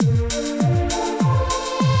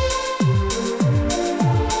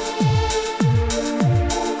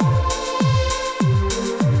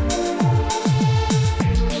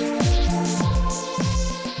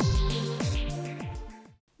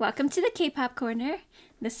Welcome to the K-Pop Corner.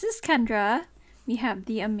 This is Kendra. We have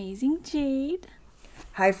the amazing Jade.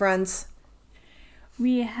 Hi, friends.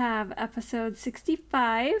 We have episode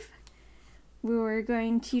 65. We're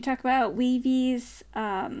going to talk about Wayv's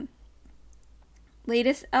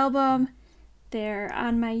latest album, their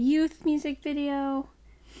On My Youth music video,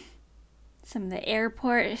 some of the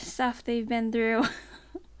airport stuff they've been through,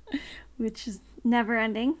 which is never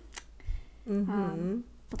ending. We'll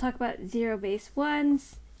talk about Zero Base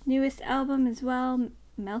One's newest album as well,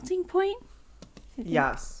 Melting Point.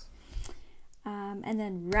 Yes. And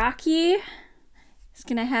then Rocky is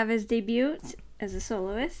going to have his debut as a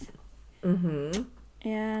soloist. And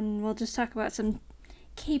we'll just talk about some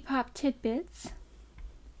K-pop tidbits.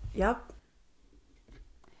 Yep.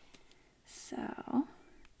 So,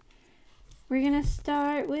 we're going to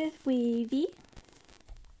start with Wavy.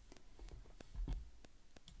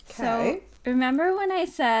 Okay. So, remember when I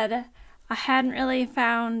said I hadn't really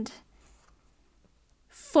found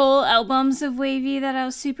full albums of Wavy that I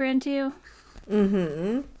was super into?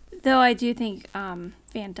 Though I do think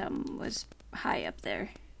Phantom was high up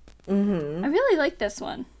there. I really like this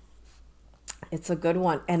one. It's a good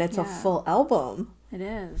one, and it's a full album. It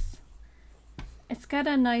is. It's got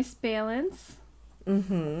a nice balance.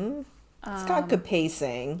 It's got good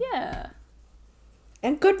pacing. Yeah.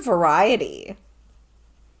 And good variety.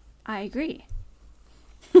 I agree.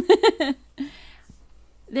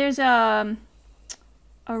 There's a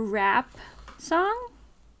rap song,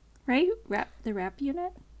 right? The rap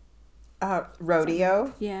unit.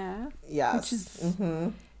 Rodeo. Yeah. Yes. Which is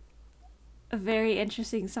a very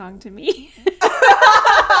interesting song to me.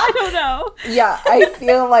 I don't know. Yeah, I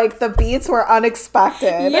feel like the beats were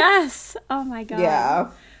unexpected. Yes. Oh my god.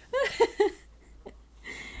 Yeah.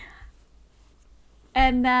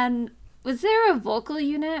 And then, was there a vocal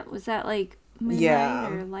unit? Was that like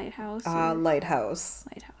Moonlight or Lighthouse? Lighthouse.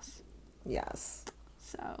 Lighthouse. Yes.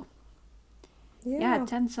 So, Yeah.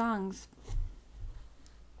 10 songs.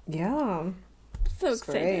 Yeah. So It's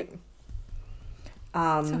excited.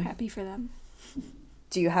 great. So happy for them.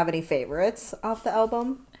 Do you have any favorites off the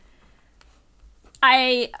album?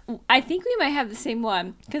 I think we might have the same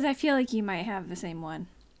one, because I feel like you might have the same one.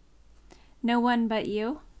 No One But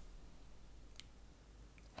You.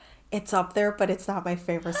 It's up there, but it's not my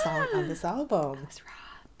favorite song on this album. I was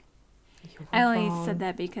wrong. You were I only wrong. said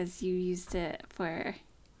that because you used it for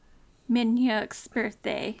Minhyuk's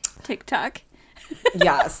birthday TikTok.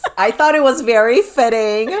 Yes, I thought it was very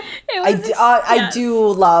fitting. I do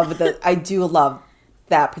love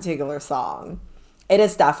that particular song. It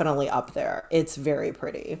is definitely up there. It's very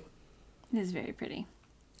pretty. It is very pretty.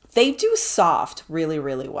 They do soft really,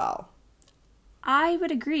 really well. I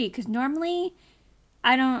would agree, because normally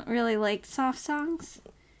I don't really like soft songs.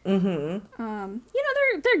 They're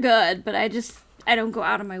good, but I don't go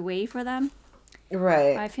out of my way for them.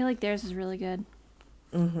 Right. I feel like theirs is really good.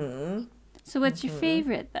 So what's your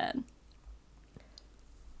favorite then?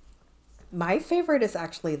 My favorite is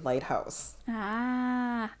actually Lighthouse.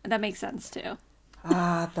 Ah, that makes sense too.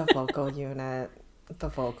 The vocal unit, the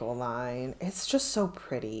vocal line. It's just so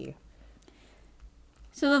pretty.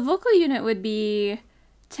 So the vocal unit would be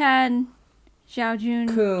Ten, Xiaojun,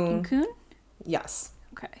 and Kun? Yes.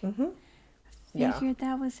 Okay. Yeah. Figured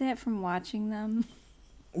that was it from watching them.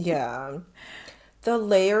 Yeah. The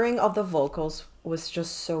layering of the vocals was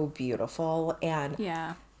just so beautiful, and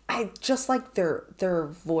Yeah. I just like their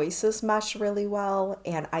voices mesh really well,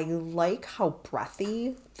 and I like how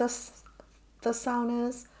breathy the sound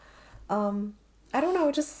is. I don't know,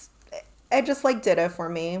 it just like did it for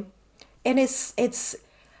me. And it's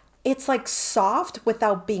like soft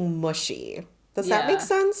without being mushy. Does that make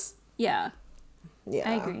sense? Yeah, Yeah.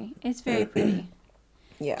 I agree. It's very pretty.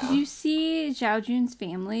 Yeah. Did you see Zhao Jun's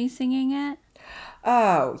family singing it?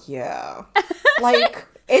 Oh, yeah. Like,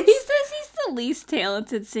 He it's... says he's the least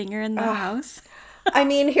talented singer in the house. I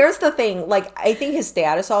mean, here's the thing. Like, I think his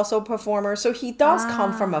dad is also a performer, so he does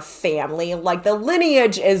come from a family. Like, the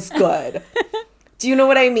lineage is good. Do you know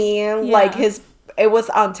what I mean? Yeah. Like, it was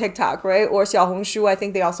on TikTok, right? Or Xiaohongshu, I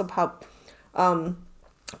think they also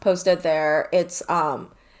posted there. It's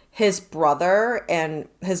his brother and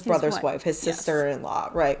his brother's wife, his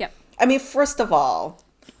sister-in-law, right? Yep. I mean, first of all,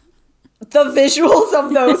 the visuals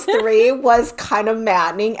of those three was kind of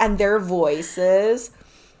maddening, and their voices.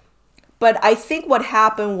 But I think what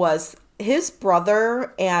happened was his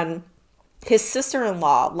brother and his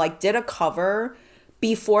sister-in-law like did a cover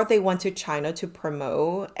before they went to China to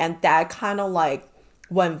promote, and that kind of like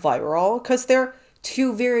went viral because they're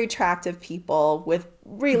two very attractive people with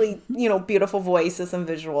really, beautiful voices and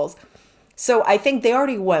visuals. So I think they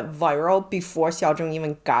already went viral before Xiaozhong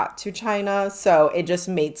even got to China. So it just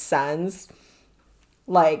made sense,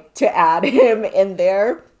 like, to add him in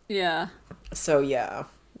there. Yeah. So yeah,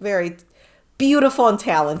 very beautiful and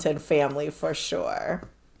talented family for sure.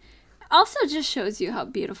 Also just shows you how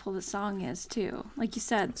beautiful the song is too. Like you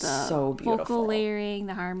said, the So beautiful. vocal layering,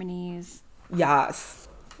 the harmonies. Yes.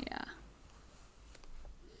 Yeah.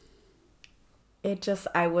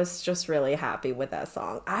 I was just really happy with that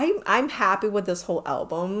song. I'm happy with this whole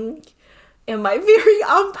album. In my very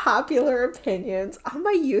unpopular opinions, On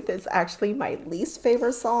My Youth is actually my least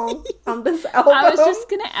favorite song on this album. I was just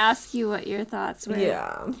gonna ask you what your thoughts were.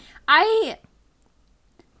 Yeah.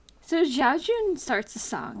 So Zhao Jun starts the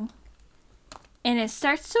song, and it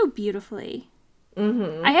starts so beautifully.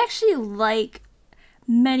 Mm-hmm. I actually like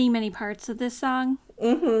many parts of this song.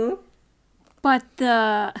 Mm-hmm. But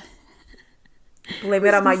the Blame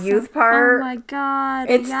It on My Youth part. Oh my god.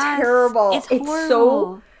 It's terrible. It's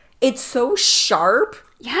horrible. It's so sharp.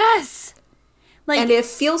 Yes. Like, and it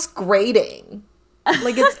feels grating.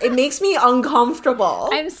 Like it makes me uncomfortable.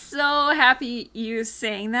 I'm so happy you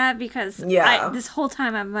saying that because this whole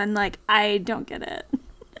time I've been like, I don't get it.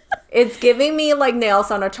 It's giving me like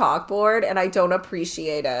nails on a chalkboard and I don't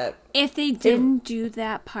appreciate it. If they didn't do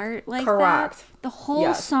that part like that, the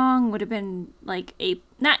whole song would have been like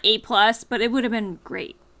not A+, but it would have been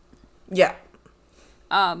great. Yeah.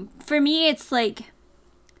 For me, it's like,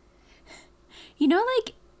 you know,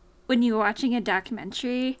 like when you're watching a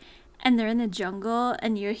documentary and they're in the jungle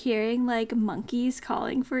and you're hearing like monkeys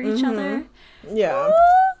calling for each other. Yeah.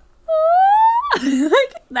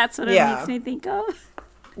 Like that's what it makes me think of.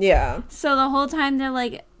 Yeah. So the whole time they're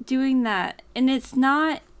like doing that, and it's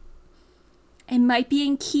not. It might be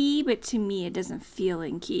in key, but to me, it doesn't feel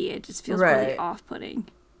in key. It just feels really off-putting.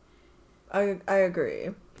 I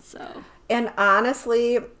agree. So. And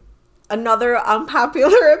honestly, another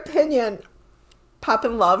unpopular opinion: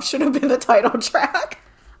 "Poppin' Love" should have been the title track.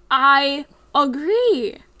 I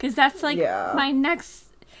agree, because that's like my next.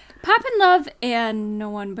 Poppin' Love and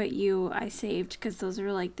No One But You I saved, because those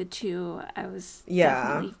were like the two I was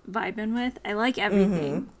definitely vibing with. I like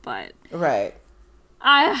everything, but... Right.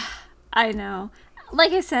 I know.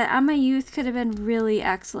 Like I said, On My Youth could have been really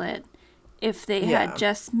excellent if they had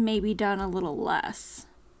just maybe done a little less.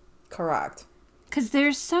 Correct. Because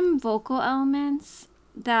there's some vocal elements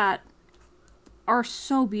that are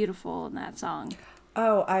so beautiful in that song.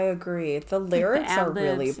 Oh, I agree. The lyrics are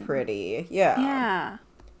really pretty. Yeah. Yeah.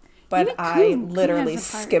 But even I literally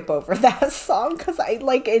skip over that song because I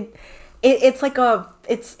like it. It's like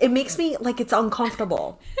it makes me like it's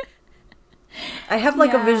uncomfortable. I have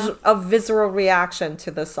like a visceral reaction to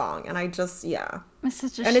the song, and I just It's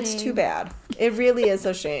such a shame. And it's too bad. It really is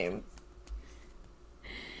a shame.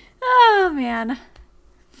 Oh man,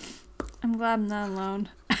 I'm glad I'm not alone.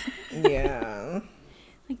 Yeah.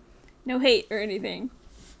 Like no hate or anything.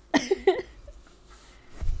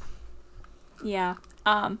 Yeah.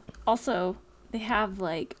 Also, they have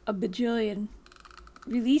like a bajillion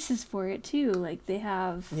releases for it too. Like they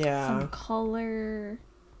have some color.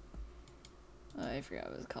 Oh, I forgot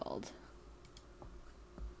what it was called.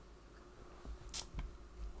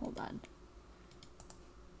 Hold on.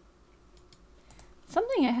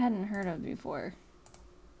 Something I hadn't heard of before.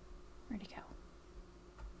 Where'd it go?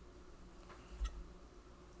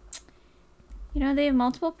 You know, they have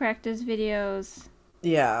multiple practice videos.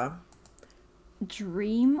 Yeah.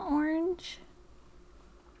 Dream Orange?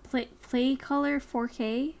 Play Color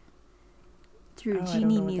 4K? Through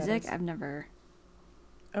Genie Music. I've never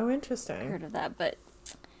interesting. heard of that, but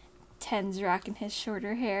Ten's rocking his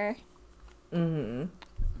shorter hair. Mm-hmm.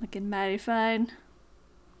 Looking mighty fine.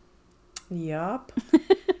 Yup.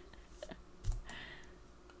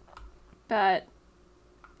 But,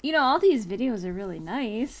 you know, all these videos are really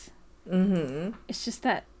nice. Mm-hmm. It's just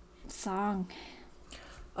that song.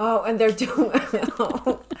 Oh, and they're doing...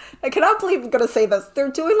 I cannot believe I'm going to say this. They're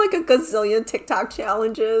doing like a gazillion TikTok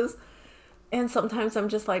challenges. And sometimes I'm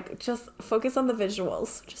just like, just focus on the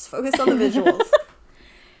visuals. Just focus on the visuals.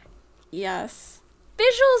 Yes.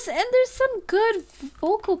 Visuals, and there's some good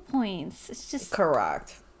vocal points. It's just...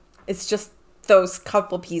 Correct. It's just those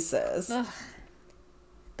couple pieces. Ugh.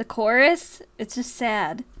 The chorus, it's just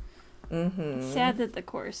sad. Mm-hmm. It's sad that the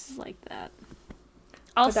chorus is like that.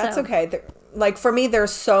 Also, but that's okay. Like, for me,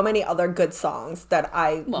 there's so many other good songs that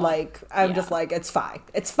I like. I'm just like, it's fine.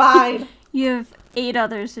 It's fine. You have 8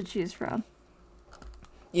 others to choose from.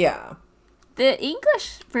 Yeah. The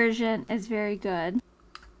English version is very good.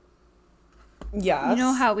 Yes. You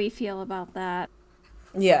know how we feel about that.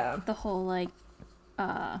 Yeah. The whole, like,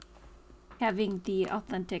 having the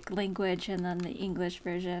authentic language and then the English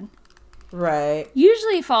version. Right.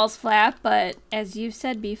 Usually falls flat, but as you've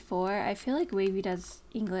said before, I feel like Wavy does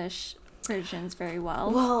English versions very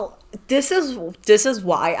well. Well, this is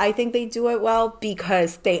why I think they do it well,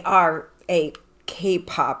 because they are a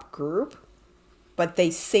K-pop group, but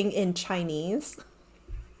they sing in Chinese.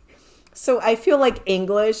 So I feel like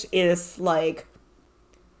English is like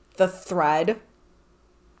the thread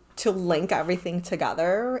to link everything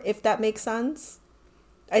together, if that makes sense.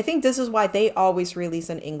 I think this is why they always release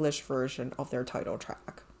an English version of their title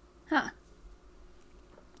track. Huh.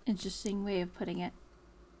 Interesting way of putting it.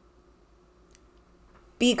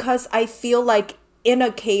 Because I feel like in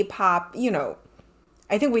a K-pop,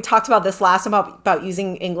 I think we talked about this last time about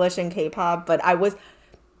using English in K-pop, but I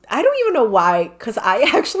don't even know why, because I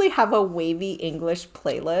actually have a Wavy English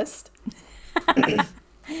playlist.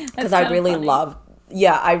 Because I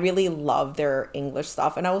really love their English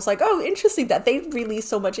stuff. And I was like, oh, interesting that they release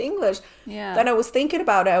so much English. Yeah. Then I was thinking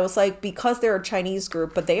about it. I was like, because they're a Chinese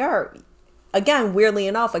group, but they are, again, weirdly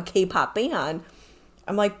enough, a K-pop band.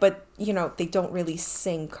 I'm like, but, they don't really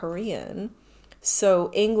sing Korean. So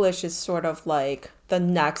English is sort of like the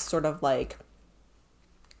next sort of like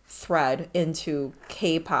thread into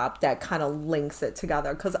K-pop that kind of links it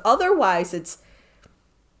together. Because otherwise it's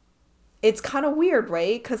kind of weird,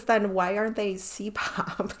 right? Because then why aren't they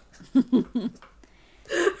C-pop?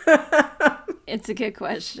 It's a good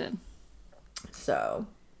question. So.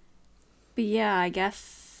 But yeah, I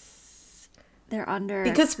guess they're under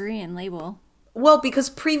a Korean label. Well, because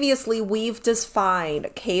previously we've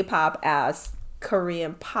defined K-pop as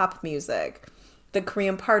Korean pop music. The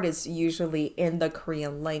Korean part is usually in the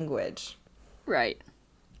Korean language. Right.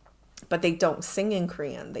 But they don't sing in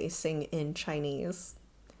Korean. They sing in Chinese.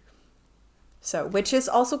 So, which is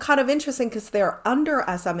also kind of interesting because they're under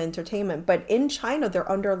SM Entertainment, but in China they're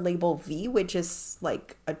under label V, which is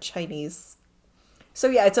like a Chinese. So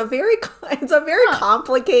yeah, it's a very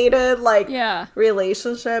complicated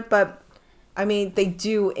relationship, but I mean they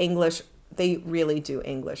do English. They really do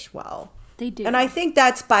English well. They do, and I think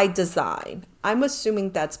that's by design. I'm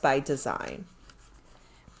assuming that's by design.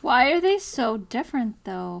 Why are they so different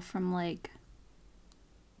though from like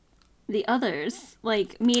the others?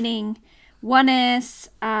 Like meaning. One is,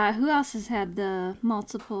 who else has had the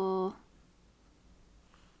multiple,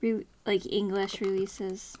 English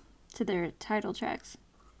releases to their title tracks?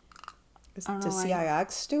 Did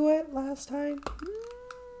CIX do it last time?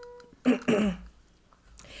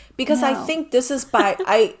 Because no. I think this is by,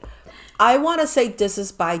 I want to say this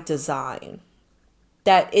is by design.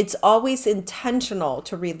 That it's always intentional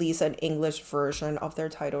to release an English version of their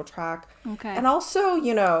title track. Okay. And also,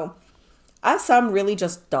 SM really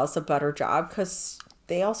just does a better job because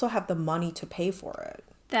they also have the money to pay for it.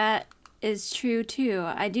 That is true too.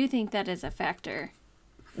 I do think that is a factor.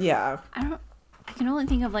 Yeah. I can only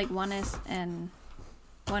think of Onest and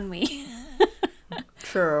One We.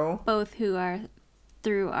 True. Both who are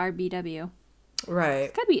through RBW. Right.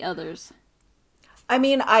 There's gotta be others. I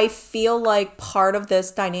mean, I feel like part of this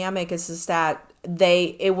dynamic is that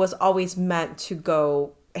it was always meant to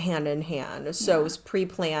go hand in hand. So it was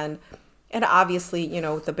pre-planned. And obviously,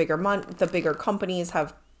 the bigger companies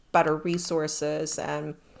have better resources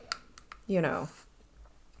and,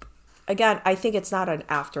 again, I think it's not an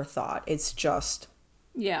afterthought. It's just,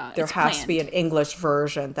 there has to be an English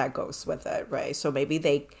version that goes with it, right? So maybe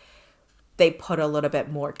they put a little bit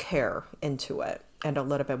more care into it and a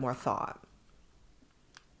little bit more thought.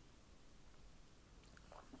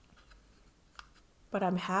 But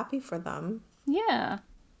I'm happy for them. Yeah.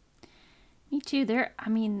 Me too. They're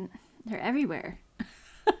everywhere.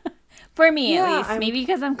 For me, at least. Maybe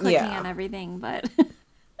because I'm clicking on everything, but...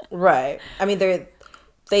 Right. I mean,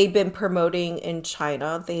 they've been promoting in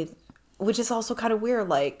China, which is also kind of weird.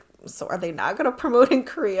 Like, so are they not going to promote in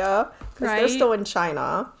Korea? Because they're still in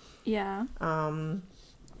China. Yeah.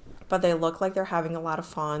 But they look like they're having a lot of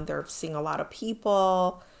fun. They're seeing a lot of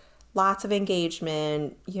people, lots of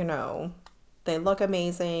engagement, They look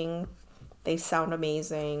amazing. They sound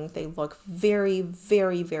amazing. They look very,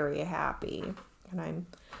 very, very happy. And I'm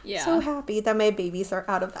so happy that my babies are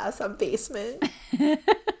out of the SM basement.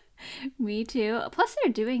 Me too. Plus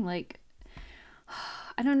they're doing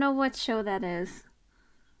I don't know what show that is.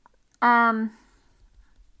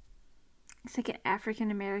 It's like an African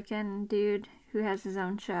American dude who has his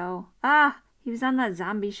own show. He was on that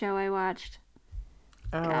zombie show I watched.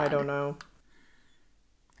 Oh, God. I don't know.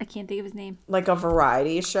 I can't think of his name. Like a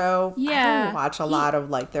variety show? Yeah. I don't watch a lot of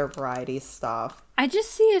their variety stuff. I just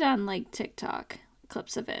see it on TikTok,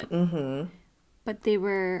 clips of it. Mm-hmm. But they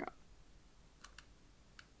were...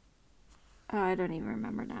 Oh, I don't even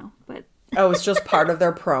remember now. But oh, it's just part of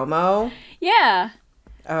their promo? Yeah.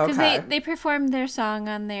 Because Okay. they performed their song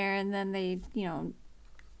on there, and then they,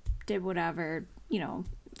 did whatever,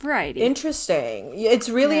 variety. Interesting. It's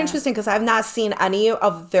really Yeah. interesting because I've not seen any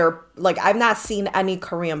of their, like, I've not seen any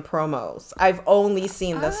Korean promos. I've only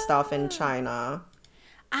seen this stuff in China.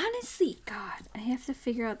 Honestly, God, I have to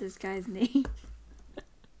figure out this guy's name.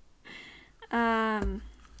 um,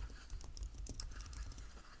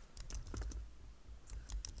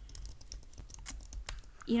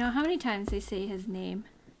 you know how many times they say his name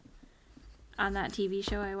on that TV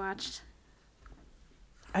show I watched?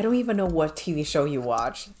 I don't even know what TV show you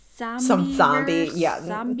watch. Zombie. Yeah.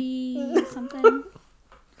 Zombie something.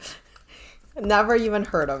 Never even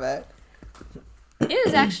heard of it. It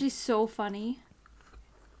was actually so funny.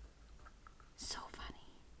 So funny.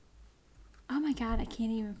 Oh my God, I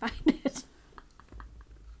can't even find it.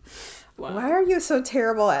 Wow. Why are you so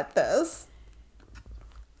terrible at this?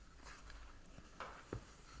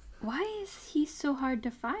 Why is he so hard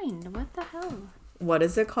to find? What the hell? What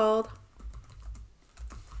is it called?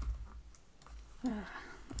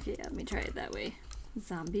 Okay, let me try it that way.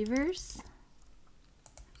 Zombieverse.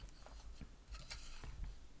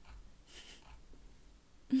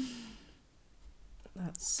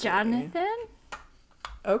 That's silly. Jonathan?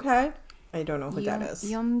 Okay. I don't know who that is.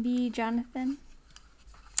 Yumby Jonathan?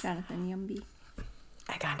 Jonathan Yumby.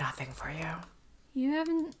 I got nothing for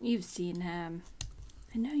you. You've seen him.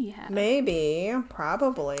 I know you have. Maybe.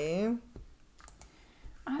 Probably.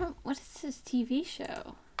 What is this TV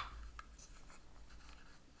show?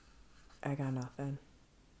 I got nothing.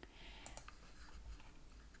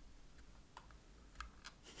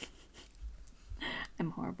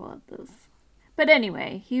 I'm horrible at this. But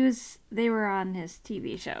anyway, they were on his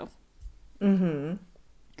TV show. Mm-hmm.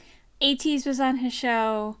 ATEEZ was on his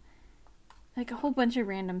show. Like a whole bunch of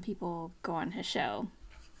random people go on his show.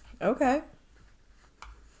 Okay.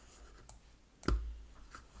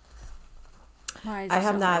 Why is I it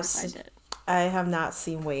have so not hard to find it? I have not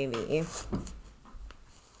seen Wavy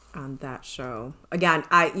on that show. Again,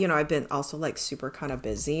 I've been also like super kind of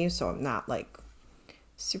busy, so I'm not like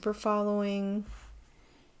super following.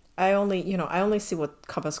 I only see what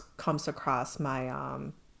comes across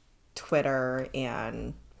my Twitter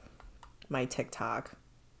and my TikTok.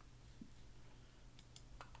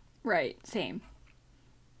 Right, same.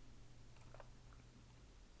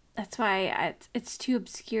 That's why it's too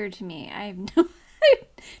obscure to me. I have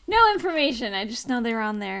no information. I just know they were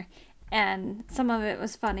on there, and some of it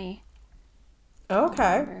was funny.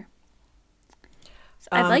 Okay. So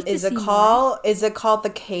I'd like to is see it called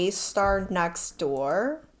The K-Star Next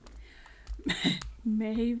Door?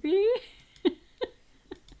 Maybe.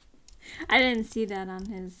 I didn't see that on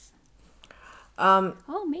his.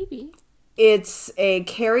 Oh, maybe. It's a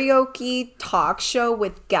karaoke talk show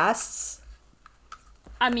with guests.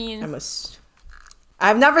 I mean,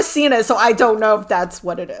 I've never seen it, so I don't know if that's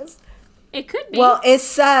what it is. it could be. Well, it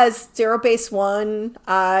says Zero Base One,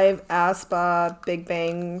 IVE, aespa, Big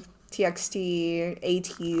Bang, TXT,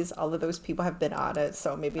 ATEEZ, all of those people have been on it,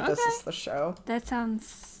 so maybe this is the show. That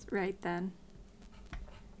sounds right then.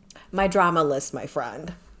 My drama list, my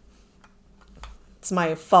friend. It's my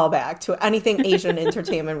fallback to anything Asian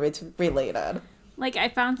entertainment related. Like, I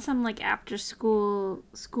found some, like, after school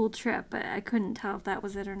trip, but I couldn't tell if that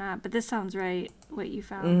was it or not. But this sounds right, what you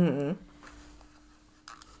found. Mm-hmm.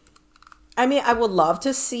 I mean, I would love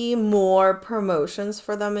to see more promotions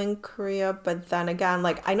for them in Korea, but then again,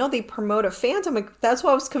 like, I know they promote a Phantom. Like, that's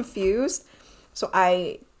why I was confused. So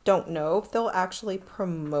I don't know if they'll actually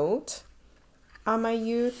promote On My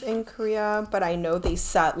Youth in Korea, but I know they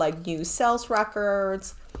set, like, new sales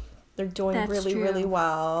records. They're doing really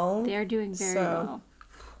well. They are doing very well.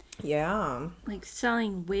 Yeah. Like,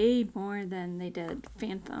 selling way more than they did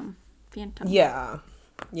Phantom. Yeah.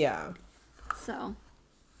 So.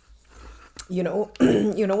 You know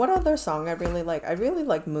what other song I really like? I really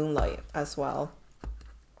like Moonlight as well.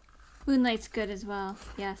 Moonlight's good as well.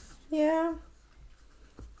 Yes. Yeah.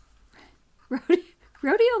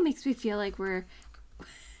 Rodeo makes me feel like we're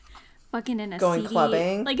fucking in a Going CD,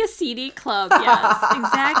 clubbing. like a CD club. Yes,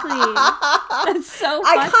 exactly. That's so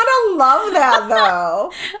fun. I kind of love that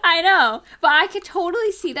though. I know, but I could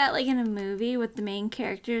totally see that like in a movie with the main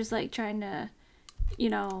characters like trying to,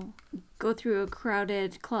 go through a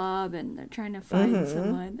crowded club and they're trying to find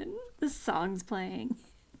someone and the song's playing.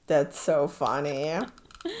 That's so funny.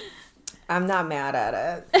 I'm not mad at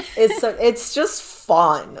it. It's just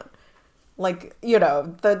fun. Like,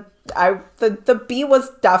 the beat was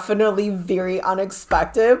definitely very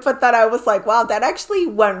unexpected, but then I was like, wow, that actually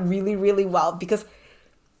went really, really well because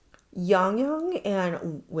Young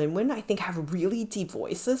and Win, I think, have really deep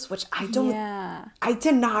voices, which I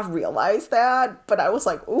did not realize that, but I was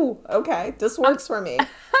like, ooh, okay, this works for me.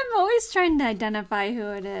 I'm always trying to identify who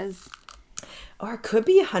it is. Or it could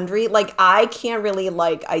be Henry. Like, I can't really,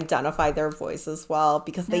 like, identify their voices well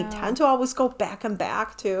because they tend to always go back and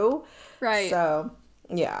back, too. Right. So,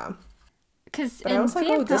 yeah. But I was like,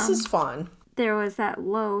 oh, this is fun. There was that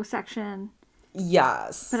low section.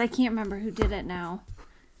 Yes. But I can't remember who did it now.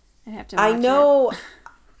 I'd have to watch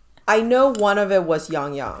I know one of it was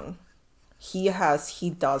Young. He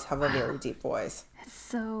does have a very deep voice. It's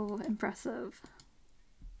so impressive.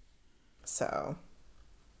 So.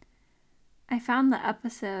 I found the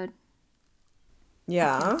episode.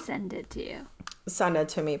 Yeah. I can send it to you. Send it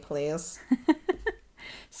to me, please.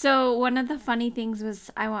 So one of the funny things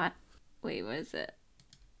was what is it?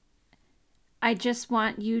 I just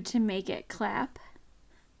want you to make it clap.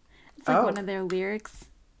 It's like one of their lyrics.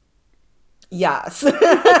 Yes.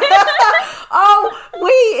 Oh,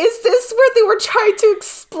 wait, is this where they were trying to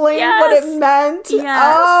explain what it meant? Yes.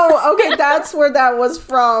 Oh, okay, that's where that was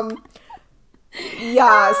from.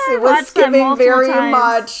 Yes, it was giving very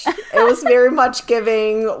much. It was very much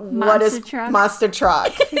giving what is Monster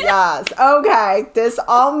Truck. Yes. Okay, this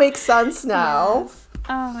all makes sense now. Yes.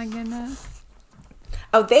 Oh my goodness.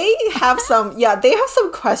 Oh, they have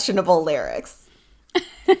some questionable lyrics.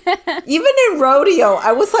 Even in Rodeo,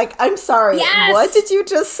 I was like, I'm sorry, what did you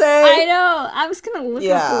just say? I know. I was going to look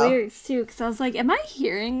up the lyrics too, because I was like, am I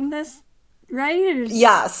hearing this right? Or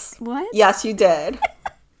yes. What? Yes, you did.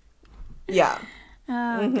 Yeah.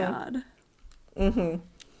 Oh, God. Mm-hmm.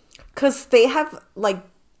 Because they have, like,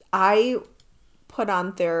 I put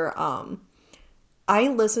on their, I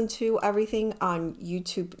listen to everything on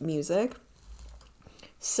YouTube Music.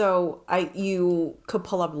 So you could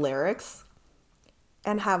pull up lyrics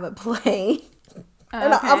and have it play.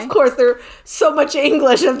 And of course, there's so much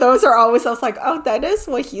English, and those are always, I was like, oh, that is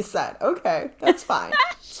what he said. Okay, that's fine.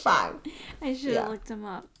 It's fine. I should have looked him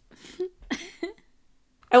up.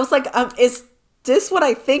 I was like, is this what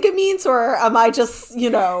I think it means, or am I just,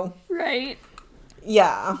 Right.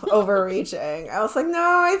 Yeah, overreaching. I was like, no,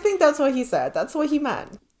 I think that's what he said. That's what he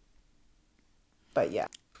meant. But yeah,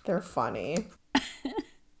 they're funny.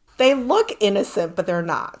 They look innocent, but they're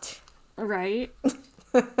not. Right.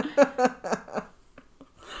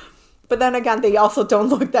 But then again, they also don't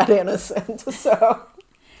look that innocent, so.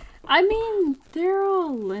 I mean, they're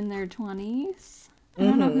all in their 20s. I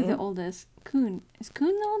don't know who the oldest. Kun. Is Kun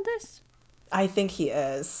the oldest? I think he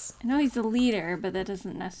is. I know he's the leader, but that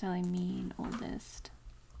doesn't necessarily mean oldest.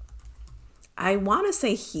 I want to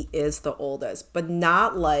say he is the oldest, but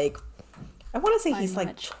not like... I want to say he's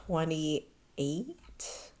like 28.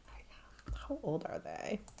 How old are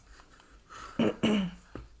they?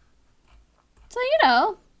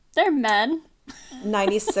 So, they're men.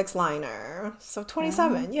 96 liner. So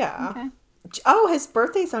 27, yeah. Okay. Oh, his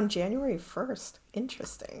birthday's on January 1st.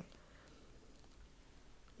 Interesting.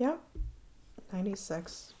 Yep.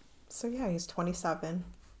 96. So yeah, he's 27.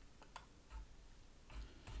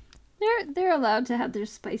 They're allowed to have their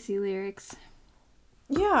spicy lyrics.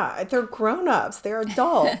 Yeah, they're grown-ups. They're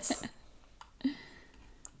adults.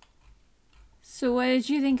 So what did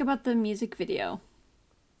you think about the music video?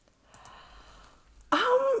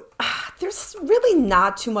 There's really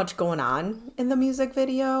not too much going on in the music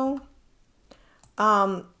video.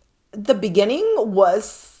 The beginning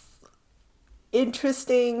was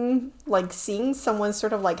interesting, like seeing someone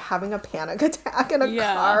sort of like having a panic attack in a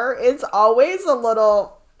car is always a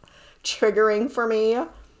little triggering for me.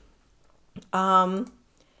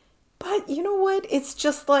 But you know what? It's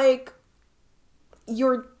just like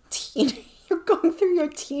you're going through your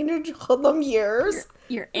teenage hoodlum years.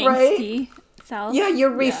 Your angsty self. Yeah, you're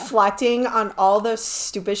reflecting on all the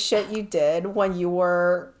stupid shit you did when you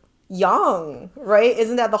were young, right?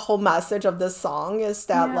 Isn't that the whole message of this song? Is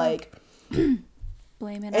that like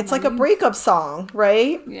blame it? It's like a breakup song,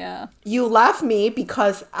 right? Yeah. You left me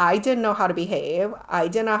because I didn't know how to behave. I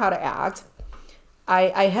didn't know how to act.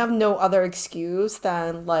 I have no other excuse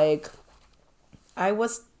than like I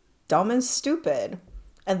was dumb and stupid.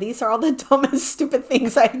 And these are all the dumb and stupid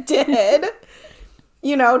things I did.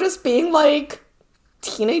 Just being like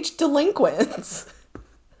teenage delinquents.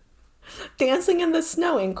 Dancing in the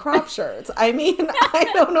snow in crop shirts. I mean, I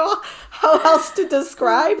don't know how else to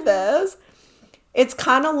describe this. It's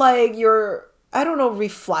kind of like you're, I don't know,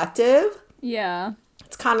 reflective. Yeah.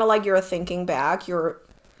 It's kind of like you're thinking back. Are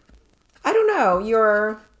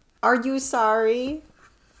you sorry?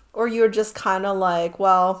 Or you're just kind of like,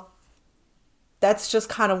 well, that's just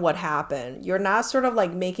kind of what happened. You're not sort of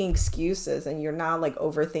like making excuses and you're not like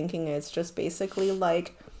overthinking it. It's just basically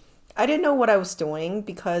like I didn't know what I was doing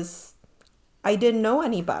because I didn't know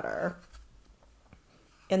any better.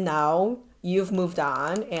 And now you've moved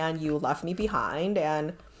on and you left me behind,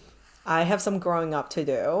 and I have some growing up to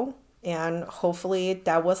do. And hopefully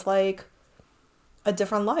that was like a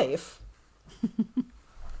different life.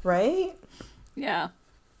 Right? Yeah.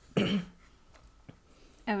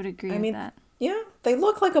 I would agree with that. Yeah, they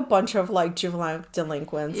look like a bunch of like juvenile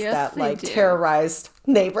delinquents that they like do. terrorized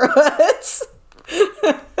neighborhoods.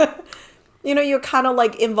 You're kind of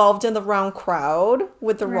like involved in the wrong crowd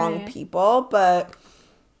with the wrong Right. people, but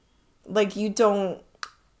like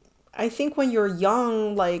I think when you're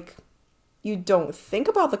young, like you don't think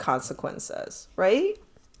about the consequences, right?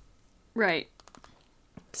 Right.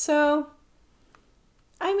 So,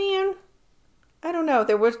 I mean, I don't know.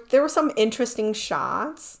 There were some interesting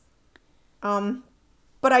shots.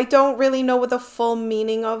 But I don't really know what the full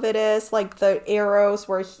meaning of it is. Like the arrows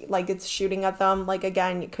where like it's shooting at them. Like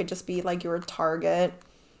again, it could just be like you're a target.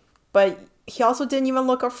 But he also didn't even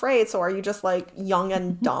look afraid. So are you just like young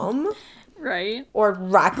and dumb? Right. Or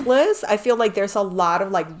reckless? I feel like there's a lot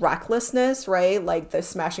of like recklessness, right? Like the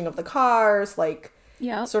smashing of the cars, like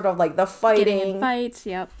Yep. sort of like the Getting in fighting. fights.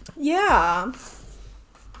 Yep. Yeah.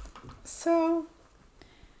 So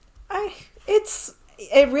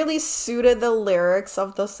it really suited the lyrics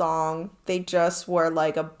of the song. They just were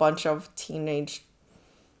like a bunch of teenage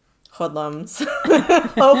hoodlums.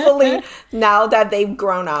 Hopefully now that they've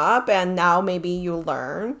grown up and now maybe you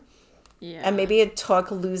learn. Yeah. And maybe it took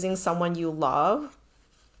losing someone you love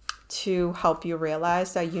to help you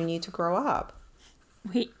realize that you need to grow up.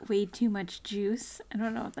 Way too much juice. I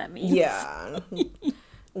don't know what that means. Yeah.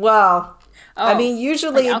 Well, I mean,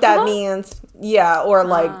 usually like that alcohol? means, yeah, or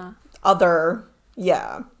like other,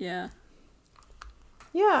 yeah. Yeah.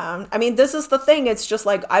 Yeah. I mean, this is the thing. It's just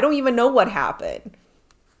like, I don't even know what happened.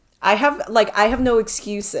 I have no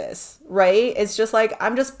excuses, right? It's just like,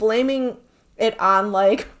 I'm just blaming it on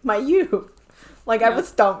like my youth. Like I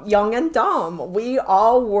was dumb, young and dumb. We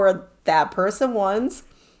all were that person once.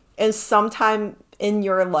 And sometime in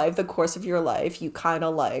your life, the course of your life, you kind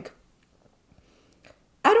of like,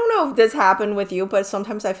 I don't know if this happened with you, but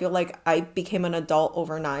sometimes I feel like I became an adult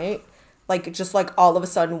overnight. Like, just like all of a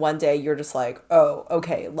sudden one day you're just like, oh,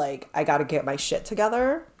 okay, like I gotta get my shit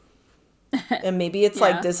together. And maybe it's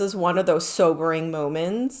like, this is one of those sobering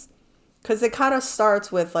moments. Because it kind of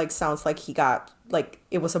starts with like, sounds like he got, like,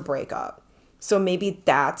 it was a breakup. So maybe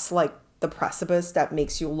that's like the precipice that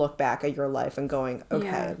makes you look back at your life and going,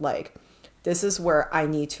 okay, like, this is where I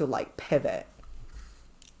need to like pivot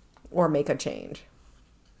or make a change.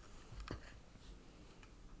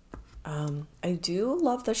 I do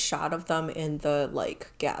love the shot of them in the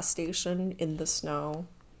like gas station in the snow.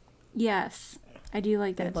 Yes, I do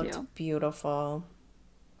like that too. It looked beautiful.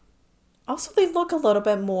 Also, they look a little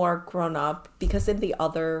bit more grown up because in the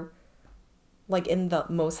other, like in the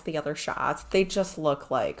most of the other shots, they just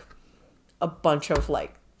look like a bunch of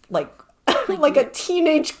like like a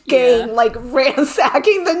teenage gang like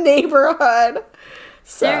ransacking the neighborhood.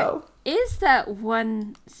 So there is that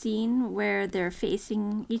one scene where they're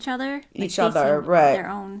facing each other, right? Their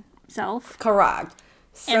own self. Correct.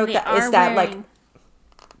 So and they are is that wearing like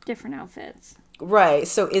different outfits? Right.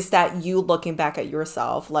 So is that you looking back at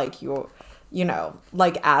yourself, like you're,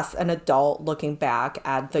 like as an adult looking back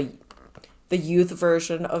at the youth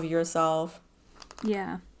version of yourself?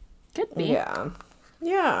 Yeah. Could be. Yeah.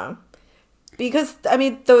 Yeah. Because, I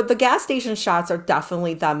mean, the gas station shots are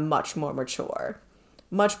definitely that much more mature,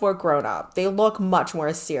 much more grown up. They look much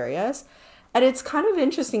more serious. And it's kind of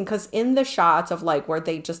interesting because in the shots of like where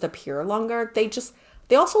they just appear longer, they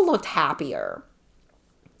also looked happier.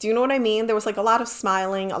 Do you know what I mean? There was like a lot of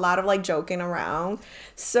smiling, a lot of like joking around.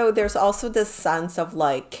 So there's also this sense of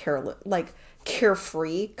like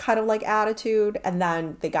carefree kind of like attitude. And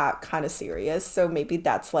then they got kind of serious. So maybe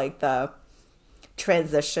that's like the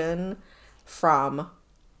transition from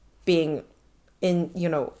being in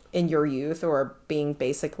your youth or being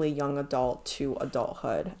basically young adult to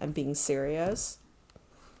adulthood and being serious.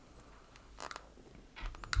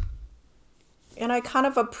 And I kind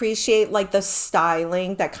of appreciate like the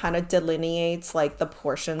styling that kind of delineates like the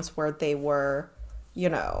portions where they were,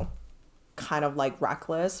 kind of like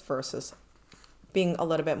reckless versus being a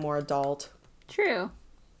little bit more adult. True.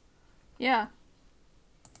 Yeah.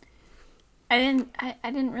 I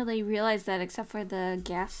didn't really realize that except for the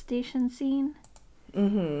gas station scene.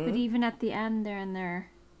 Mm-hmm. But even at the end, they're in their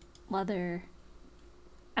leather.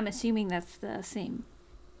 I'm assuming that's the same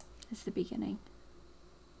as the beginning.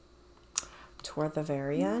 Toward the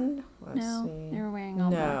very end? Let's see. They were wearing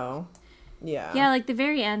all black. Yeah. Yeah, like the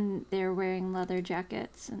very end, they were wearing leather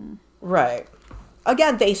jackets and. Right.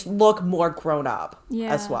 again, they look more grown up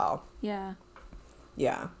as well. Yeah.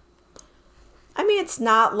 Yeah. I mean, it's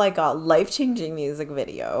not like a life-changing music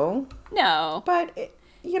video. No. But,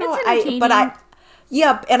 you know, it's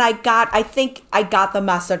yeah, and I think I got the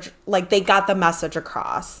message, like, they got the message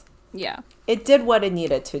across. Yeah. It did what it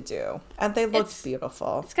needed to do. And they looked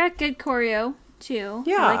beautiful. It's got good choreo, too.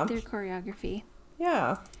 Yeah. I like their choreography.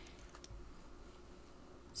 Yeah.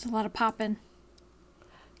 It's a lot of popping.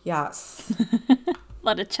 Yes. A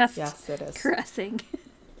lot of chest it is. caressing.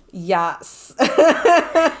 Yes.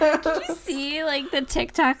 Did you see, like, the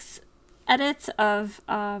TikToks edits of,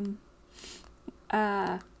 wow.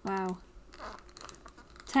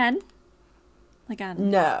 10? Like on...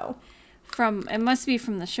 No. It must be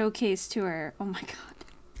from the showcase tour. Oh my god.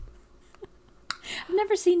 I've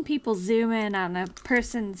never seen people zoom in on a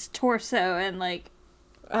person's torso and like...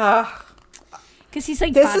 Because he's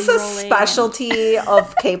like this is a specialty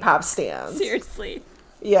of K-pop stans. Seriously.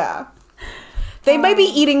 Yeah. They might be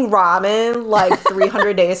eating ramen like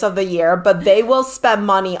 300 days of the year, but they will spend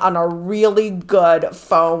money on a really good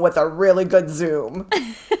phone with a really good zoom.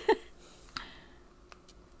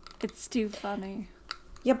 It's too funny.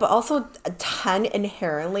 Yeah, but also 10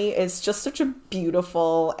 inherently is just such a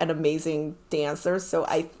beautiful and amazing dancer. So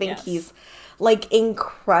I think he's like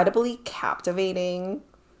incredibly captivating.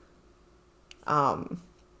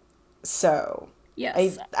 So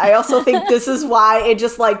yes, I also think this is why it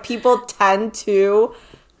just like people tend to,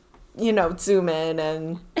 you know, zoom in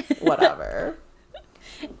and whatever.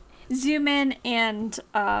 Zoom in and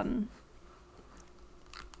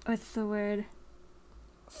what's the word?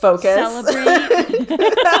 Focus. Celebrate.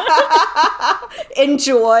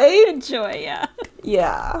 Enjoy. Enjoy, yeah.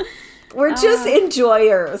 Yeah. We're just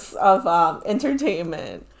enjoyers of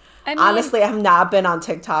entertainment. I mean, honestly, I have not been on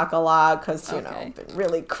TikTok a lot because, you know, I've been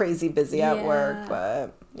really crazy busy at work,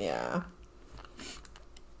 but yeah.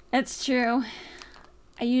 It's true.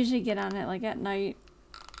 I usually get on it like at night.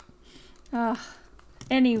 Ugh.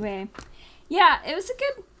 Anyway. Yeah, it was a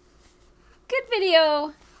good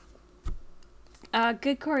video.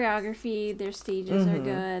 Good choreography. Their stages are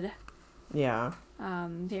good. Yeah.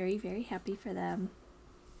 Very, very happy for them.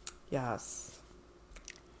 Yes.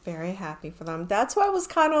 Very happy for them. That's why I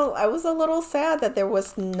was a little sad that there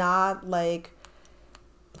was not like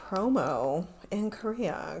promo in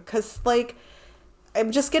Korea. Cause like,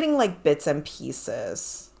 I'm just getting like bits and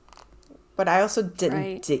pieces. But I also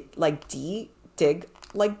didn't dig deep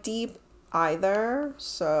either.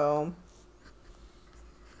 So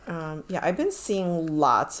yeah, I've been seeing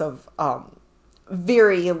lots of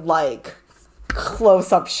very like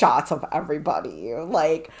close-up shots of everybody.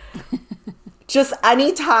 Like just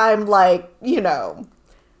anytime like, you know,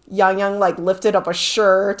 Yang like lifted up a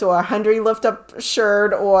shirt or Henry lifted up a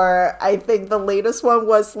shirt, or I think the latest one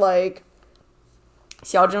was like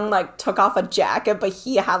Xiaojun like took off a jacket but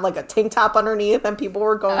he had like a tank top underneath and people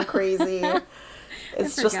were going crazy.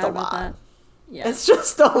 It's just a lot. Yeah. It's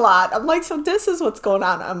just a lot. I'm like, so this is what's going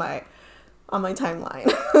on my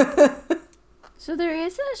timeline. So there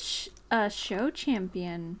is a show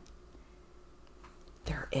champion.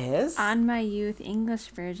 There is? On My Youth English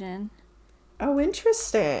version. Oh,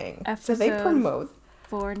 interesting. Episode so they promote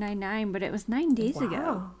 499, but it was 9 days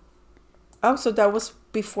ago. Oh, so that was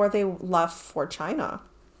before they left for China.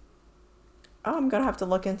 Oh, I'm gonna have to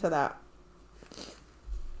look into that.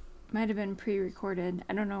 Might have been pre-recorded.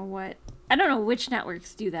 I don't know which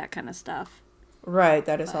networks do that kind of stuff. Right,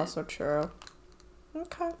 that is also true.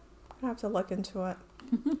 Okay, I have to look into it.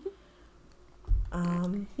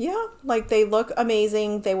 Yeah, like they look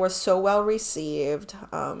amazing. They were so well received.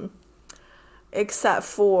 Except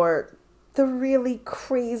for the really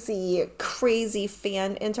crazy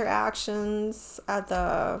fan interactions at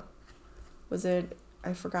I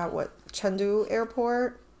forgot what, Chengdu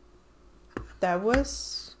airport. That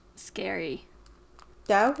was scary.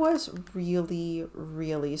 That was really,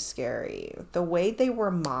 really scary. The way they were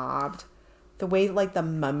mobbed, the way like the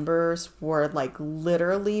members were like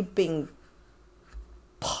literally being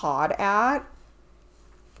pawed at.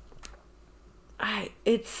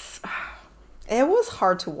 It was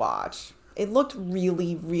hard to watch. It looked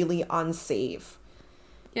really, really unsafe.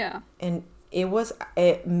 Yeah. And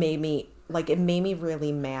it made me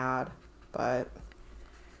really mad, but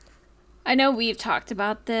I know we've talked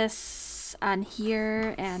about this on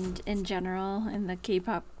here and in general in the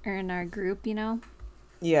K-pop or in our group, you know?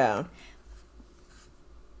 Yeah.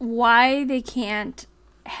 Why they can't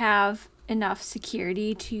have enough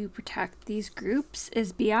security to protect these groups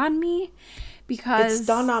is beyond me, because it's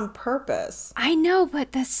done on purpose. I know,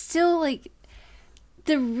 but that's still like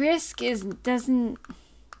the risk to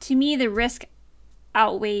me the risk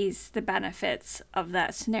outweighs the benefits of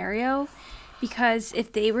that scenario, because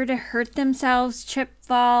if they were to hurt themselves, trip,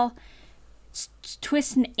 fall,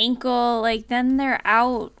 twist an ankle, like, then they're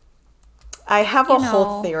out. I have a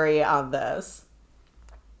whole theory on this.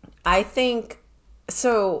 I think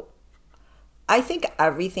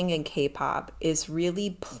everything in K-pop is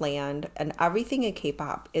really planned, and everything in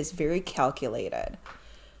K-pop is very calculated.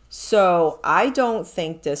 So I don't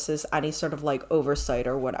think this is any sort of like oversight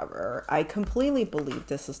or whatever. I completely believe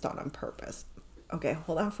this is done on purpose. Okay,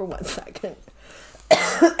 hold on for 1 second.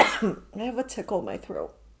 I have a tickle in my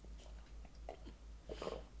throat.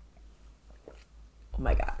 Oh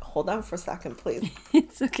my God. Hold on for a second, please.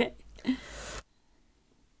 It's okay.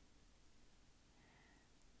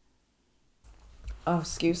 Oh,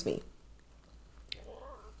 excuse me.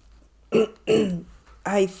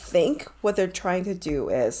 I think what they're trying to do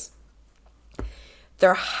is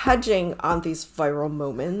they're hedging on these viral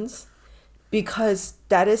moments because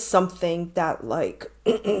that is something that like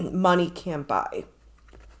money can't buy.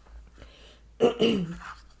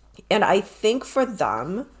 And I think for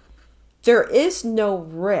them, there is no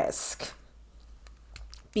risk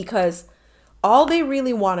because all they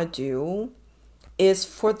really want to do is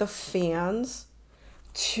for the fans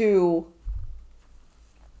to,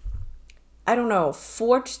 I don't know,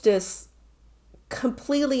 forge this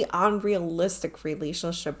completely unrealistic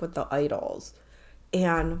relationship with the idols.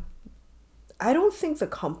 And I don't think the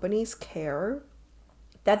companies care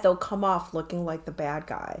that they'll come off looking like the bad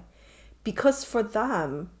guy. Because for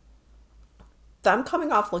them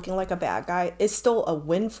coming off looking like a bad guy is still a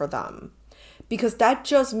win for them. Because that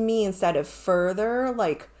just means that it further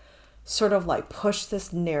like sort of like push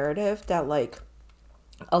this narrative that like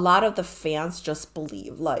a lot of the fans just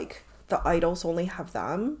believe like the idols only have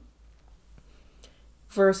them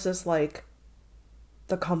versus like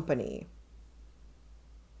the company.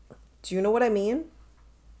 Do you know what I mean?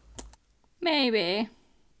 Maybe.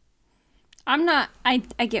 I'm not, I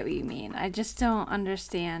get what you mean. I just don't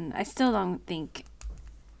understand. I still don't think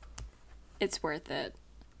it's worth it.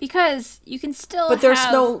 Because you can still But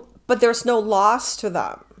there's no loss to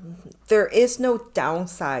them. There is no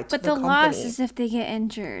downside to the company. But the loss is if they get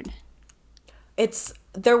injured.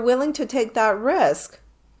 They're willing to take that risk.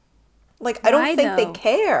 Like, I don't think they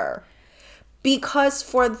care. Because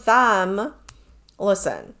for them,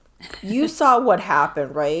 listen, you saw what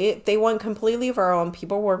happened, right? They went completely viral and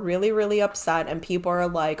people were really, really upset. And people are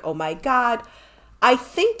like, oh my God. I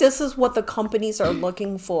think this is what the companies are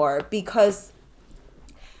looking for because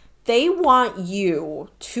they want you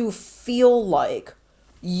to feel like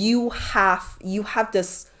you have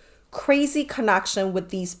this crazy connection with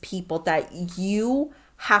these people that you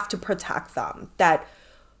have to protect them, that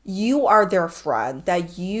you are their friend,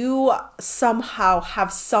 that you somehow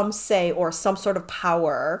have some say or some sort of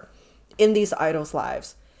power in these idols'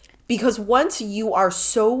 lives. Because once you are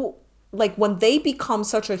so, like when they become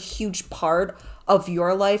such a huge part of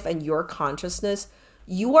your life and your consciousness,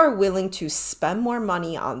 you are willing to spend more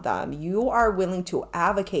money on them. You are willing to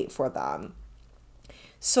advocate for them.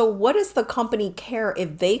 So what does the company care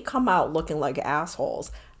if they come out looking like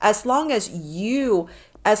assholes? As long as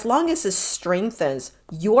it strengthens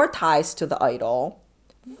your ties to the idol,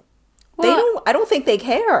 I don't think they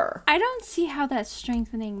care. I don't see how that's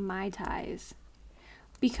strengthening my ties.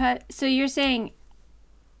 So you're saying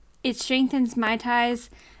it strengthens my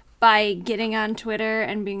ties by getting on Twitter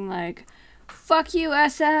and being like, fuck you,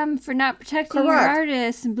 SM, for not protecting your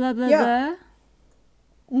artists and blah, blah, blah.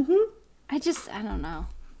 Mm-hmm. I don't know.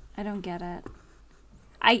 I don't get it.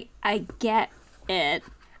 I get it,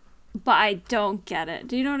 but I don't get it.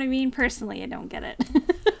 Do you know what I mean? Personally, I don't get it.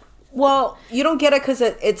 Well, you don't get it because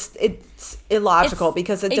it's illogical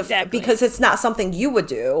because it's not something you would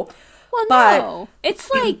do. Well, no. It's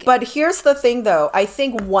like... But here's the thing, though. I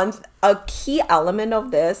think a key element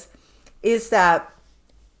of this is that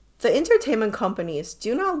the entertainment companies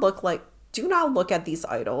do not look at these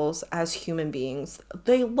idols as human beings.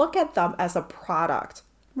 They look at them as a product.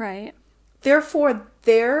 Right. Therefore,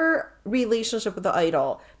 their relationship with the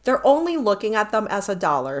idol, they're only looking at them as a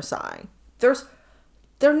dollar sign.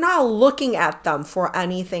 They're not looking at them for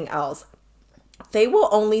anything else. They will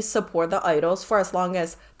only support the idols for as long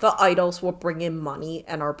as the idols will bring in money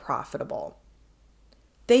and are profitable.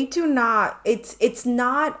 They do not, it's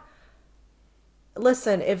not,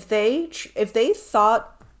 listen, if they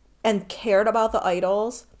thought and cared about the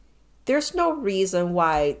idols, there's no reason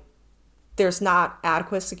why there's not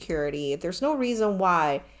adequate security. There's no reason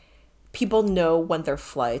why people know when their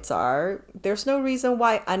flights are. There's no reason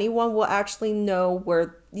why anyone will actually know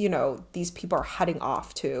where, these people are heading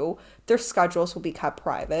off to. Their schedules will be kept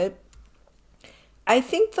private. I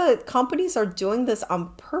think the companies are doing this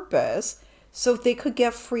on purpose so they could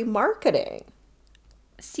get free marketing.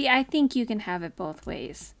 See, I think you can have it both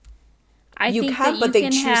ways. I You think can, that but you they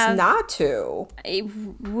can choose have, not to.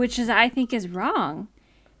 which is I think is wrong.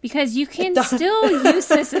 Because you can doesn't- still use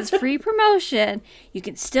this as free promotion. You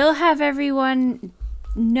can still have everyone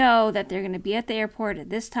know that they're going to be at the airport at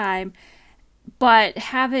this time, but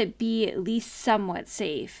have it be at least somewhat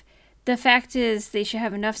safe. The fact is, they should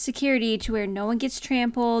have enough security to where no one gets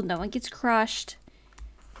trampled, no one gets crushed.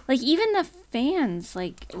 Like, even the fans,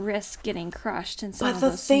 like, risk getting crushed in some of But the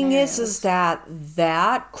those thing scenarios. is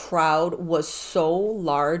that crowd was so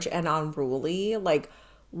large and unruly. Like,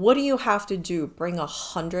 what do you have to do? Bring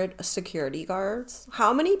 100 security guards?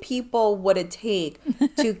 How many people would it take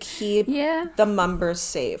to keep Yeah. the members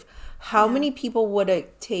safe? How many people would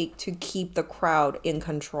it take to keep the crowd in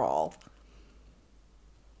control?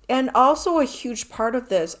 And also a huge part of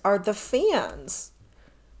this are the fans.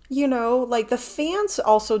 You know, like the fans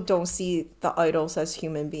also don't see the idols as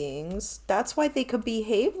human beings. That's why they could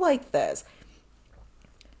behave like this.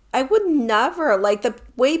 I would never, like the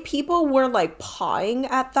way people were like pawing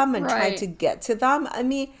at them and trying Right. to get to them. I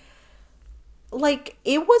mean, like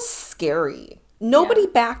it was scary. Nobody Yeah.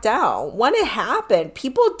 backed down. When it happened,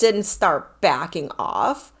 people didn't start backing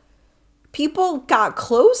off. People got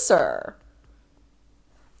closer.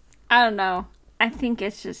 I don't know. I think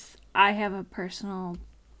it's just, I have a personal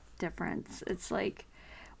difference. It's like,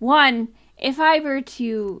 one, if I were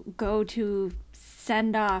to go to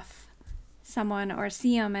send off someone or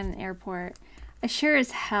see them in an airport, I sure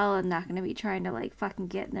as hell am not going to be trying to like fucking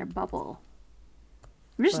get in their bubble.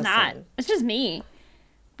 I'm just not. Listen. It's just me.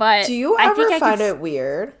 But Do you I ever think I find could it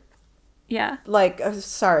weird? Yeah. Like,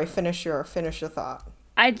 sorry, finish your thought.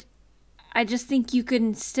 I just think you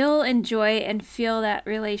can still enjoy and feel that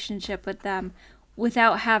relationship with them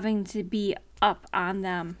without having to be up on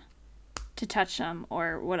them to touch them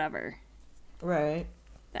or whatever. Right.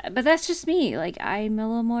 But that's just me. Like, I'm a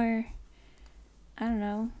little more, I don't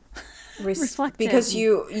know, reflective. Because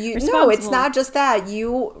you no, it's responsible. not just that.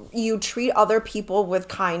 You treat other people with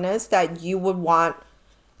kindness that you would want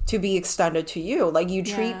to be extended to you. Like, you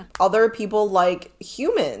treat Yeah. other people like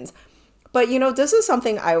humans. But, you know, this is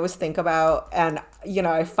something I always think about, and, you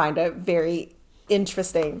know, I find it very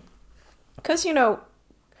interesting. Because, you know,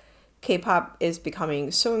 K-pop is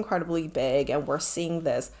becoming so incredibly big, and we're seeing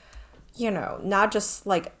this, you know, not just,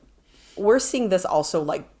 like, we're seeing this also,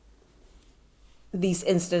 like, these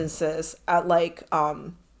instances at, like,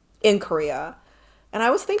 in Korea. And I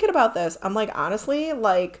was thinking about this. I'm like, honestly,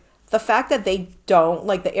 like, the fact that they don't,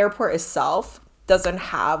 like, the airport itself doesn't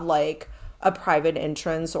have, like, a private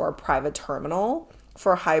entrance or a private terminal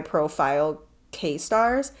for high profile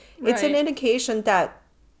K-stars, it's an Right. indication that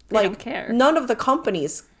They like don't care. none of the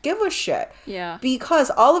companies give a shit. Yeah. Because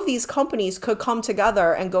all of these companies could come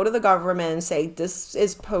together and go to the government and say, this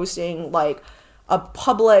is posting like a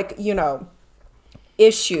public, you know,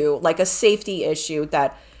 issue, like a safety issue,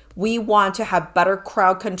 that we want to have better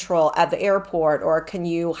crowd control at the airport, or can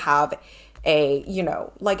you have a, you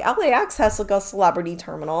know, like LAX has like a celebrity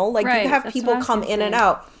terminal, like you Right, can have that's people what I was come gonna in and say.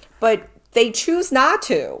 out, but they choose not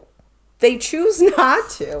to. They choose not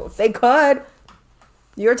to. They could.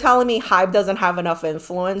 You're telling me Hybe doesn't have enough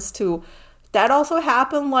influence to. That also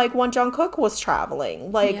happened like when Jungkook was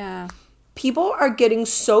traveling. Like, Yeah. people are getting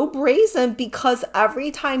so brazen because every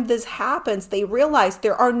time this happens, they realize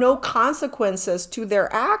there are no consequences to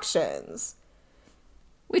their actions.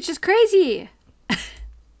 Which is crazy.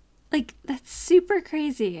 Like, that's super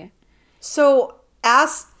crazy. So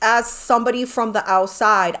as somebody from the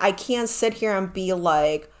outside, I can't sit here and be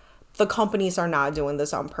like, the companies are not doing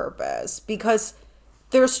this on purpose, because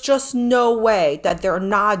there's just no way that they're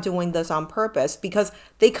not doing this on purpose, because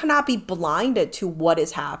they cannot be blinded to what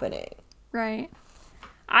is happening. Right.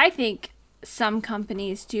 I think some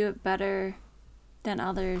companies do it better than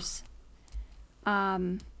others.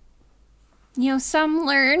 You know, some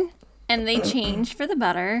learn and they change for the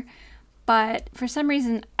better, but for some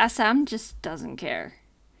reason, SM just doesn't care.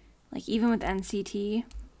 Like, even with NCT,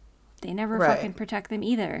 they never Right. fucking protect them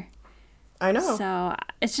either. I know. So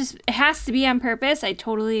it's just, it has to be on purpose. I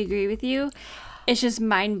totally agree with you. It's just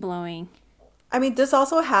mind blowing. I mean, this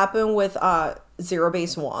also happened with Zero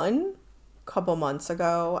Base One a couple months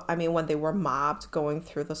ago. I mean, when they were mobbed going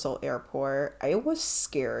through the Seoul airport, it was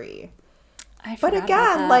scary. I But forgot about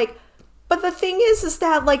again, that. like, but the thing is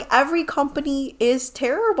that like every company is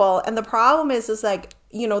terrible, and the problem is like,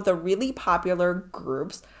 you know, the really popular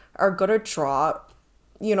groups are gonna draw,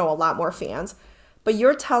 you know, a lot more fans. But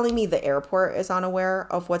you're telling me the airport is unaware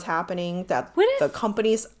of what's happening, that What the if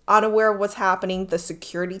company's unaware of what's happening, the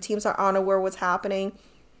security teams are unaware of what's happening.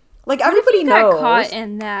 Like, what if everybody you got caught knows.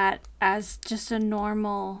 in that as just a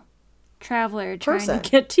normal traveler trying Person. to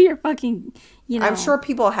get to your fucking, I'm sure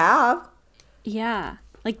people have. Yeah.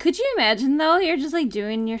 Like, could you imagine, though? You're just, like,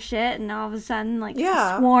 doing your shit, and all of a sudden, like, a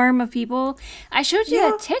Yeah. swarm of people. I showed you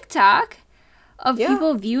Yeah. that TikTok of Yeah.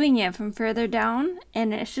 people viewing it from further down,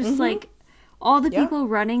 and it's just, Mm-hmm. like, all the Yeah. people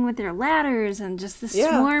running with their ladders and just the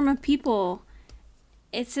Yeah. swarm of people.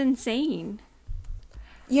 It's insane.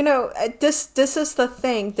 You know, this is the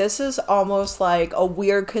thing. This is almost like a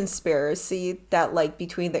weird conspiracy that, like,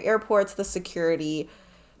 between the airports, the security,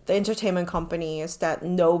 the entertainment companies, that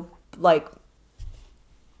like,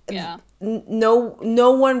 Yeah.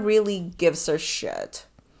 no one really gives a shit.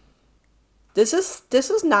 This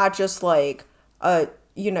is not just like a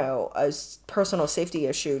personal safety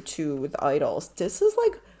issue to the idols. This is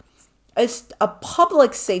like a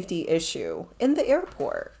public safety issue in the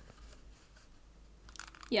airport.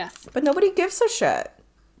 Yes. But nobody gives a shit.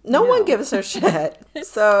 No No. one gives a shit.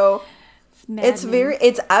 So It's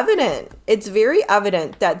maddening. it's very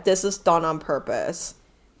evident that this is done on purpose.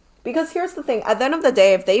 Because here's the thing, at the end of the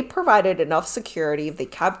day, if they provided enough security, if they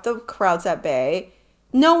kept the crowds at bay,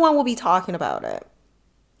 no one will be talking about it.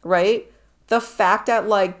 Right? The fact that,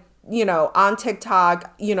 like, on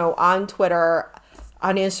TikTok, on Twitter,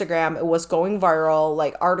 on Instagram, it was going viral,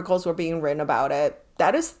 like, articles were being written about it.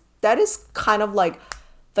 That is kind of like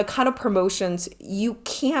the kind of promotions you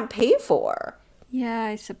can't pay for. Yeah,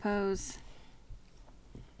 I suppose.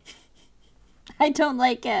 I don't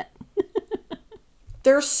like it.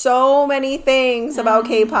 There's so many things about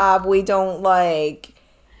K-pop we don't like,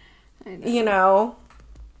 I know.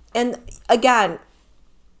 And again,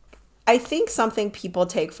 I think something people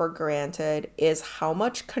take for granted is how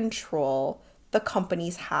much control the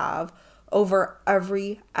companies have over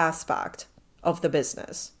every aspect of the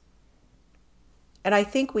business. And I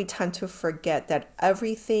think we tend to forget that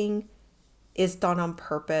everything is done on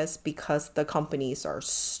purpose because the companies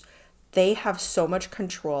they have so much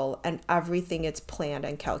control, and everything is planned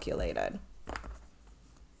and calculated.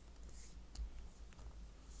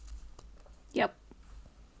 Yep.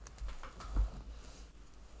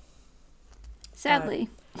 Sadly.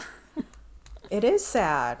 It is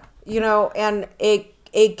sad, and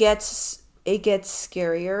it gets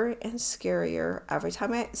scarier and scarier every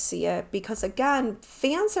time I see it, because again,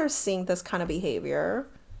 fans are seeing this kind of behavior.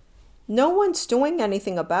 No one's doing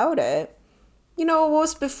anything about it. It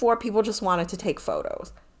was before people just wanted to take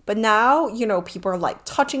photos. But now, people are like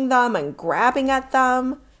touching them and grabbing at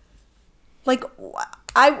them. Like,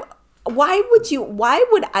 why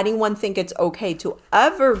would anyone think it's okay to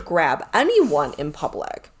ever grab anyone in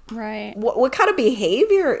public? Right. What kind of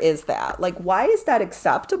behavior is that? Like, why is that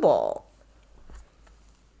acceptable?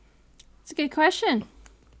 It's a good question.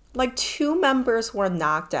 Like, 2 members were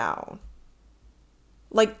knocked down.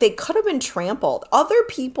 Like, they could have been trampled. Other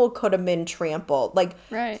people could have been trampled. Like,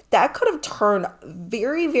 Right. that could have turned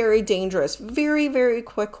very, very dangerous very, very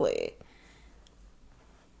quickly.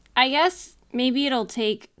 I guess maybe it'll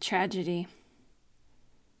take tragedy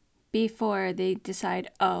before they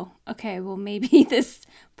decide, oh, okay, well, maybe this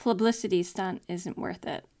publicity stunt isn't worth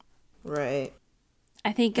it. Right.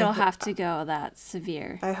 I think it'll have to go that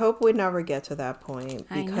severe. I hope we never get to that point,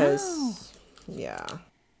 because, I know. yeah.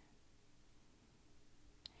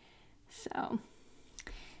 So,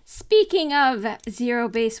 speaking of Zero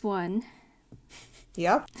Base One,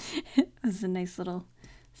 Yep. that was a nice little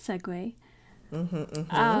segue.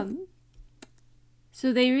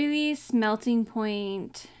 So they released Melting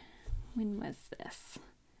Point. When was this?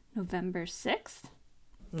 November 6th.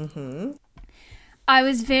 I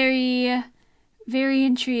was very, very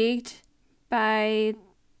intrigued by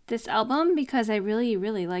this album because I really,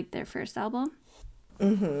 really liked their first album.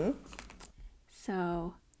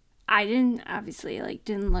 So I didn't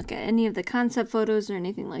look at any of the concept photos or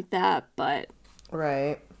anything like that, but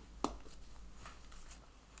Right.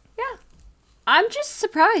 yeah, I'm just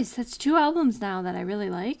surprised. That's 2 albums now that I really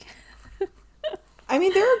like. I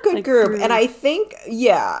mean, they're a good Like, group. through- And I think,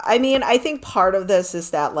 I think part of this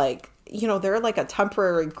is that, like, they're like a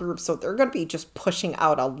temporary group, so they're going to be just pushing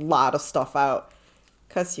out a lot of stuff out.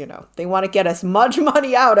 Because, they want to get as much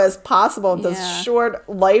money out as possible in this Yeah. short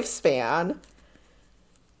lifespan.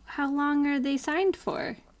 How long are they signed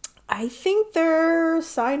for? I think they're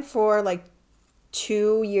signed for like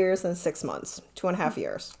 2 years and 6 months, 2.5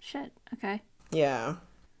 years. Shit. Okay. Yeah.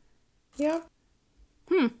 Yeah.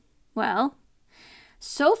 Well,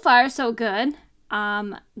 so far so good.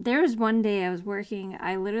 There was one day I was working.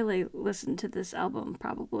 I literally listened to this album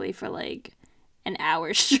probably for like an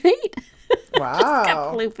hour straight. Wow. Just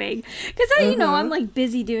kept looping. Because I'm like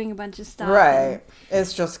busy doing a bunch of stuff. Right.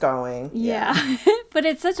 It's just going. Yeah. But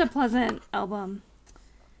it's such a pleasant album.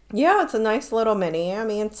 Yeah, it's a nice little mini. I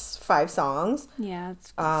mean, it's 5 songs. Yeah,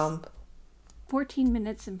 it's 14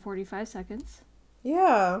 minutes and 45 seconds.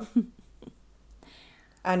 Yeah.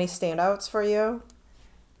 Any standouts for you?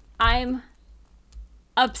 I'm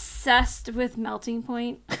obsessed with Melting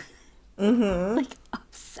Point. Like,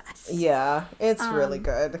 obsessed. Yeah, it's really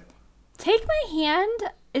good. Take My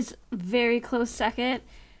Hand is very close second.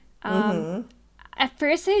 At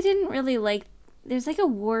first, I didn't really like... There's, like, a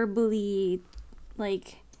warbly,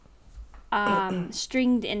 like,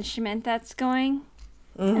 stringed instrument that's going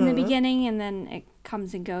in the beginning, and then it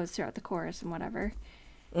comes and goes throughout the chorus and whatever.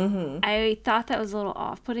 I thought that was a little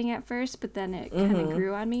off-putting at first, but then it kind of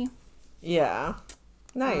grew on me. Yeah.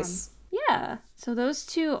 Nice. Yeah. So those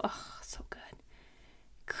two, so good.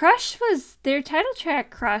 Crush was, their title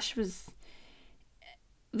track, Crush, was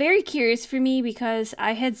very curious for me because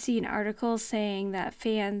I had seen articles saying that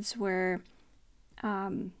fans were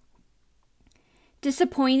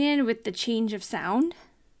disappointed with the change of sound.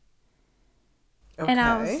 Okay. And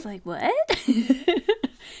I was like, what?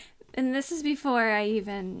 And this is before I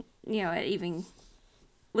even,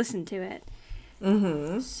 listened to it.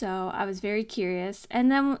 So I was very curious. And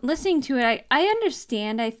then listening to it, I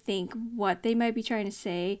understand, I think, what they might be trying to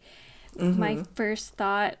say. My first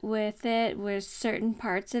thought with it was certain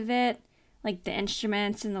parts of it, like the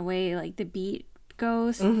instruments and the way, like, the beat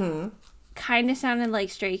goes, kind of sounded like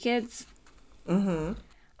Stray Kids.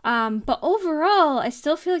 But overall, I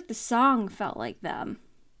still feel like the song felt like them.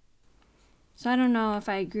 So I don't know if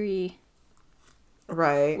I agree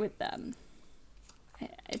with them.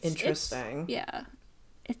 Interesting.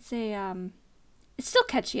 It's it's still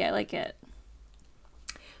catchy. I like it.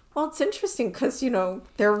 Well, it's interesting because,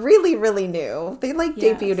 they're really, really new. They,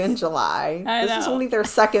 debuted in July. This is only their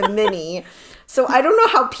second mini. So I don't know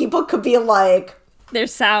how people could be like... Their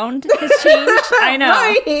sound has changed. I know.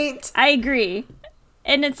 Right. I agree.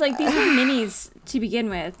 And it's like, these are minis to begin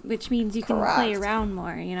with, which means you can play around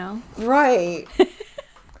more, Right.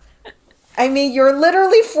 I mean, you're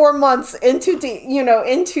literally 4 months into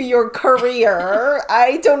into your career.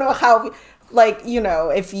 I don't know how,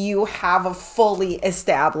 if you have a fully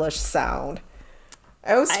established sound.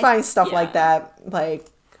 I always find stuff like that,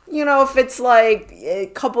 if it's like a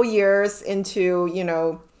couple years into,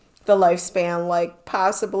 the lifespan,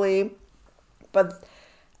 possibly. But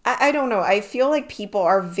I don't know. I feel like people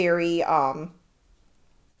are very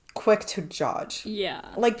quick to judge. Yeah.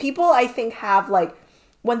 People, I think, have,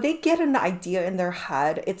 when they get an idea in their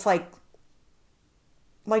head, it's like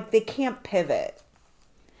they can't pivot.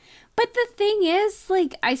 But the thing is,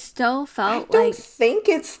 I still felt I don't think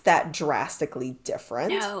it's that drastically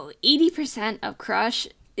different. No, 80% of Crush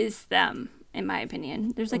is them, in my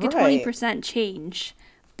opinion. There's a 20% change.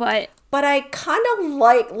 But I kind of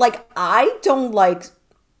I don't like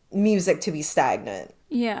music to be stagnant.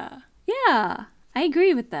 Yeah. Yeah. I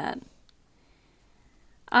agree with that.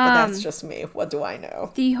 But that's just me. What do I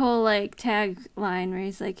know? The whole tagline where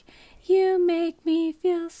he's like, you make me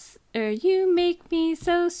feel, or you make me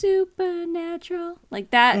so supernatural.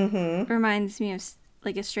 That reminds me of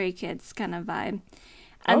a Stray Kids kind of vibe.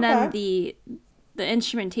 And then the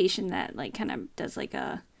instrumentation that kind of does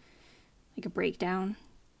a breakdown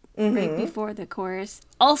right before the chorus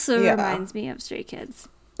also reminds me of Stray Kids.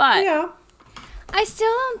 But I still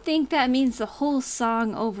don't think that means the whole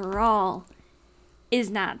song overall is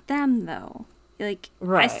not them, though.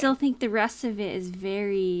 I still think the rest of it is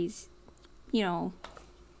very,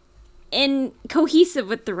 in cohesive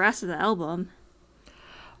with the rest of the album.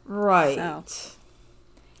 Right. So.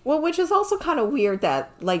 Well, which is also kind of weird that,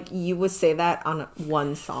 you would say that on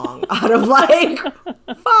one song out of,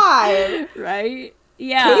 5. Right?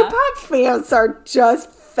 Yeah. K-pop fans are just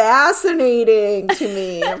fascinating to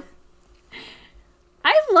me.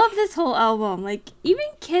 I love this whole album. Even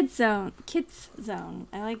Kids Zone.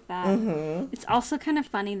 I like that. It's also kind of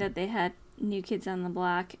funny that they had New Kids on the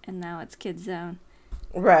Block and now it's Kids Zone.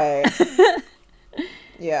 Right.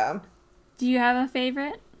 Yeah. Do you have a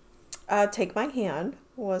favorite? Take My Hand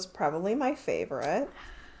was probably my favorite.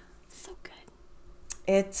 So good.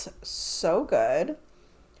 It's so good.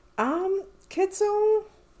 Kids Zone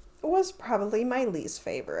was probably my least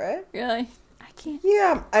favorite. Really? I can't.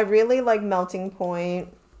 Yeah, I really like Melting Point.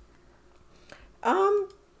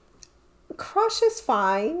 Crush is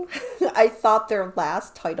fine. I thought their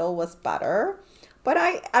last title was better, but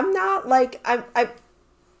I'm not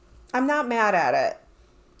I'm not mad at it.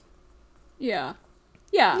 Yeah,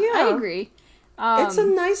 I agree. It's a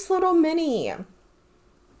nice little mini.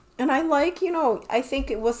 And I like, I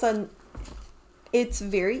think it's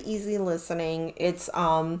very easy listening. It's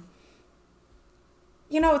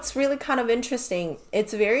it's really kind of interesting.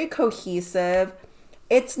 It's very cohesive.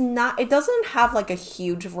 It doesn't have like a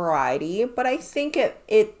huge variety, but I think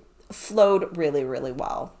it flowed really, really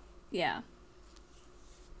well. Yeah.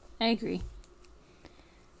 I agree.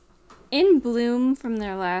 In Bloom from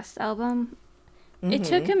their last album, it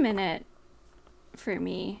took a minute for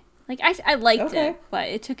me. Like, I liked it, but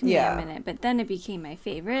it took me a minute. But then it became my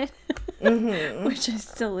favorite, which I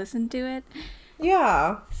still listen to it.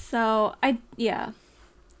 Yeah. So,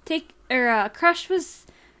 Crush was,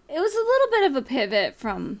 it was a little bit of a pivot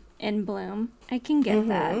from In Bloom. I can get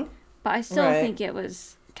that. But I still think it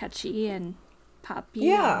was catchy and poppy.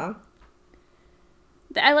 Yeah.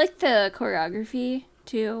 I like the choreography,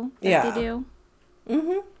 too, that they do.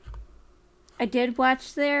 I did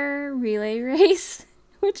watch their relay race,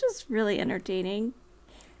 which is really entertaining.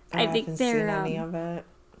 I think they're seen any of it.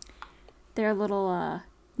 They're a little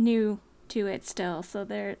new to it still, so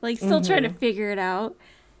they're like still trying to figure it out.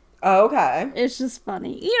 Oh, okay. It's just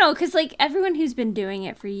funny, because like everyone who's been doing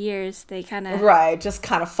it for years, they kind of just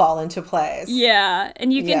kind of fall into place. Yeah,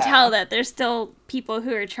 and you can tell that there's still people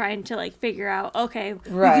who are trying to like figure out. Okay, we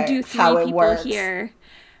could do 3 people here,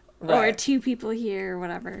 or 2 people here, or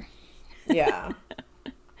whatever. Yeah.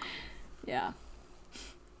 Yeah.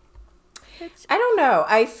 I don't know.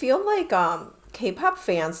 I feel like K-pop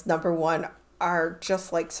fans, number one, are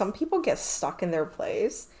just like, some people get stuck in their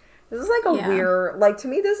place. This is like a weird, like, to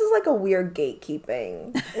me, this is like a weird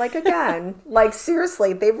gatekeeping. Like, again, like,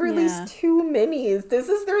 seriously, they've released 2 minis. This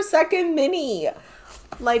is their second mini.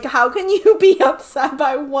 Like, how can you be upset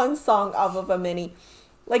by one song off of a mini?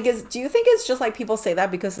 Like, do you think it's just like people say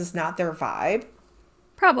that because it's not their vibe?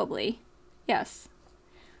 Probably. Yes.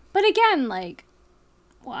 But again, like,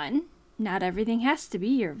 one, not everything has to be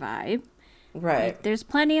your vibe. Right. Like, there's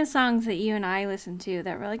plenty of songs that you and I listen to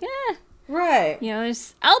that we're like, eh. Right.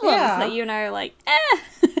 There's albums that you and I are like,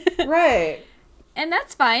 eh. Right. And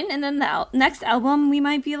that's fine. And then the next album, we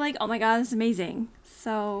might be like, oh my God, this is amazing.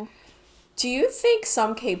 So. Do you think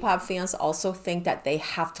some K-pop fans also think that they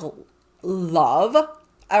have to love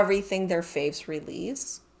everything their faves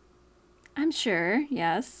release? I'm sure,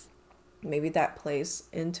 yes. Maybe that plays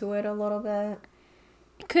into it a little bit.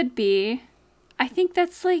 It could be. I think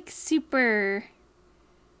that's like super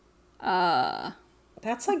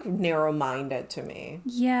that's like narrow-minded to me.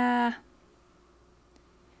 Yeah.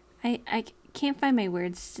 I can't find my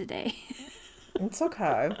words today. It's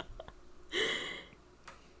okay.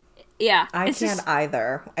 Yeah. I can't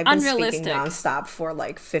either. I've been speaking nonstop for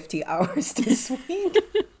like 50 hours this week.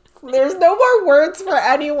 There's no more words for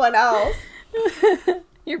anyone else.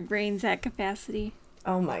 Your brain's at capacity.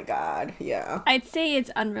 Oh my God, yeah. I'd say it's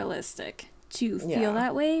unrealistic to feel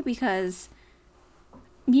that way because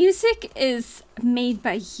music is made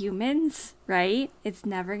by humans, right? It's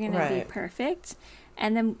never going to be perfect.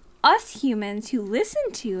 And then us humans who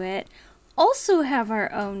listen to it also have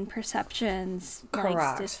our own perceptions,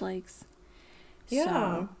 likes, dislikes. Yeah.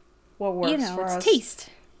 So, what works for us. Taste.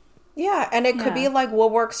 Yeah, and it could be like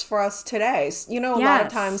what works for us today. A lot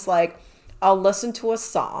of times, like, I'll listen to a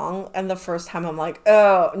song and the first time I'm like,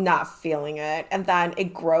 oh, not feeling it. And then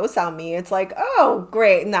it grows on me. It's like, oh,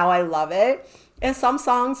 great. Now I love it. And some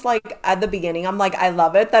songs, like, at the beginning, I'm like, I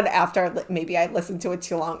love it. Then after maybe I listen to it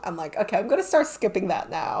too long, I'm like, okay, I'm going to start skipping that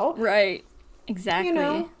now. Right.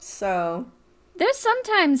 Exactly. So. There's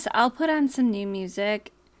sometimes I'll put on some new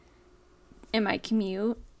music in my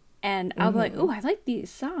commute and I'll be like, oh, I like these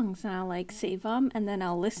songs. And I'll like save them and then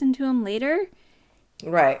I'll listen to them later.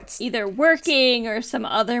 Right. Either working or some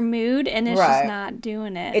other mood, and it's just not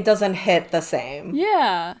doing it. It doesn't hit the same.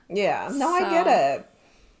 Yeah. Yeah. No, I get it.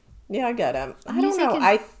 Yeah, I get it. I don't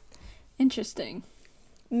know. Interesting.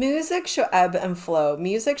 Music should ebb and flow.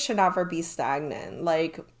 Music should never be stagnant.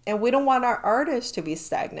 Like, and we don't want our artists to be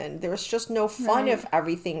stagnant. There's just no fun if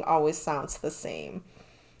everything always sounds the same.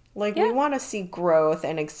 Like, we want to see growth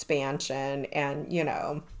and expansion and,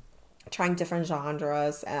 trying different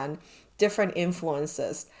genres and different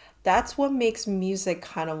influences. That's what makes music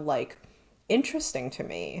kind of like interesting to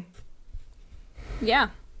me. Yeah.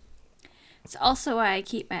 It's also why I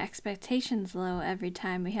keep my expectations low every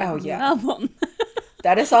time we have a new album.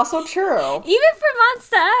 That is also true. Even for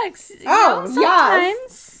Monsta X.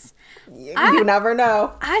 Sometimes. Yes. You never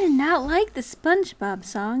know. I did not like the SpongeBob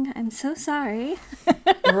song. I'm so sorry.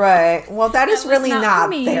 Right. Well, that is really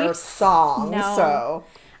not their song. No. So.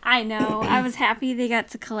 I know. I was happy they got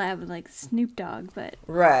to collab with like Snoop Dogg, but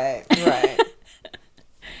right.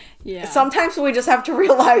 Yeah. Sometimes we just have to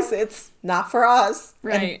realize it's not for us,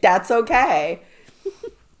 right? And that's okay.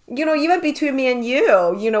 even between me and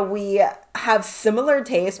you, we have similar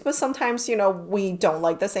tastes, but sometimes, we don't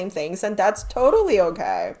like the same things, and that's totally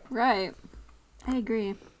okay. Right. I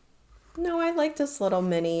agree. No, I like this little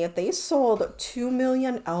mini. They sold 2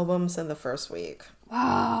 million albums in the first week.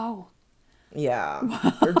 Wow.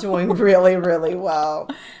 Yeah. They're doing really, really well.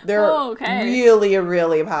 They're really,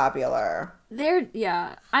 really popular.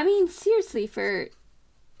 Yeah. I mean, seriously, for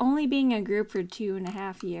only being a group for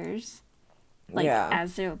 2.5 years, like,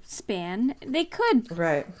 as their span, they could,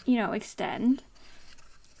 extend.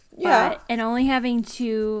 Yeah. And only having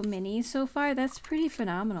 2 minis so far, that's pretty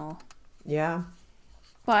phenomenal. Yeah.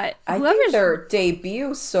 But I think their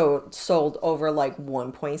debut sold over like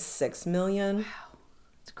 1.6 million. Wow.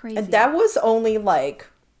 It's crazy. And that was only like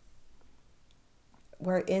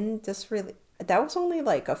that was only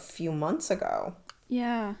like a few months ago.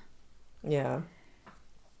 Yeah. Yeah.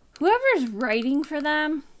 Whoever's writing for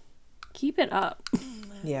them, keep it up.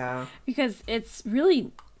 Yeah. Because it's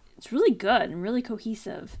really good and really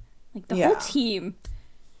cohesive. Like, the whole team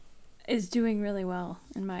is doing really well,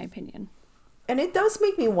 in my opinion. And it does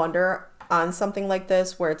make me wonder on something like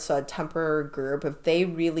this where it's a temporary group, if they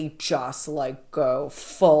really just like go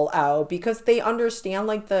full out, because they understand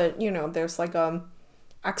like there's like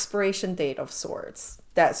expiration date of sorts,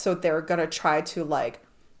 so they're gonna try to like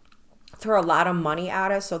throw a lot of money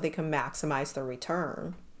at it so they can maximize the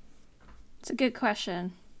return. It's a good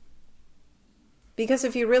question. Because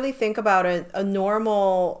if you really think about it, a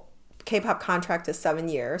normal K-pop contract is 7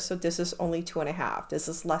 years, so this is only 2.5. This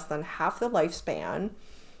is less than half the lifespan,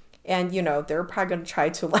 and they're probably going to try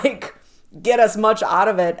to like get as much out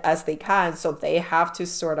of it as they can, so they have to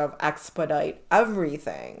sort of expedite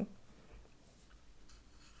everything.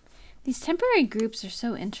 These temporary groups are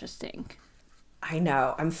so interesting. I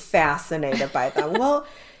know, I'm fascinated by them. Well,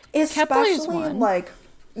 especially like,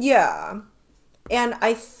 yeah, and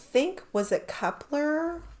I think, was it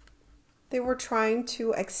Kepler? They were trying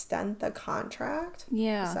to extend the contract.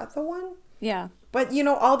 Yeah. Is that the one? Yeah. But,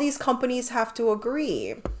 all these companies have to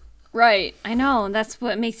agree. Right. I know. That's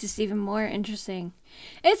what makes this even more interesting.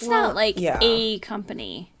 It's not like a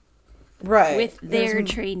company. Right. With their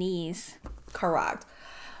trainees. Correct.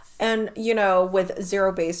 And, with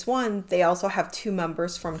Zero Base One, they also have 2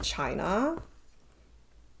 members from China.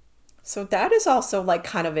 So that is also, like,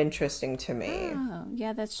 kind of interesting to me. Oh,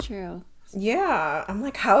 yeah, that's true. Yeah, I'm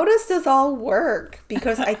like, how does this all work?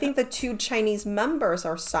 Because I think the 2 Chinese members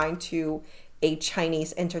are signed to a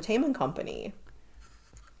Chinese entertainment company.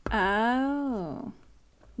 Oh,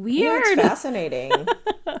 weird. Yeah, it's fascinating.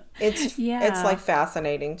 It's like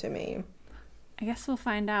fascinating to me. I guess we'll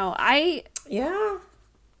find out.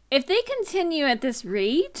 If they continue at this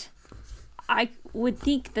rate, I would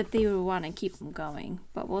think that they would want to keep them going,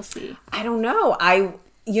 but we'll see. I don't know.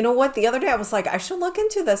 You know what? The other day I was like, I should look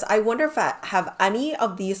into this. I wonder if have any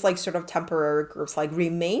of these like sort of temporary groups like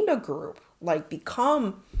remained a group, like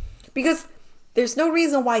because there's no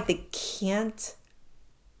reason why they can't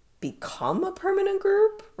become a permanent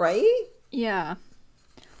group, right? Yeah.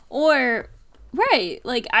 Or, right.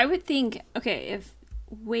 Like, I would think, okay, if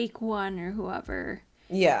Wake One or whoever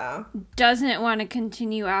doesn't want to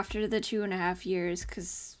continue after the 2.5 years,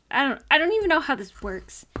 because I don't even know how this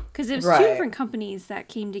works. Because it was 2 different companies that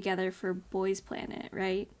came together for Boys Planet,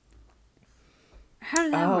 right? How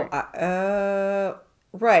did that work?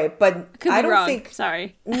 Right, but I don't think...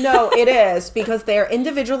 Sorry. No, it is, because they're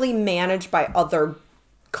individually managed by other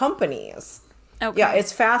companies. Okay. Yeah,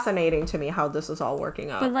 it's fascinating to me how this is all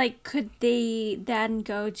working out. But, like, could they then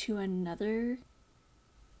go to another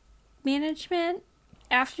management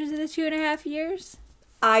after the 2.5 years?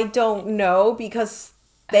 I don't know, because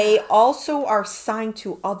they also are signed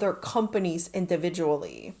to other companies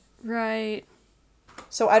individually. Right.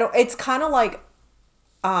 So it's kind of like,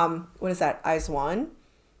 what is that, IZ*ONE?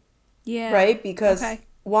 Yeah. Right? Because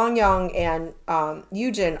Wang Yang and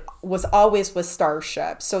Yujin was always with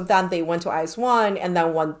Starship. So then they went to IZ*ONE, and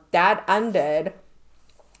then when that ended,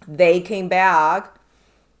 they came back.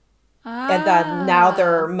 And then now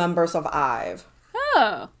they're members of IVE.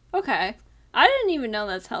 Oh, okay. I didn't even know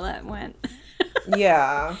that's how that went.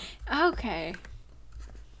 Yeah. Okay.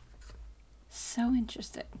 So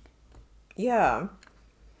interesting. Yeah.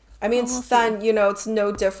 I mean, it's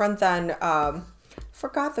no different than,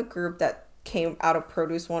 forgot the group that came out of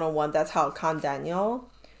Produce 101. That's how Con Daniel.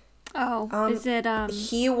 Oh, is it,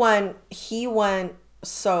 He went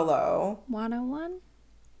solo. 101?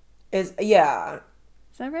 Is that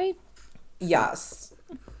right? Yes.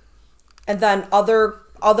 And then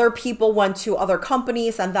other people went to other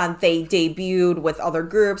companies, and then they debuted with other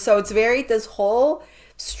groups. So it's this whole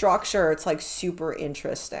structure, it's like super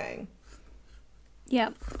interesting.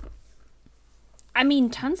 Yep. I mean,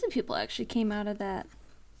 tons of people actually came out of that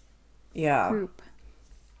group.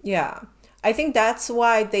 Yeah. I think that's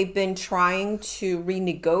why they've been trying to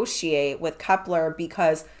renegotiate with Kepler,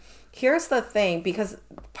 because here's the thing, because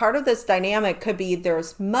part of this dynamic could be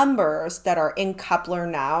there's members that are in Kepler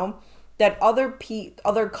now that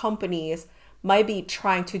other companies might be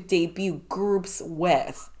trying to debut groups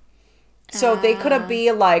with. So they could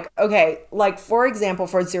be like, okay, like for example,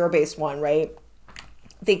 for Zero Base One, right?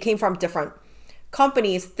 They came from different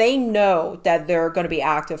companies. They know that they're going to be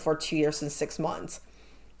active for 2 years and 6 months.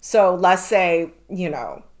 So let's say,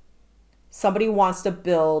 somebody wants to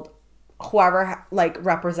build whoever like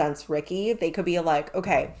represents Ricky. They could be like,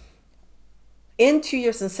 okay, in 2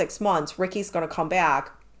 years and 6 months, Ricky's going to come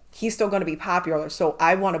back. He's still going to be popular. So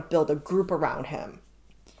I want to build a group around him.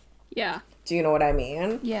 Yeah. Do you know what I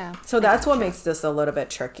mean? Yeah. So that's what makes this a little bit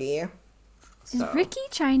tricky. Is Ricky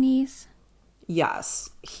Chinese? Yes,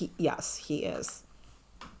 he is.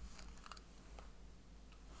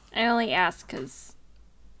 I only ask because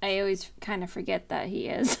I always kind of forget that he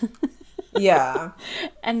is. Yeah.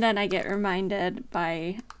 And then I get reminded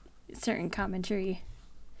by certain commentary.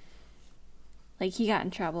 Like he got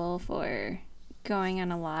in trouble for going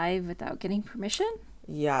on a live without getting permission.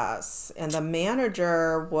 Yes. And the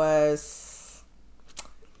manager was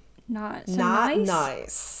not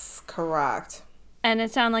nice. Correct. And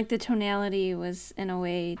it sounded like the tonality was in a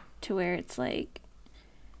way to where it's like,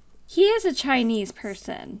 he is a Chinese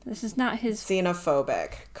person. This is not his...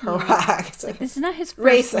 Xenophobic. Correct. Yeah. Like, this is not his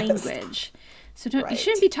first Racist. language. So you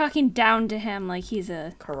shouldn't be talking down to him like he's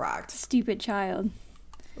a stupid child.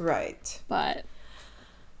 Right. But...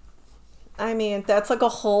 I mean, that's like a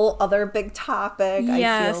whole other big topic.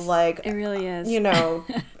 Yes, I feel like... it really is.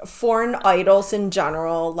 Foreign idols in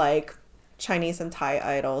general, like Chinese and Thai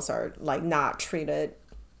idols are like not treated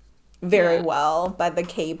very well by the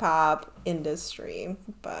K-pop industry.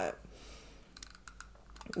 But...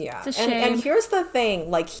 yeah. It's a shame. And here's the thing,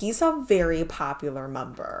 like he's a very popular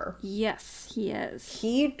member. Yes, he is.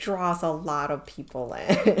 He draws a lot of people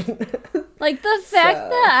in. Like the fact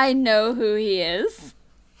that I know who he is.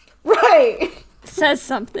 Right. Says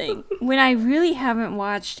something. When I really haven't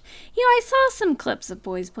watched, I saw some clips of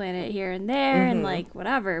Boys Planet here and there and like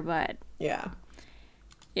whatever, but yeah.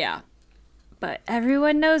 But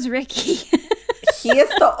everyone knows Ricky. He is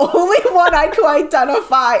the only one I could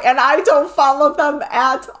identify, and I don't follow them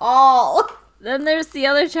at all. Then there's the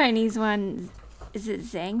other Chinese one. Is it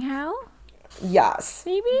Zhang Hao? Yes.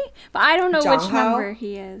 Maybe? But I don't know which Hao? member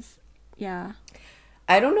he is. Yeah.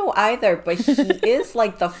 I don't know either, but he is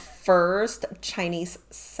like the first Chinese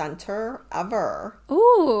center ever.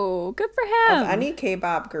 Ooh, good for him. Of any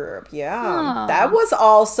K-pop group. Yeah. Aww. That was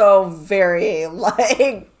also very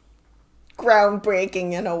like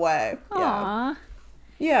groundbreaking in a way. Aww.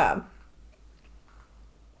 Yeah.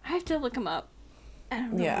 I have to look him up. I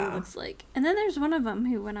don't know what he looks like. And then there's one of them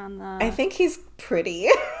who went on the... I think he's pretty.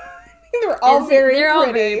 They're all very pretty.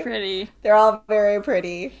 All very pretty. They're all very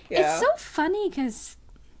pretty. Yeah. It's so funny because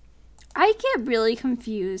I get really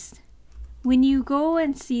confused when you go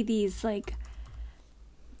and see these, like,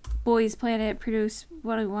 Boys Planet, Produce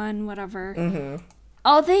 101, whatever. Mm-hmm.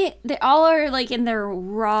 They all are, like, in their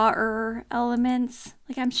rawer elements.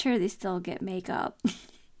 Like, I'm sure they still get makeup.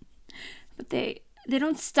 But they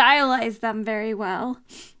don't stylize them very well,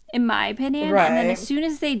 in my opinion. Right. And then as soon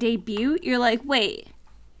as they debut, you're like, wait.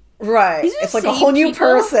 Right. It's like a whole new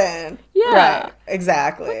person. Yeah. Right.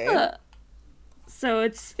 Exactly. So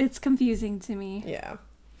it's confusing to me. Yeah.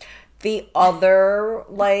 The other,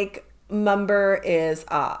 like, member is,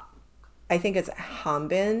 I think it's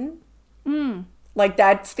Hanbin. Like,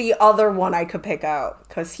 that's the other one I could pick out.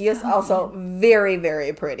 Because he is also very,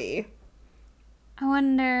 very pretty. I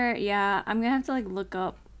wonder, I'm going to have to, like, look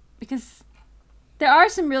up. Because there are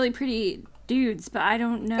some really pretty dudes, but I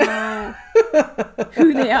don't know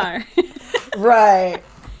who they are. Right.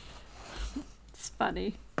 It's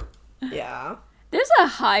funny. Yeah. There's a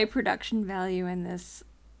high production value in this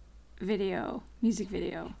music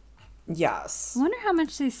video. Yes. I wonder how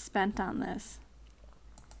much they spent on this.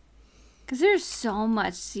 Because there's so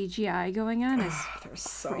much CGI going on. It's there's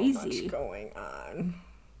so crazy. much going on.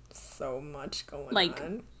 So much going on. Like,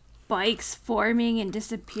 bikes forming and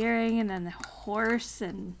disappearing, and then the horse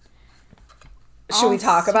and... Should we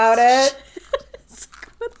talk about it?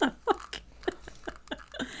 What the fuck?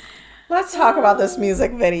 Let's talk about this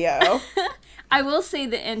music video. I will say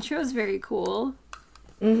the intro is very cool.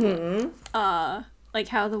 Mm-hmm. Like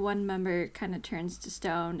how the one member kind of turns to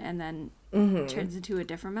stone and then turns into a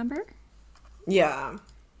different member. Yeah.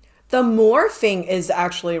 The morphing is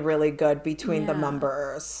actually really good between the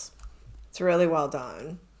members. It's really well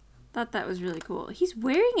done. Thought that was really cool. He's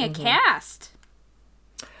wearing a cast.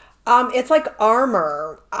 It's like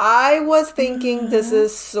armor. I was thinking this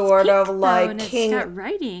is sort of like King. It's got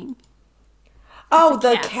writing. Oh,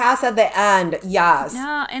 the cast at the end. Yes.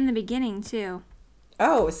 No, in the beginning too.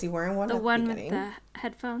 Oh, is he wearing one? The at the one beginning? with the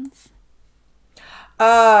headphones.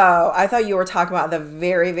 Oh, I thought you were talking about the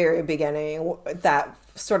very, very beginning. That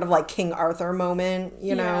sort of like King Arthur moment,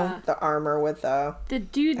 you know, the armor with the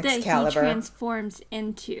dude Excalibur. that he transforms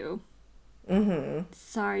into. Mm-hmm.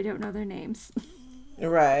 Sorry, don't know their names.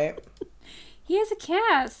 Right. He has a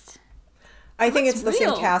cast. I think it's the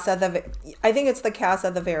same cast at the. I think it's the cast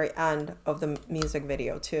at the very end of the music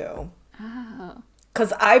video too. Oh.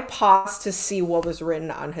 Because I paused to see what was written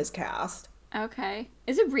on his cast. Okay.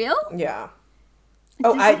 Is it real? Yeah.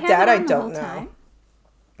 Does I don't know. Time?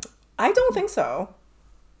 I don't think so.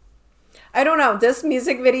 I don't know. This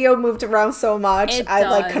music video moved around so much.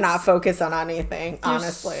 I cannot focus on anything,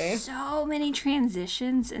 honestly. So many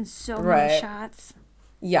transitions and so many shots.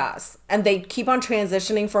 Yes. And they keep on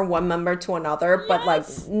transitioning from one member to another, but like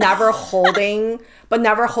never holding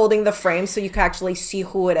the frame so you can actually see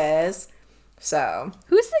who it is. So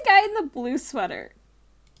who's the guy in the blue sweater?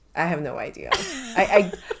 I have no idea.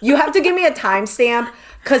 You have to give me a timestamp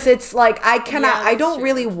because it's like I don't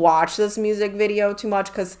really watch this music video too much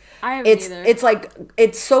because it's like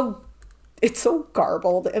it's so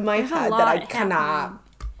garbled in my head that I cannot. Happening.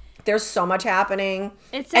 There's so much happening,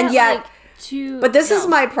 but this is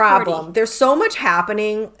my problem. 40. There's so much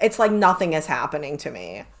happening. It's like nothing is happening to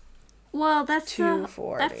me. Well, that's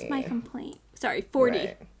my complaint. Sorry, 40.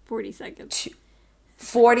 Right. 40 seconds.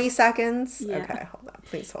 40 seconds? Yeah. Okay, hold on.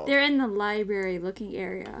 Please hold. They're in the library looking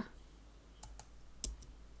area.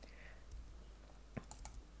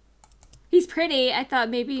 He's pretty. I thought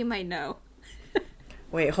maybe you might know.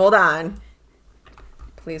 Wait, hold on.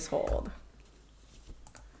 Please hold.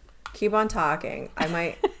 Keep on talking. I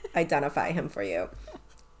might identify him for you.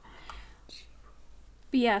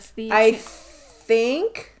 But yes, I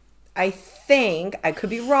think, I could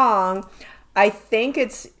be wrong. I think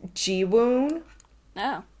it's Ji-woon.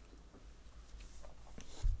 Oh.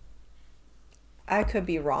 I could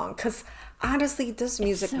be wrong. Because honestly, this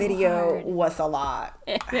music video was a lot.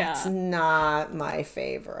 Yeah. It's not my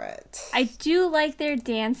favorite. I do like their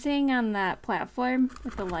dancing on that platform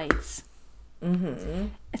with the lights. Mm-hmm.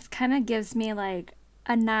 It kind of gives me like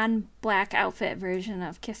a non-black outfit version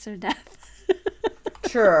of Kiss or Death.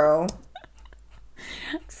 True.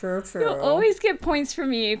 True. You'll always get points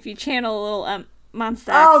from me if you channel a little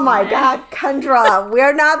Monster. Oh my God, Kendra,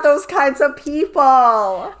 we're not those kinds of people.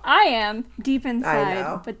 I am deep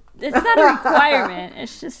inside, but it's not a requirement.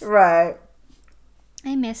 It's just right.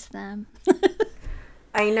 I miss them.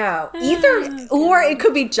 I know. Either or it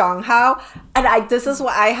could be Jung Hao, and this is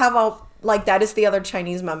what I have that is the other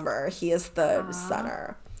Chinese member. He is the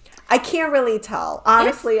center. I can't really tell.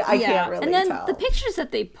 Honestly, I can't really tell. And then the pictures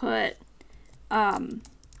that they put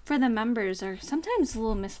for the members are sometimes a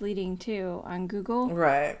little misleading too on Google.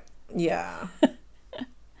 Right. Yeah.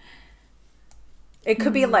 It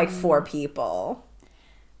could be like 4 people.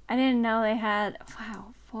 I didn't know they had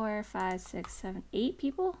 4, 5, 6, 7, 8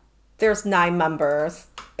 people. There's 9 members.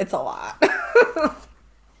 It's a lot.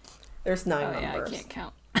 There's 9 members. Yeah, I can't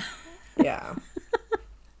count. Yeah.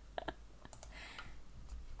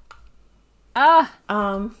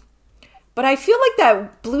 But I feel like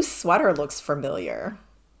that blue sweater looks familiar.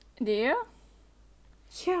 Do you?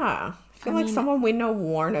 Yeah. I feel like someone we know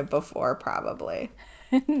worn it before, probably.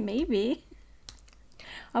 Maybe.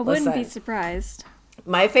 I wouldn't be surprised.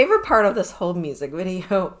 My favorite part of this whole music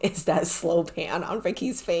video is that slow pan on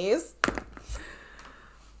Vicky's face.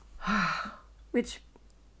 Which,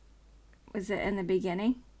 was it in the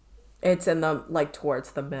beginning? It's in the,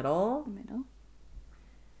 towards the middle.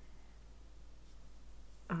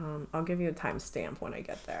 I'll give you a timestamp when I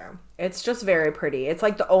get there. It's just very pretty. It's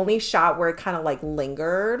like the only shot where it kind of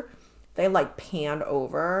lingered. They panned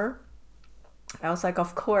over. I was like,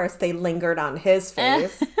 of course, they lingered on his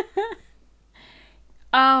face.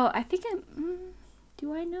 Oh, I think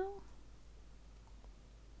do I know?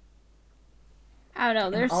 I don't know.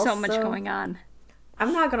 There's so much going on.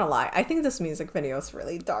 I'm not gonna lie. I think this music video is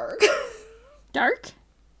really dark. Dark?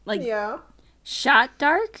 Yeah. Shot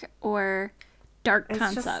dark or dark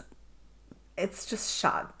concept? It's just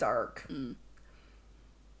shot dark. Oh,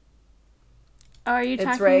 are you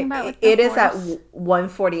talking about with the It horse? Is at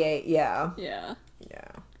 1:48. Yeah. Yeah.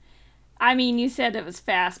 Yeah. I mean, you said it was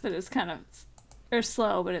fast, but it was kind of, or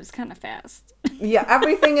slow, but it was kind of fast. Yeah,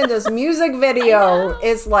 everything in this music video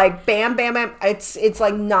is bam, bam, bam. It's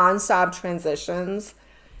nonstop transitions.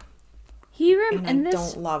 and I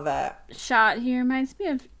this don't love it. shot, he reminds me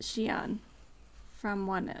of Xi'an from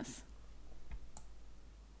Oneness.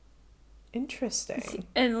 Interesting.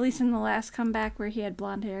 At least in the last comeback where he had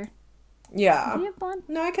blonde hair. Yeah. Did he have blonde?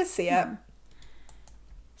 No, I can see it.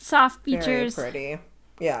 Soft features. Very pretty.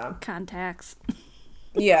 Yeah. Contacts.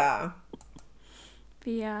 Yeah.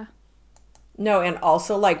 But yeah. No, and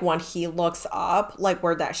also like when he looks up, like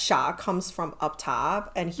where that shot comes from up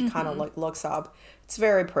top, and he kind of like looks up. It's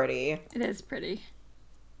very pretty. It is pretty.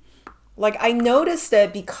 Like, I noticed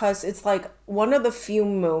it because it's like one of the few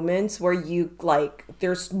moments where you like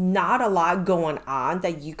there's not a lot going on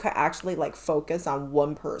that you could actually like focus on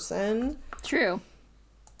one person. True.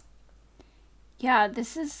 Yeah,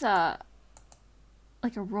 this is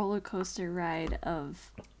like a roller coaster ride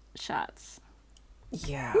of shots.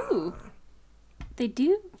 Yeah. Ooh. They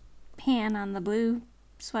do pan on the blue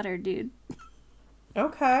sweater dude.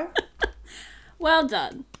 Okay. Well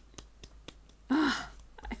done. Ugh,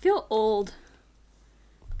 I feel old.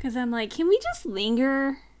 Because I'm like, can we just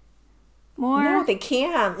linger more? No, they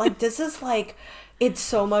can't. Like, this is like, it's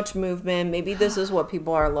so much movement. Maybe this is what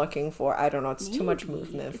people are looking for. I don't know. It's too much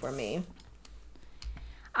movement for me.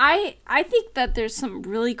 I think that there's some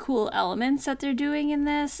really cool elements that they're doing in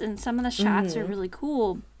this, and some of the shots are really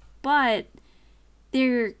cool, but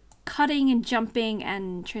they're cutting and jumping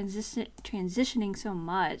and transitioning so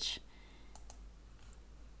much.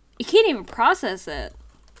 You can't even process it.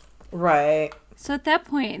 Right. So at that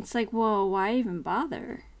point, it's like, whoa, why even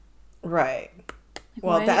bother? Right. Like,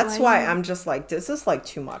 Well, that's why I'm just like, this is like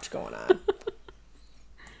too much going on.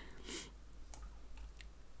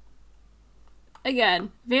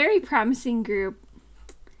 Again, very promising group.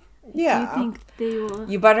 Yeah. Do you think they will?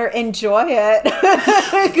 You better enjoy it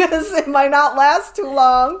because it might not last too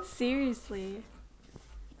long. Seriously.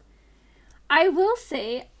 I will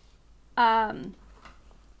say, I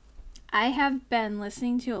have been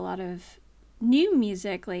listening to a lot of new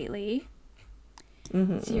music lately.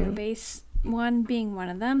 Zero Base one being one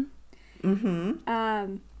of them. That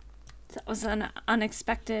was an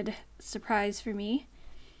unexpected surprise for me.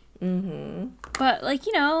 But like,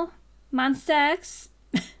 you know, Monsta X,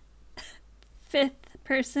 fifth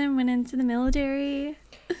person went into the military.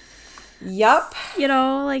 Yup. You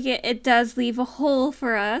know, like it does leave a hole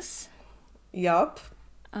for us. Yup.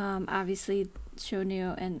 Obviously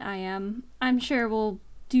Shonu and I'm sure we'll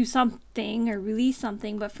do something or release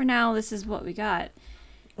something, but for now this is what we got.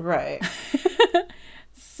 Right.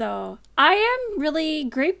 So I am really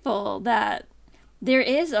grateful that there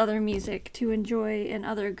is other music to enjoy and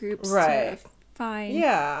other groups to find.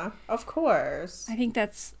 Yeah, of course. I think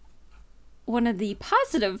that's one of the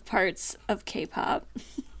positive parts of K-pop.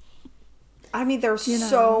 I mean, there's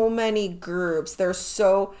so many groups. There's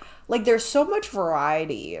so much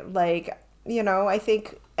variety. Like, you know, I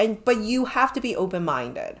think, but you have to be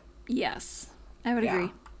open-minded. Yes, I would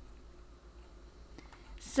agree.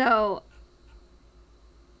 So,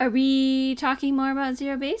 are we talking more about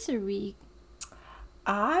Zero Base, or we?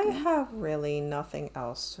 I have really nothing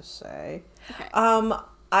else to say. Okay.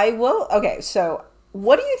 I will. Okay, so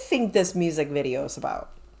what do you think this music video is about?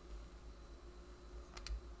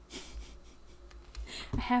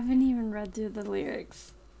 I haven't even read through the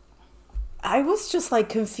lyrics. I was just like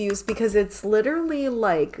confused because it's literally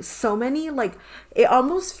like so many, like it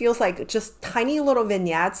almost feels like just tiny little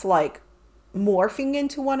vignettes like morphing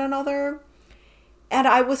into one another. And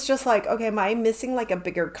I was just like, okay, am I missing like a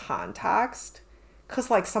bigger context? Because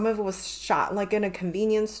like some of it was shot like in a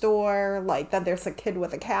convenience store, like then there's a kid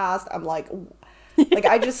with a cast. I'm like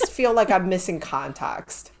I just feel like I'm missing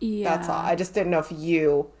context. Yeah. That's all. I just didn't know if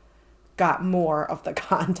you got more of the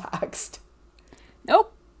context.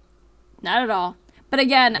 Nope. Not at all. But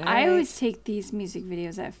again, I always take these music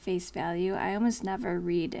videos at face value. I almost never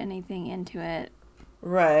read anything into it.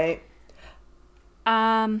 Right.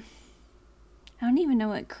 I don't even know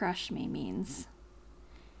what crush me means.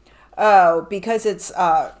 Oh, because it's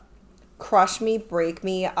crush me, break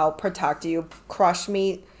me, I'll protect you. Crush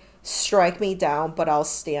me, strike me down, but I'll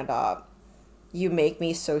stand up. You make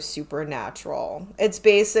me so supernatural. It's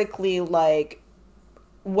basically like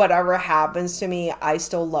whatever happens to me, I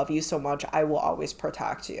still love you so much. I will always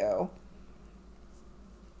protect you.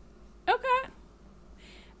 Okay.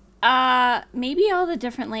 Maybe all the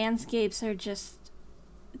different landscapes are just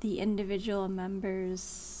the individual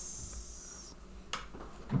members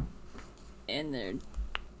in their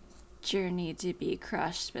journey to be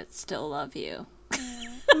crushed but still love you.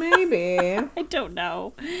 Maybe. I don't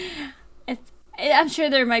know. I'm sure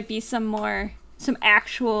there might be some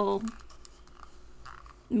actual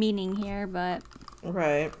meaning here, but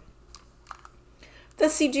Right. The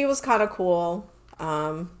CG was kind of cool.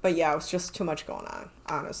 But yeah, it was just too much going on,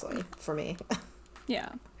 honestly, for me. Yeah.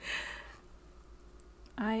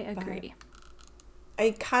 I agree.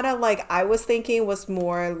 I kind of like, I was thinking it was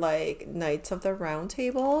more like Knights of the Round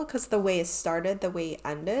Table, because the way it started, the way it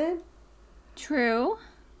ended. True.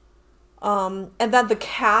 And then the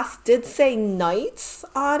cast did say knights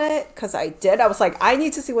on it, because I was like, I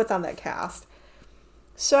need to see what's on that cast.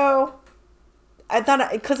 So I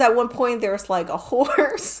thought, because at one point there's like a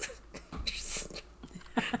horse.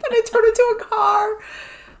 Then it turned into a car.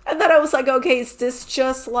 And then I was like, okay, is this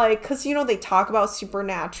just like, because, you know, they talk about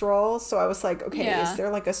supernatural. So I was like, okay, Yeah. is there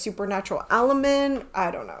like a supernatural element?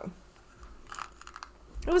 I don't know.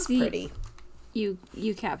 It was pretty. You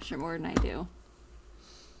capture more than I do.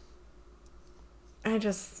 I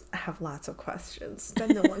just have lots of questions that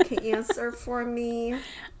no one can answer for me.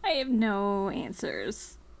 I have no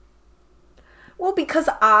answers. Well, because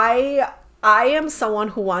I am someone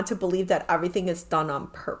who wants to believe that everything is done on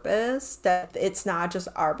purpose, that it's not just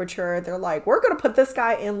arbitrary. They're like, we're going to put this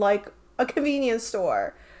guy in like a convenience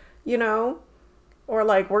store, you know? Or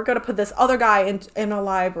like, we're going to put this other guy in a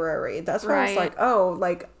library. That's where I was like, oh,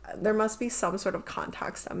 like there must be some sort of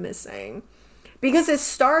context I'm missing. Because it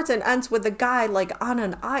starts and ends with a guy like on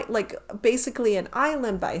an like basically an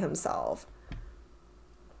island by himself.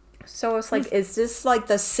 So it's like, is this like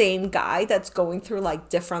the same guy that's going through like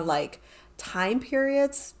different like time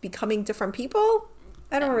periods, becoming different people?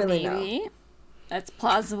 I don't really know. That's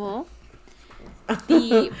plausible.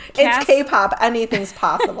 The it's K-pop. Anything's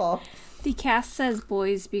possible. The cast says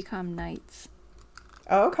boys become knights.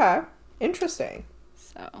 Oh, okay. Interesting.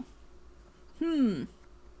 So,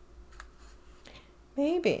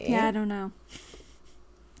 maybe. Yeah, I don't know.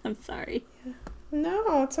 I'm sorry.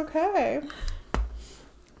 No, it's okay.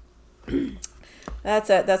 That's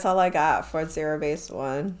it. That's all I got for Zero Base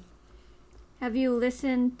One. Have you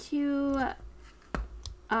listened to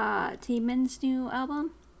Taemin's new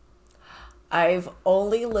album? I've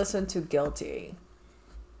only listened to Guilty.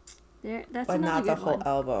 That's but not the whole one.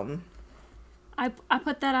 album. I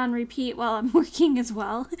put that on repeat while I'm working as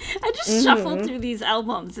well. I just shuffle through these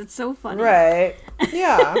albums. It's so funny. Right.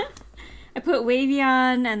 Yeah. I put Wavy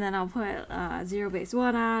on, and then I'll put Zero Base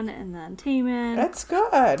One on, and then Taemin. That's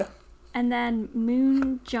good. And then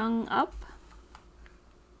Moon Jung Up.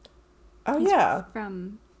 Oh, yeah.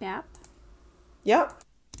 From BAP. Yep.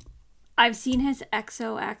 I've seen his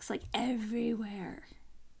XOX like everywhere.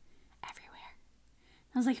 Everywhere.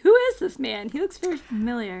 I was like, who is this man? He looks very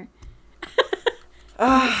familiar.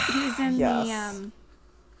 He's in the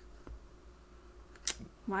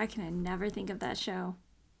why can I never think of that show?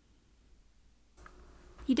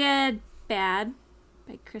 He did Bad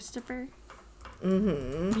by Christopher.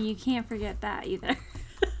 Mm-hmm. You can't forget that either.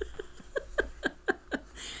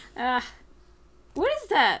 What is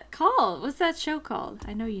that called? What's that show called?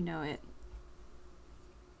 I know you know it.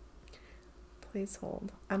 Please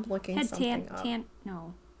hold. I'm looking something up.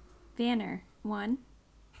 Vanner 1.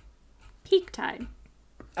 Peak Time.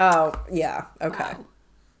 Oh, yeah. Okay.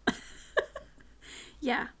 Wow.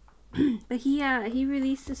 Yeah. But he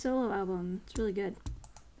released a solo album. It's really good.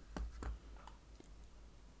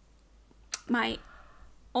 My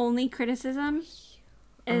only criticism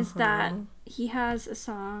is that he has a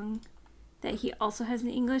song that he also has an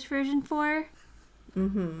English version for.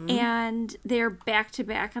 Mm-hmm. And they're back to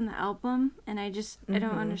back on the album, and I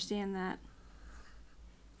don't understand that.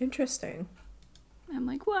 Interesting. I'm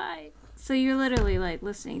like, why? So you're literally like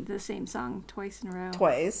listening to the same song twice in a row.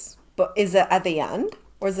 Twice. But is it at the end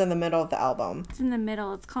or is it in the middle of the album? It's in the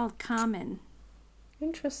middle. It's called Common.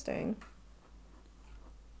 Interesting.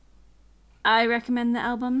 I recommend the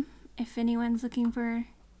album if anyone's looking for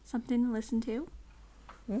something to listen to.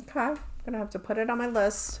 Okay. I'm going to have to put it on my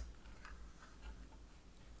list.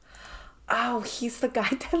 Oh, he's the guy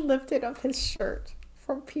that lifted up his shirt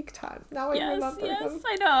from Peak Time. Now I remember him. Yes,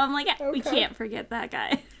 I know. I'm like, we can't forget that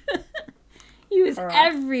guy. He was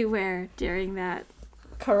everywhere during that.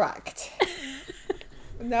 Correct.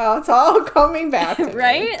 No, it's all coming back to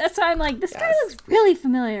right? me. That's why I'm like, this guy looks really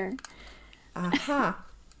familiar. Uh-huh.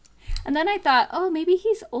 And then I thought, oh, maybe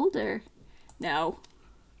he's older. No.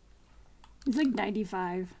 He's like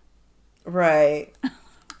 95. Right.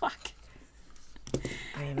 Fuck.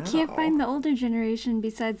 I know. I can't find the older generation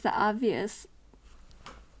besides the obvious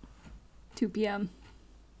 2 p.m.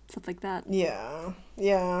 Stuff like that. Yeah.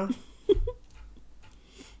 Yeah.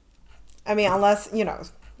 I mean, unless, you know,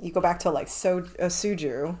 you go back to like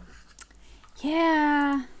Suju.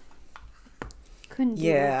 Yeah. Couldn't do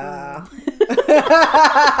yeah.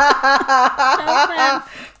 that.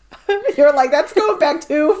 You're like, that's going back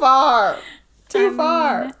too far. Too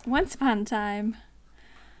far. Once upon a time.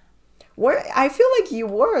 I feel like you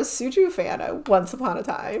were a Suju fan at once upon a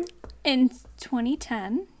time. In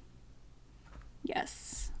 2010,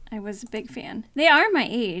 yes, I was a big fan. They are my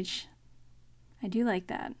age. I do like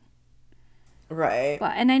that. Right.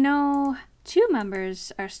 And I know 2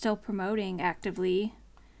 members are still promoting actively,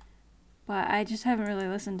 but I just haven't really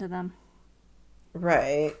listened to them.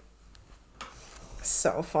 Right.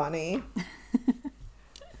 So funny.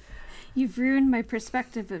 You've ruined my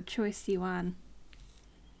perspective of Choi Siwon.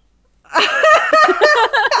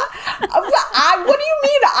 What do you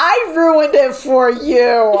mean I ruined it for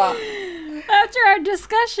you? After our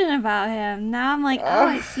discussion about him, now I'm like, oh,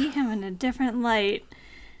 I see him in a different light.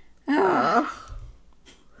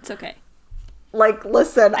 It's okay. Like,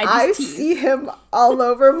 listen, I see him all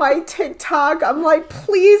over my TikTok. I'm like,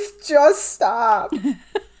 please just stop.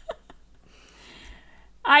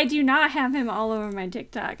 I do not have him all over my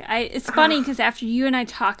TikTok. It's funny because after you and I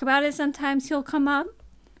talk about it, sometimes he'll come up.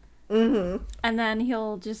 Mm-hmm. And then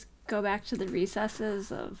he'll just go back to the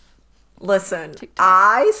recesses of Listen, TikTok.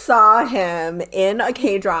 I saw him in a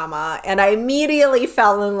K-drama and I immediately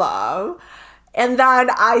fell in love. And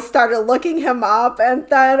then I started looking him up and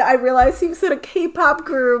then I realized he was in a K-pop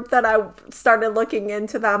group. Then I started looking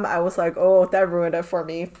into them. I was like, oh, that ruined it for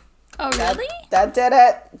me. Oh, really? That did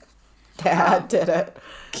it. That did it.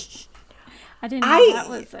 I didn't know that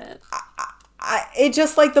was it. It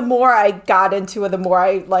just like the more I got into it, the more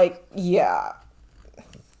I like, yeah.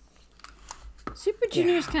 Super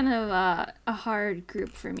Junior is kind of a hard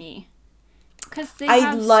group for me. Because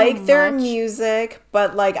I like their music,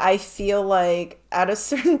 but like I feel like at a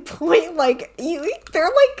certain point, like they're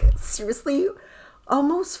like seriously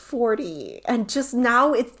almost 40, and just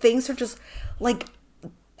now things are just like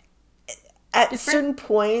at certain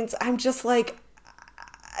points I'm just like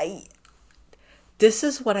this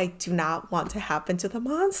is what I do not want to happen to the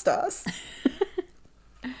monsters.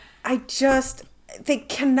 They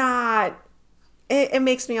cannot. It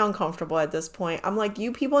makes me uncomfortable at this point. I'm like,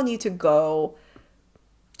 you people need to go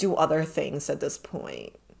do other things at this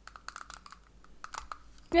point.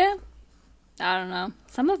 Yeah. I don't know.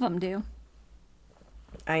 Some of them do.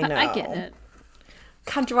 I know. I get it.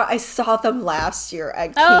 Contra, I saw them last year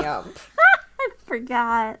at camp. I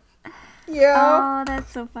forgot. Yeah. Oh,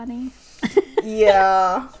 that's so funny.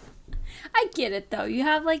 Yeah. I get it, though. You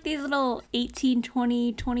have, like, these little 18,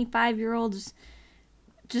 20, 25-year-olds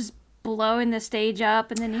just blowing the stage up,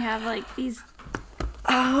 and then you have, like, these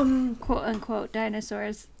quote-unquote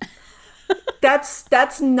dinosaurs.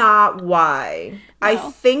 That's not why. No. I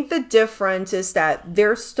think the difference is that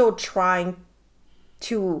they're still trying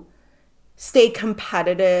to stay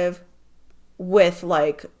competitive with,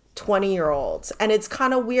 like, 20-year-olds. And it's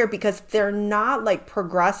kind of weird because they're not, like,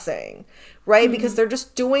 progressing, right? Mm-hmm. Because they're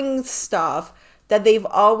just doing stuff that they've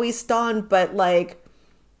always done, but, like,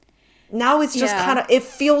 now it's just kind of, it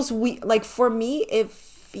feels like for me, it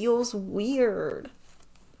feels weird.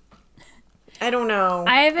 I don't know.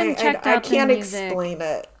 I haven't checked out I can't the music, explain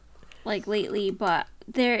it. like, lately, but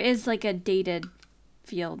there is, like, a dated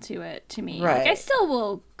feel to it to me. Right. Like, I still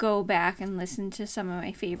will go back and listen to some of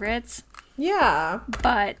my favorites. Yeah.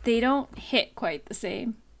 But they don't hit quite the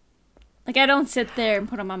same. Like, I don't sit there and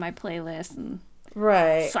put them on my playlist and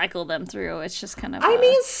cycle them through. It's just kind of I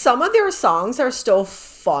mean, some of their songs are still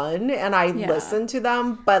fun and I listen to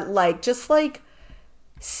them, but like just like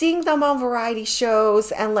seeing them on variety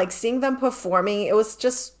shows and like seeing them performing, it was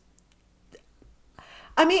just,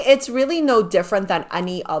 I mean, it's really no different than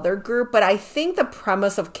any other group, but I think the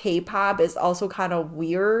premise of K-pop is also kind of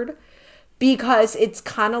weird because it's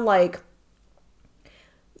kind of like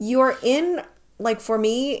you're in, like for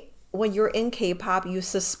me, when you're in K-pop, you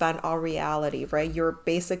suspend all reality, right? You're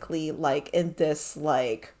basically like in this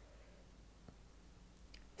like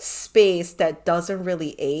space that doesn't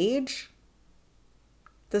really age.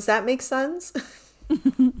 Does that make sense?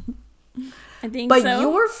 I think but so.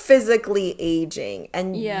 You're physically aging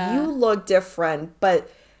and you look different, but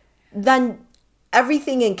then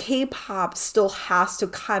everything in K-pop still has to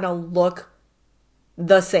kind of look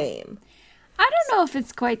the same. I don't know if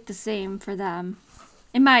it's quite the same for them.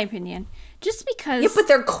 In my opinion. Just because... Yeah, but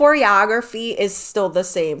their choreography is still the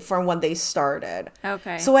same from when they started.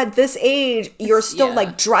 Okay. So at this age, you're still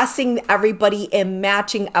like dressing everybody in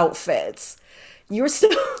matching outfits. You're still...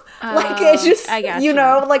 like, it's just... I got you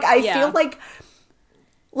know, like, I Yeah. feel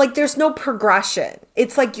like there's no progression.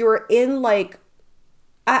 It's like you're in, like...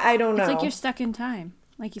 I don't know. It's like you're stuck in time,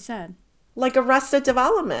 like you said. Like Arrested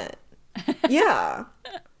Development. Yeah.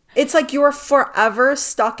 It's like you're forever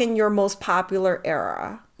stuck in your most popular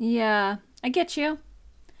era. Yeah, I get you.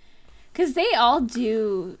 Because they all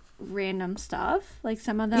do random stuff. Like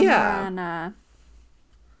some of them are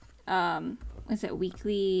was it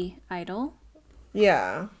Weekly Idol?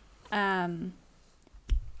 Yeah. God,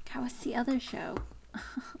 what's the other show?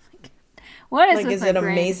 What is like, with is my it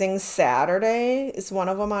brain? Amazing Saturday? Is one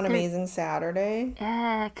of them on Amazing Saturday?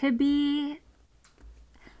 Could be.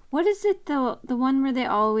 What is it though? The one where they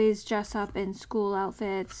always dress up in school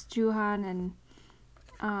outfits. Juhan and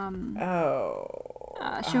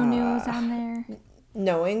Shonu was on there.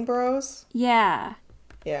 Knowing Bros? Yeah,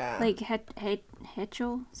 Yeah. like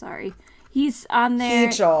Hetchel. Sorry, he's on there.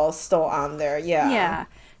 Peachel still on there, yeah. Yeah,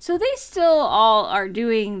 so they still all are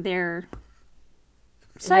doing their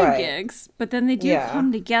side Right. gigs, but then they do Yeah.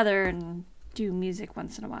 come together and do music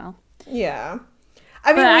once in a while. Yeah.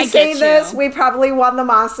 I mean, But we I say get this, you. we probably want the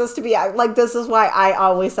monsters to be, like, this is why I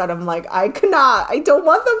always said, I'm like, I don't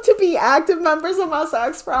want them to be active members of Monsta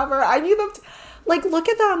X forever. I need them to, like, look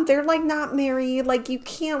at them. They're, like, not married. Like, you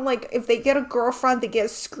can't, like, if they get a girlfriend, they get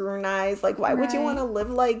scrutinized. Like, why would you Right. want to live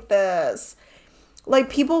like this? Like,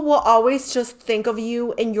 people will always just think of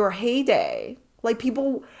you in your heyday. Like,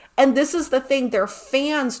 people, and this is the thing, their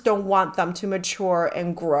fans don't want them to mature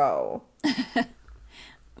and grow.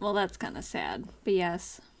 Well, that's kind of sad, but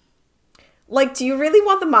yes. Like, do you really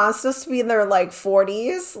want the monsters to be in their, like,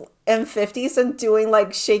 40s and 50s and doing,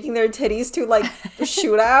 like, shaking their titties to, like, the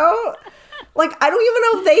shootout? Like, I don't even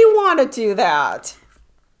know if they want to do that.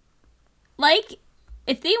 Like,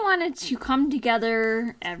 if they wanted to come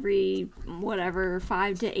together every,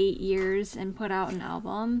 5 to 8 years and put out an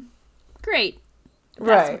album, great. That's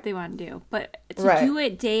Right. what they want to do. But to Right. do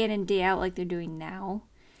it day in and day out like they're doing now,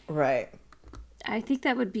 Right. I think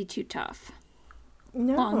that would be too tough.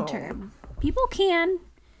 No. Long term. People can.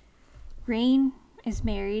 Rain is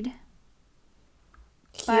married.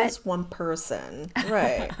 He is one person.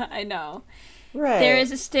 Right. I know. Right. There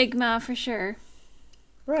is a stigma for sure.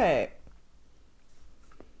 Right.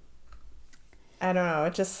 I don't know.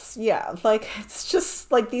 It just, yeah, like, it's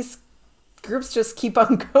just, like, these groups just keep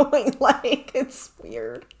on going. Like, it's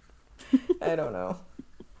weird. I don't know.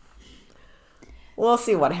 We'll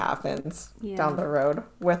see what happens down the road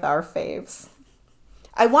with our faves.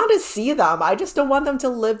 I want to see them. I just don't want them to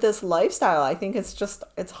live this lifestyle. I think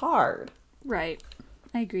it's hard. Right.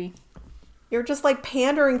 I agree. You're just, like,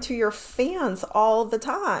 pandering to your fans all the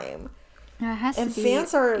time. It has And to be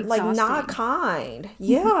fans are, like, not exhausting. kind.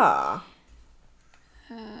 Yeah.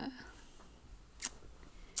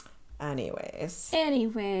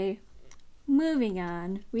 Anyway, moving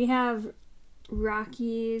on. We have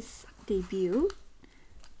Rocky's debut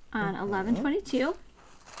on 11/22.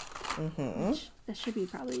 That should be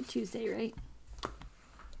probably Tuesday, right?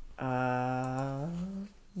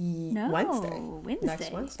 No, Wednesday. Wednesday.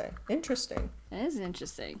 Next Wednesday. Interesting. That is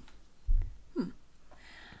interesting.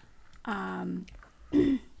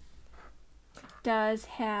 Does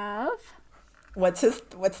have What's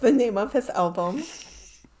the name of his album?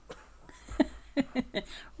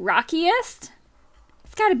 Rockiest?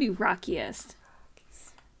 It's got to be Rockiest.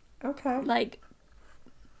 Okay. Like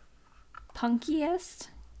punkiest?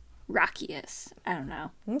 Rockiest. I don't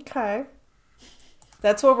know. Okay.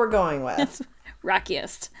 That's what we're going with.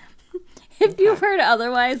 Rockiest. If you've heard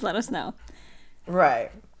otherwise, let us know. Right.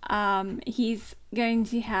 He's going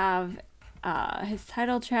to have his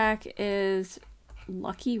title track is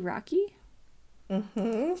Lucky Rocky.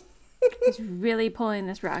 Mm-hmm. He's really pulling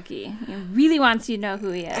this Rocky. He really wants you to know who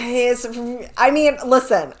he is.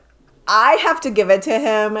 Listen, I have to give it to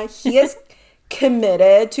him. He is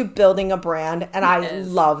committed to building a brand, and I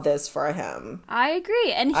love this for him. I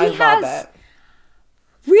agree. And I he love has it.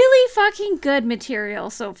 really fucking good material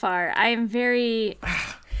so far. I am very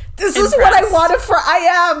This is what I impressed. wanted for I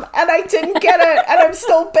Am, and I didn't get it, and I'm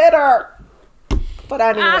still bitter. But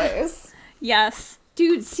anyways. yes.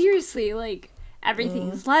 Dude, seriously, like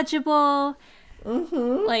everything's legible.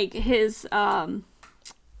 Mm-hmm. Like his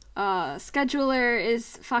scheduler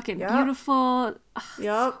is fucking beautiful. Ugh,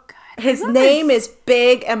 Yep. so good. His name is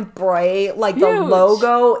big and bright. Like, the Huge.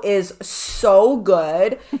 logo is so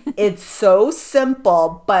good. It's so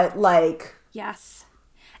simple, but, like... Yes.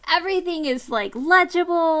 Everything is like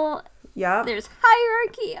legible. Yep. There's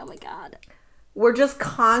hierarchy. Oh my god. We're just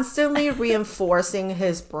constantly reinforcing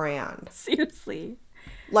his brand. Seriously.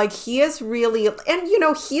 Like, he is really...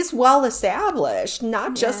 And, he's well established.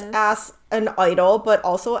 Not just as an idol, but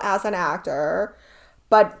also as an actor.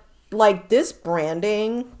 But, like, this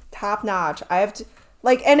branding... top notch. I have to,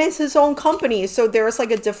 like, and it's his own company, so there's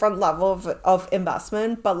like a different level of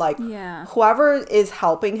investment, but like whoever is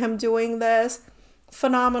helping him doing this,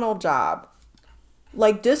 phenomenal job.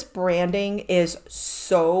 Like, this branding is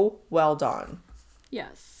so well done.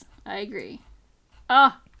 Yes, I agree.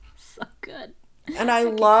 Oh, so good. And I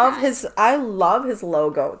love his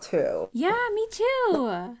logo too. Yeah, me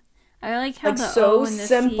too. I like how Like the so O and the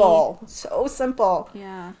simple. So simple. C.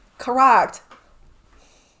 Yeah. Correct.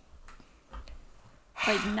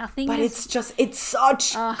 Like nothing But is... it's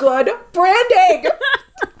such good branding.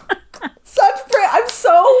 I'm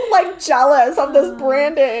so like jealous of this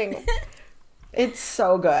branding. It's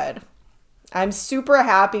so good. I'm super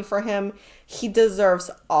happy for him. He deserves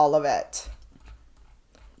all of it.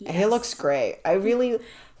 Yes. And he looks great. I really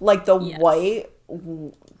like the Yes. white.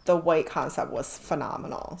 The white concept was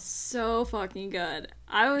phenomenal. So fucking good.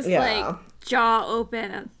 I was Yeah. like jaw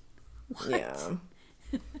open. What? Yeah.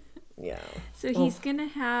 Yeah. So he's gonna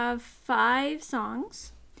have 5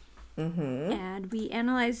 songs. Mm-hmm. And we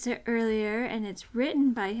analyzed it earlier, and it's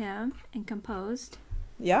written by him and composed.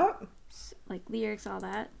 Yep. Like lyrics, all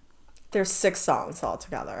that. There's 6 songs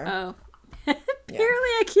altogether. Oh. Apparently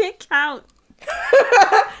I can't count.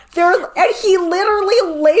 And he literally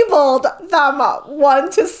labeled them 1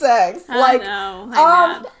 to 6. I know.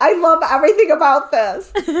 I love everything about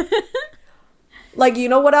this. Like, you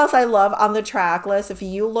know what else I love on the track list? If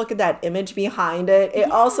you look at that image behind it,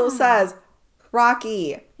 it also says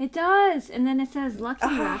Rocky. It does. And then it says Lucky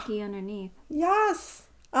Rocky underneath. Yes.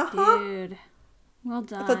 Uh-huh. Dude. Well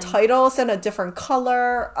done. The title's in a different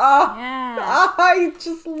color. Oh, Yeah. I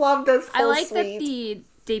just love this whole I like suite. that the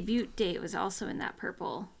debut date was also in that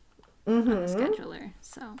purple on the scheduler.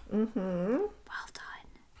 So, well done.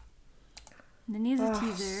 And then he has a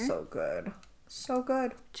teaser, So good. So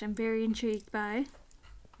good. which I'm very intrigued by.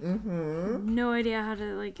 No idea how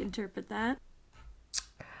to like interpret that.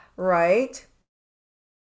 Right?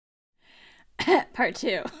 Part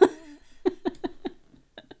 2.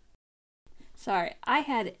 Sorry, I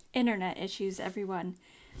had internet issues, everyone.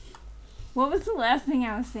 What was the last thing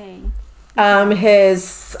I was saying?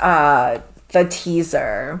 The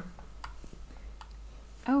teaser.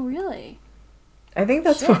 Oh, really? I think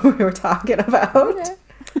that's what we were talking about. Okay.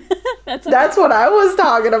 That's okay. That's what I was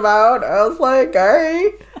talking about. I was like, all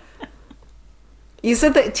right. You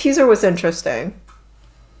said the teaser was interesting.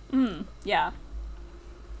 Yeah.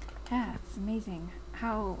 Yeah, it's amazing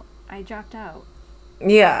how I dropped out.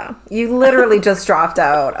 Yeah, you literally just dropped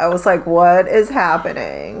out. I was like, what is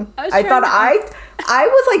happening? I thought I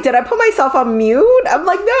was like, did I put myself on mute? I'm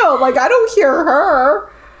like, no, like I don't hear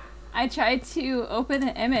her. I tried to open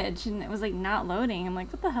an image and it was like not loading. I'm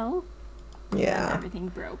like, what the hell? Yeah. And everything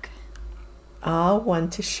broke. All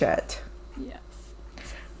went to shit. Yes.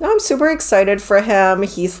 No, I'm super excited for him.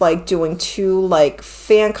 He's like doing 2 like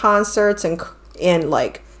fan concerts in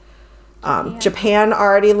like Japan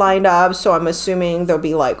already lined up, so I'm assuming there'll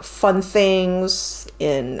be like fun things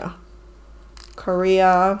in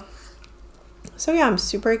Korea. So yeah, I'm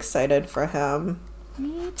super excited for him.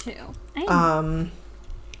 Me too. I'm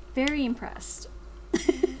very impressed.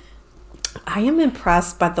 I am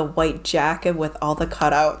impressed by the white jacket with all the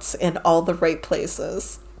cutouts in all the right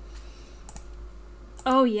places.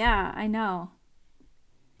 Oh yeah, I know.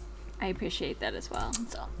 I appreciate that as well.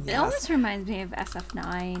 So Yes. It almost reminds me of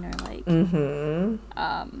SF9 or like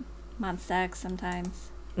Monsta X sometimes.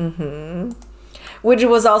 Which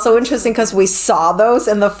was also interesting because we saw those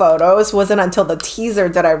in the photos. Wasn't until the teaser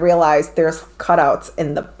that I realized there's cutouts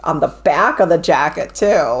on the back of the jacket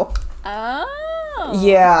too. Oh.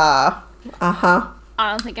 Yeah. Uh-huh.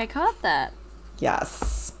 I don't think I caught that.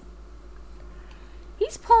 Yes.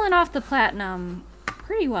 He's pulling off the platinum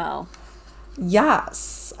pretty well.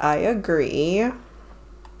 Yes, I agree.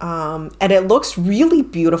 And it looks really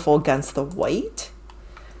beautiful against the white.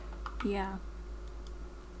 Yeah.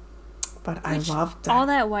 But I love that. All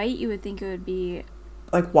that white, you would think it would be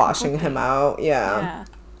Like washing him out. Yeah.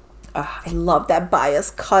 I love that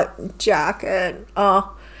bias cut jacket.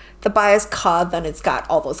 Oh, the bias cut, then it's got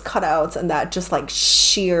all those cutouts and that just like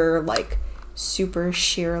sheer, like super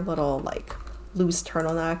sheer little like loose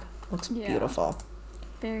turtleneck. Looks beautiful.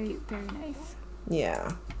 Very, very nice.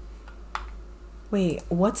 Yeah. Wait,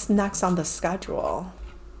 what's next on the schedule?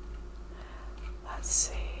 Let's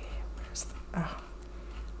see. Where's the... Oh.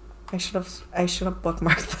 I should have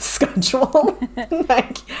bookmarked the schedule.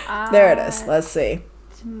 There it is. Let's see.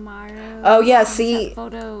 Tomorrow. Oh yeah, see.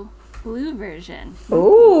 Photo blue version.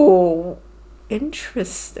 Ooh,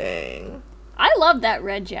 interesting. I love that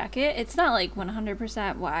red jacket. It's not like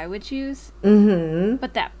 100% what I would choose.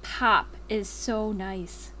 But that pop is so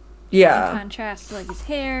nice. Yeah. In contrast to like his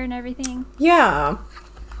hair and everything. Yeah.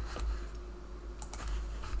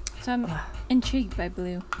 So I'm intrigued by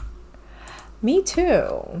blue. Me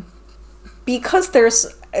too. Because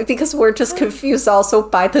we're just confused also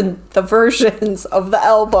by the versions of the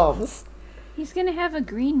albums. He's gonna have a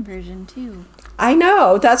green version too. I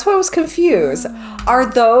know. That's why I was confused. Are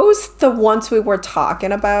those the ones we were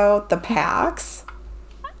talking about? The packs?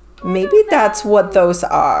 Maybe that's what those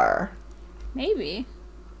are. Maybe.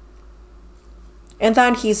 And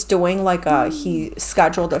then he's doing like he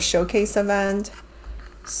scheduled a showcase event.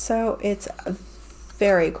 So it's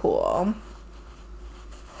very cool.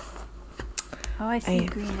 Oh, I see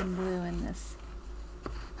green and blue in this.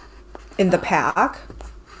 In the pack?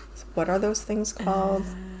 What are those things called?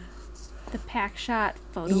 The pack shot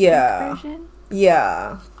photo version?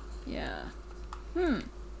 Yeah. Yeah.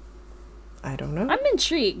 I don't know. I'm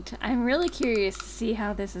intrigued. I'm really curious to see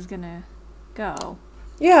how this is gonna go.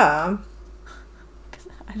 Yeah. 'Cause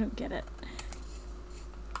I don't get it.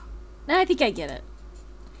 No, I think I get it.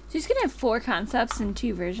 So he's gonna have 4 concepts in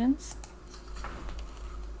 2 versions?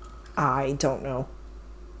 I don't know.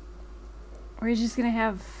 Or he's just gonna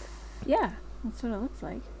have... Yeah, that's what it looks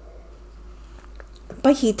like.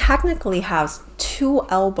 But he technically has 2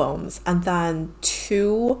 albums and then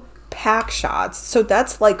 2 pack shots. So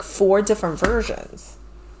that's like 4 different versions.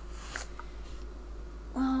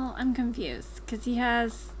 Well, I'm confused. Because he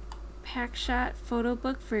has pack shot photo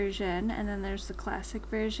book version. And then there's the classic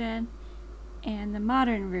version. And the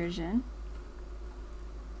modern version.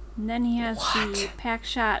 And then he has the pack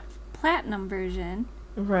shot platinum version.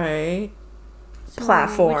 Right. So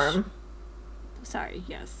Platform. Sorry,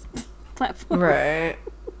 yes. Platform. Right.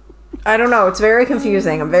 I don't know. It's very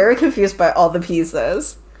confusing. I'm very confused by all the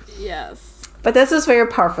pieces. Yes. But this is very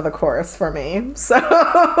par for the course for me. So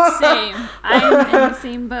Same. I'm in the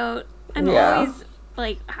same boat. I'm always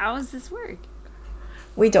like, how does this work?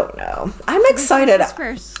 We don't know. I'm excited. This is his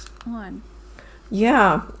first one.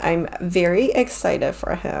 Yeah, I'm very excited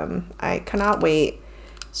for him. I cannot wait.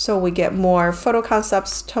 So we get more photo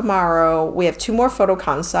concepts tomorrow. We have 2 more photo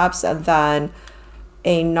concepts and then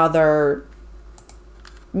another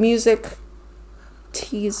music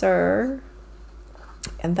teaser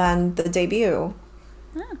and then the debut.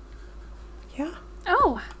 Huh. Yeah.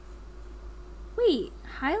 Oh. Wait,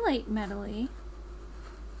 highlight medley.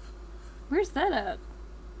 Where's that at?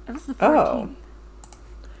 That was the 14th. Oh.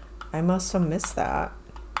 I must have missed that.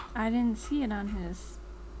 I didn't see it on his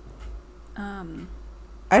Twitter.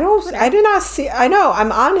 I did not see. I know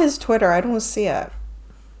I'm on his Twitter. I don't see it.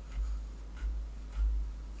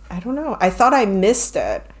 I don't know. I thought I missed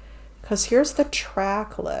it because here's the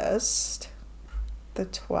track list. The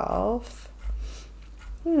 12th.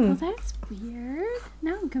 Well, that's weird.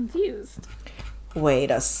 Now I'm confused.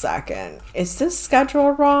 Wait a second. Is this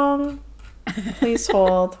schedule wrong? Please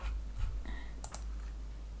hold.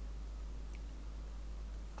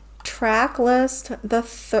 Track list the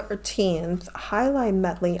 13th, highlight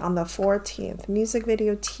medley on the 14th, music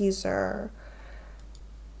video teaser.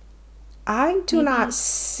 I do not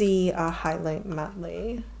see a highlight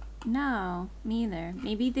medley. No, me either.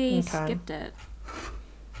 Maybe they skipped it.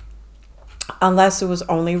 Unless it was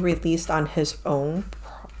only released on his own,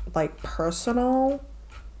 like, personal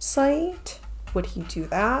site. Would he do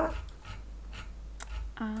that?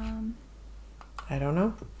 I don't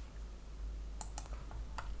know.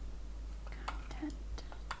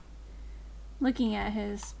 Looking at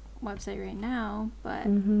his website right now, but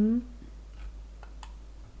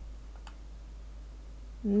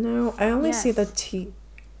no, I only see the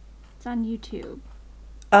It's on YouTube.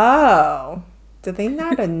 Oh, did they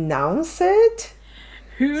not announce it?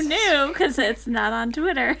 Who knew? Because it's not on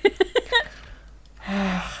Twitter.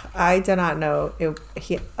 I did not know.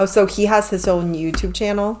 So he has his own YouTube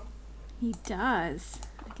channel? He does.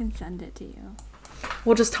 I can send it to you.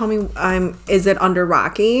 Well, just tell me, is it under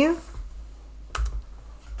Rocky?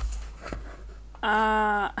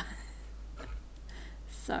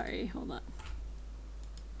 Sorry, hold on.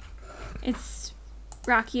 It's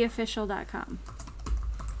rockyofficial.com.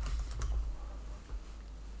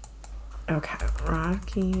 Okay,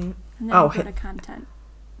 Rocky. And then go to content.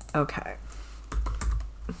 Okay.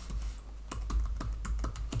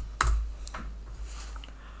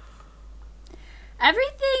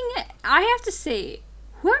 Everything, I have to say,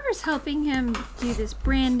 whoever's helping him do this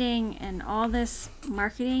branding and all this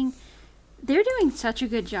marketing, they're doing such a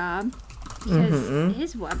good job. Because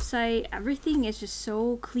his website, everything is just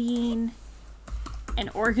so clean and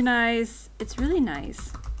organized. It's really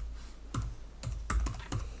nice.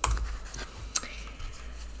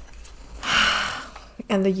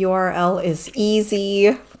 And the URL is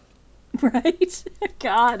easy. Right?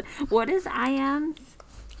 God, what is IM?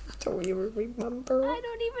 Don't even remember. I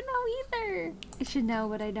don't even know either. I should know,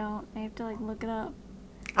 but I don't. I have to look it up.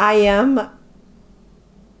 I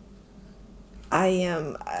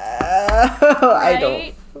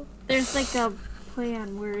Right? don't. There's a play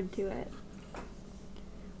on word to it.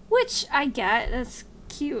 Which I get. That's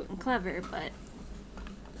cute and clever, but...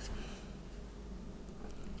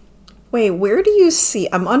 Wait, where do you see?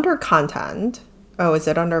 I'm under content. Oh, is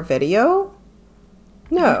it under video?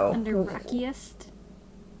 No. Under Rockiest?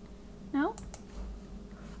 No?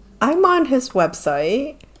 I'm on his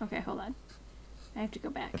website. Okay, hold on. I have to go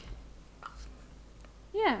back.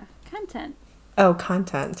 Yeah, content. Oh,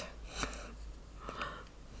 content.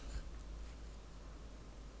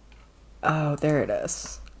 Oh, there it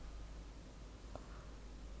is.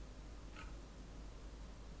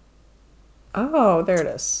 Oh, there it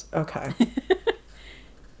is. Okay.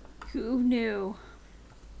 Who knew?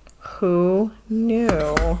 Who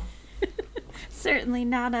knew? Certainly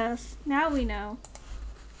not us. Now we know.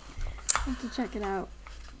 I have to check it out.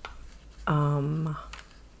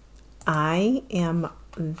 I am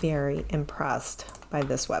very impressed by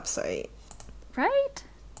this website. Right?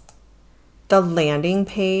 The landing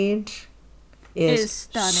page is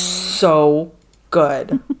stunning. So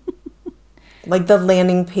good. Like, the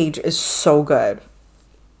landing page is so good.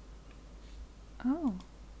 Oh.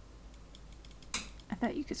 I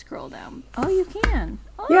thought you could scroll down. Oh, you can.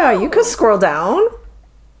 Oh. Yeah, you could scroll down.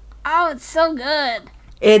 Oh, it's so good.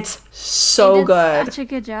 It's so good. Such a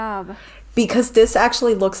good job. Because this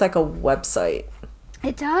actually looks like a website.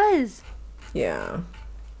 It does. Yeah.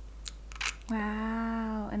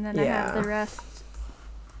 Wow. And then I have the rest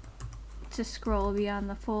to scroll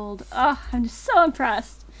beyond the fold. Oh, I'm just so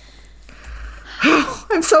impressed.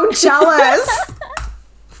 I'm so jealous.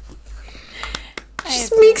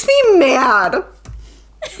 Just makes me mad.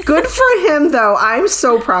 Good for him, though. I'm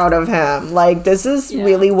so proud of him. Like, this is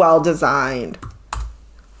really well designed.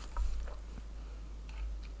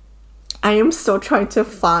 I am still trying to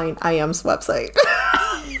find IM's website.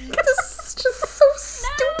 This is just so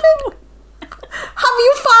stupid. No. Have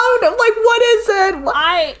you found it? Like, what is it?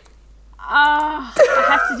 I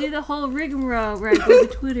have to do the whole rigmarole where I go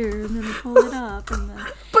to Twitter and then pull it up. And then,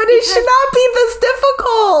 but it should not be this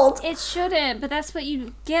difficult. It shouldn't, but that's what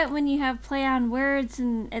you get when you have play on words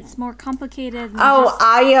and it's more complicated. Oh,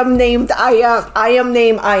 I am named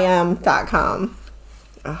IM.com.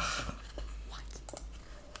 Ugh.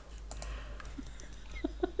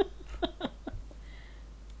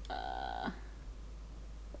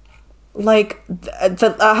 Like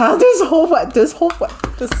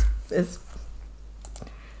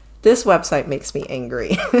this website makes me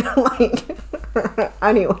angry. Like,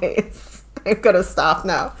 anyways, I'm gonna stop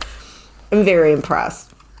now. I'm very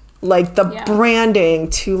impressed. Like, the branding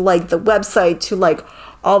to, like, the website to, like,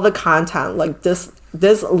 all the content, like this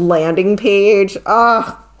landing page.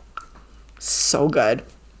 So good.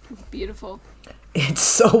 It's beautiful. It's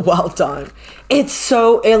so well done. It's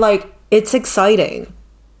exciting.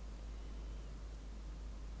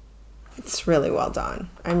 It's really well done.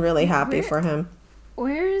 I'm really happy for him.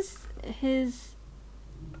 Where's his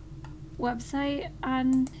website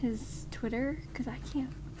on his Twitter? Because I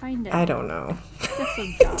can't find it. I don't know. That's so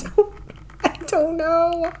dumb. I don't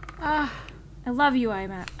know. I love you, I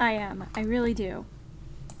am. I really do.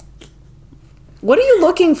 What are you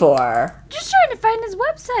looking for? Just trying to find his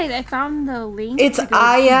website. I found the link. It's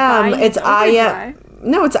I am. It's I am.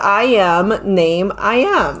 No, it's I am name I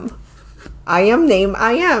am. I am name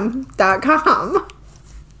I am.com.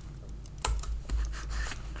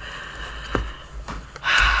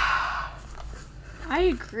 I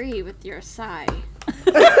agree with your sigh.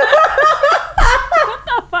 What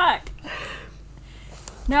the fuck?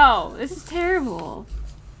 No, this is terrible.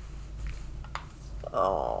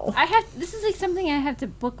 Oh. This is like something I have to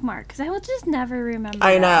bookmark because I will just never remember.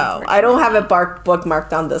 I know. I don't have it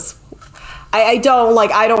bookmarked on this. I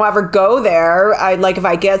don't ever go there. If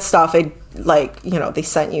I get stuff, it, they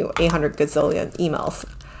sent you 800 gazillion emails.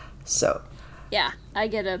 So. Yeah, I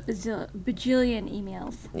get a bajillion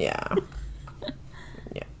emails. Yeah.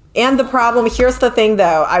 Yeah. And the problem, here's the thing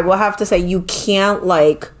though, I will have to say, you can't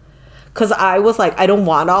because I was like, I don't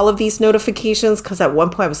want all of these notifications, because at one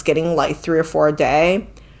point I was getting 3 or 4 a day,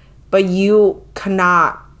 but you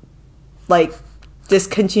cannot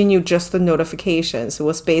discontinue just the notifications. It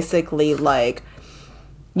was basically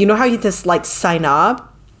you know how you just sign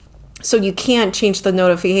up, so you can't change the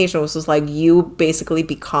notifications. It was you basically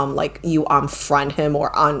become you unfriend him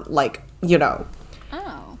or Oh.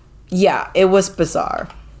 Yeah, it was bizarre.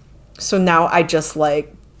 So now I just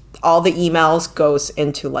all the emails goes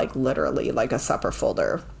into literally a separate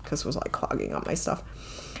folder, because it was clogging up my stuff.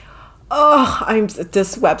 Oh,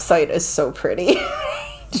 this website is so pretty.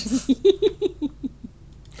 Just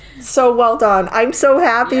so well done. I'm so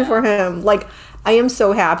happy for him. I am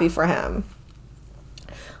so happy for him.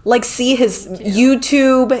 See his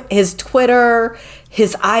YouTube, his Twitter,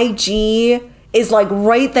 his IG. is like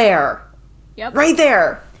right there. Yep. Right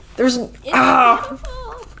there. There's Beautiful.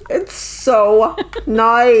 it's so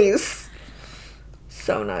nice.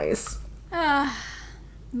 So nice.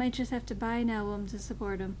 Might just have to buy an album to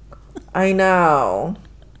support him. I know.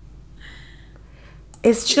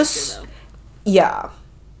 It's just yeah.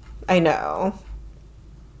 I know.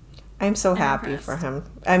 I'm so happy impressed. for him.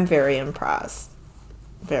 I'm very impressed.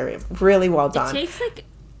 Really well done. It takes like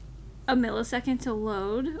a millisecond to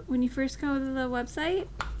load when you first go to the website.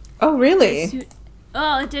 Oh, really?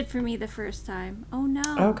 Oh, it did for me the first time. Oh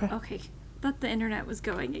no. Okay. Thought the internet was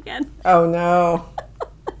going again. Oh, no.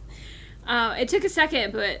 It took a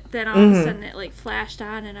second, but then all of a sudden it like flashed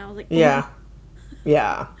on, and I was like, oh. Yeah.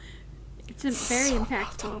 Yeah. It's very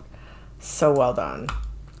impactful. So well done.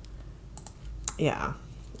 Yeah.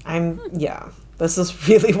 This is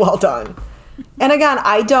really well done. And again,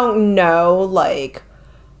 I don't know, like,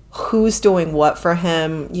 who's doing what for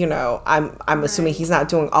him. You know, I'm assuming he's not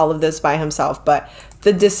doing all of this by himself, but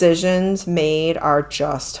the decisions made are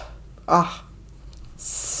just,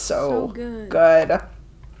 so good.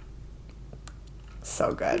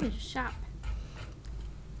 So good. Good shop.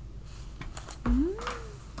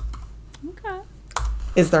 Okay.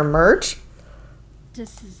 Is there merch?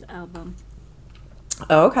 This is album.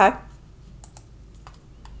 Oh, okay.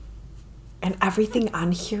 And everything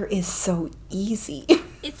on here is so easy.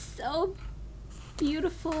 It's so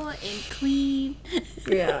beautiful and clean.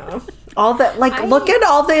 Yeah. All that, like, look at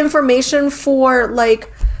all the information for,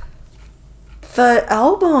 like, the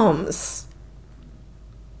albums.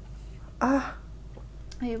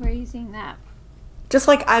 Wait, where are you seeing that? Just,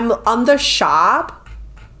 like, I'm on the shop.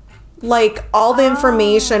 Like, all the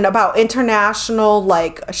information about international,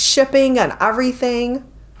 like, shipping and everything.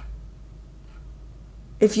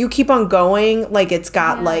 If you keep on going, like, it's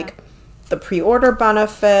got, like, the pre-order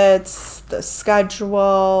benefits, the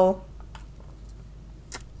schedule.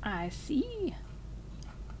 I see.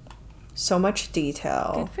 So much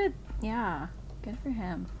detail. Good for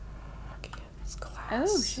him. It's class.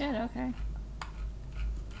 Oh shit, okay.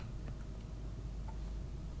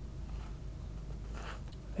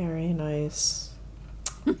 Very nice.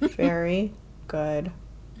 Very good.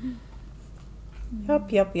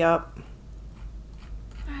 Yep.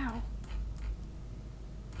 Wow.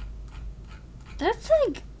 That's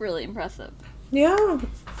like really impressive. Yeah.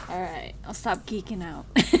 Alright, I'll stop geeking out.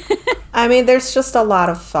 I mean, there's just a lot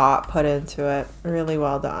of thought put into it. Really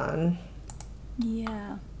well done.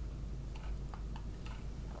 Yeah.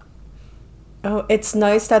 Oh, it's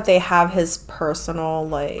nice that they have his personal,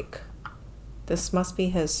 like, this must be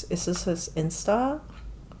is this his Insta?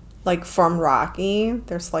 Like, from Rocky.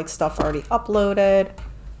 There's, like, stuff already uploaded.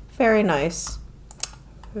 Very nice.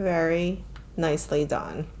 Very nicely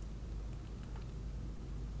done.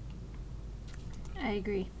 I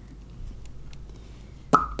agree.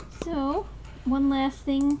 So, one last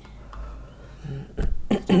thing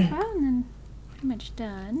to talk about, and then pretty much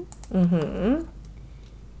done. Mm-hmm.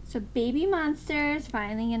 So, Baby Monster is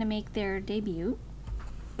finally going to make their debut.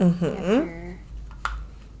 Mm-hmm. After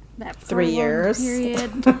that 3 years.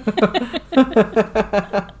 Period.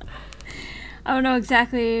 I don't know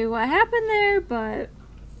exactly what happened there, but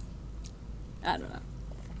I don't know.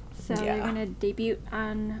 So they're going to debut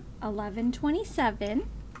on 11/27,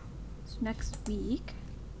 so next week.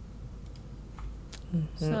 Mm-hmm.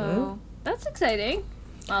 So that's exciting.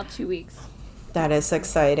 Well, 2 weeks. That is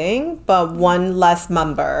exciting, but one less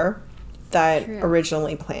member that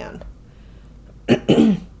originally planned.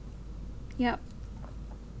 Yep.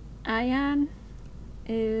 Ayan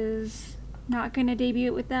is not going to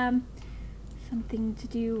debut with them. Something to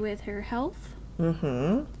do with her health.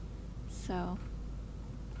 Mm-hmm. So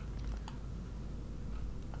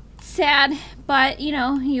sad, but you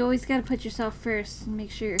know, you always got to put yourself first and make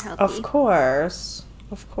sure you're healthy. Of course.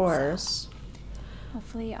 So,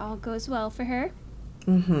 hopefully all goes well for her.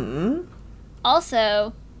 Mm-hmm.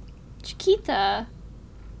 Also, Chiquita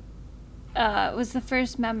was the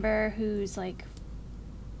first member whose like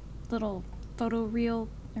little photo reel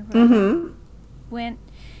or whatever went.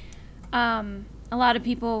 A lot of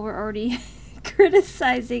people were already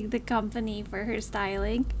criticizing the company for her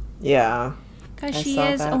styling. Yeah. Because she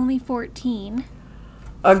is only 14.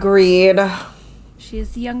 Agreed. She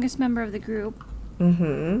is the youngest member of the group.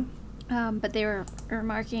 Mm-hmm. But they were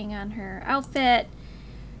remarking on her outfit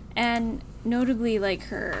and notably like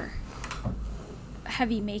her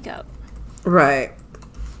heavy makeup. Right.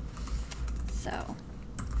 So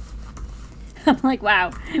I'm like,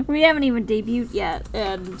 wow, we haven't even debuted yet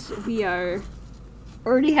and we are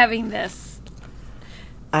already having this.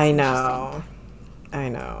 I know.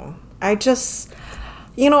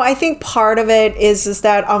 I think part of it is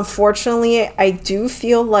that unfortunately I do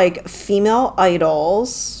feel like female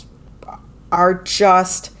idols are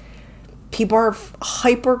just, people are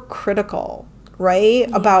hypercritical, right?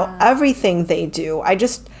 Yeah. About everything they do. I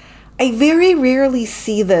very rarely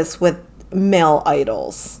see this with male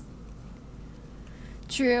idols.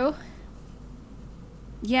 True.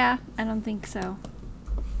 Yeah, I don't think so.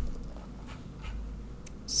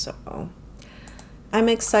 So I'm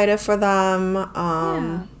excited for them.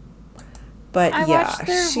 Yeah. But I yeah, watched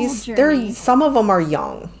their whole journey. some of them are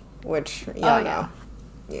young, which yeah.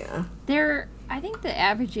 Yeah. I think the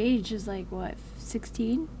average age is like what,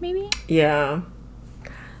 16 maybe? Yeah.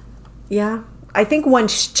 Yeah. I think when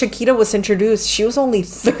Chiquita was introduced, she was only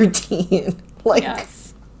 13. Like,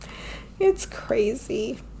 yes. It's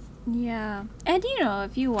crazy. Yeah. And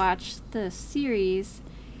if you watch the series,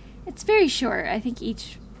 it's very short. I think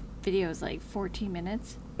each video is like 14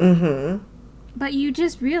 minutes. Mm-hmm. But you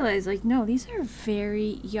just realize, like, no, these are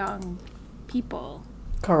very young people.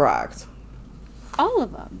 Correct. All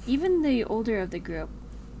of them. Even the older of the group.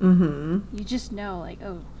 Mm-hmm. You just know, like,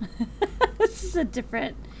 oh, this is a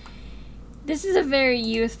very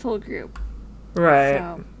youthful group. Right.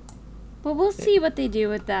 So, but we'll see what they do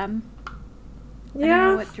with them. Yeah. I don't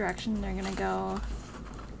know what direction they're gonna go.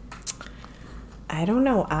 I don't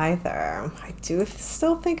know either. I do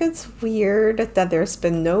still think it's weird that there's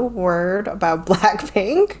been no word about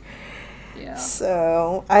Blackpink. Yeah.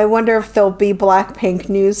 So I wonder if there'll be Blackpink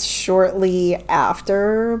news shortly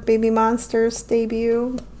after Baby Monster's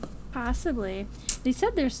debut. Possibly. They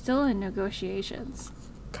said they're still in negotiations.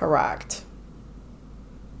 Correct.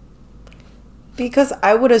 Because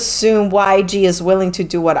I would assume YG is willing to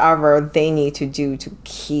do whatever they need to do to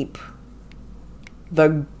keep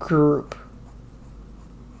the group.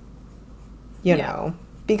 You know.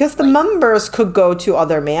 Because the members could go to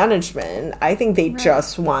other management. I think they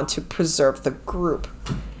just want to preserve the group.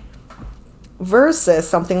 Versus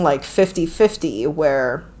something like 50-50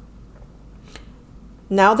 where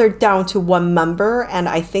now they're down to one member and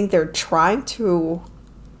I think they're trying to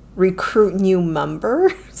recruit new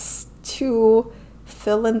members to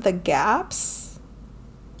fill in the gaps.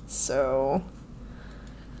 So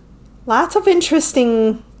lots of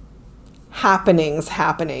interesting happenings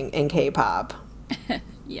happening in K-pop.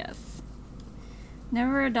 Yes.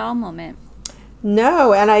 Never a dull moment.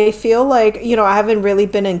 No, and I feel like, I haven't really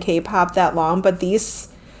been in K-pop that long, but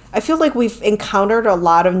I feel like we've encountered a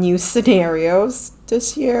lot of new scenarios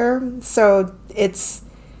this year. So it's,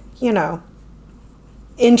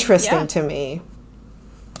 interesting to me.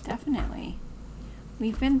 Definitely.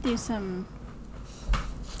 We've been through some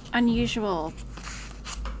unusual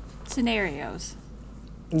scenarios.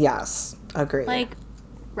 Yes, agreed. Like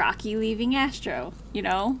Rocky leaving Astro,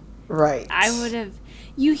 Right.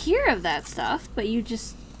 You hear of that stuff, but you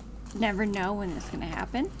just never know when it's going to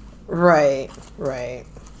happen. Right.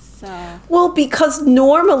 So. Well, because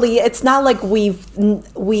normally it's not like we've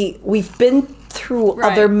been through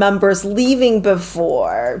other members leaving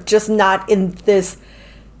before, just not in this.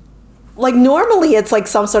 Like normally it's like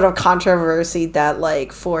some sort of controversy that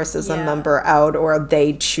like forces a member out or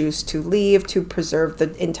they choose to leave to preserve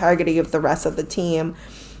the integrity of the rest of the team.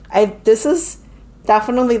 This is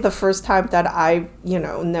definitely the first time that I,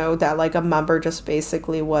 know that like a member just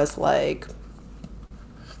basically was like,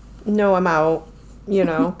 no, I'm out,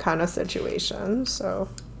 kind of situation. So.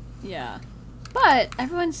 Yeah. But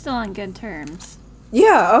everyone's still on good terms.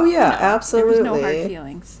 Yeah. Oh, yeah. Absolutely. There's no hard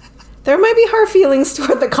feelings. There might be hard feelings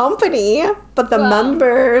toward the company, but the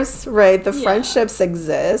members, the friendships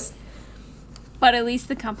exist. But at least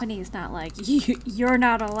the company is not like, you're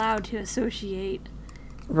not allowed to associate.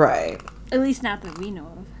 Right. At least not that we know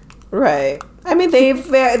of. Right. I mean, they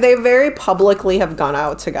very publicly have gone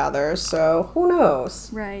out together, so who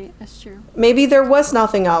knows? Right, that's true. Maybe there was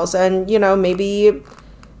nothing else, and, maybe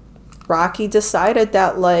Rocky decided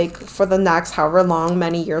that, like, for the next however long,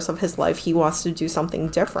 many years of his life, he wants to do something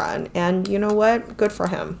different. And you know what? Good for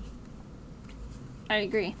him. I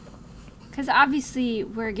agree. Because obviously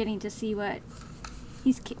we're getting to see what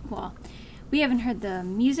we haven't heard the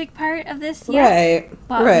music part of this yet.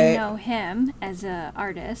 But we know him as an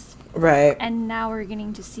artist. Right. And now we're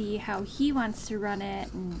getting to see how he wants to run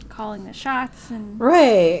it and calling the shots. And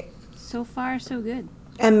so far, so good.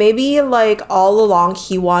 And maybe, like, all along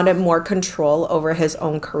he wanted more control over his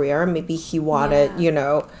own career. Maybe he wanted,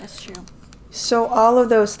 That's true. So all of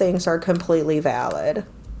those things are completely valid.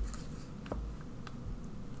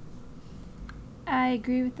 I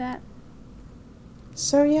agree with that.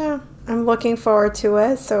 So, yeah, I'm looking forward to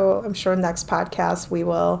it. So I'm sure next podcast we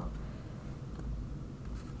will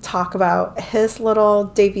talk about his little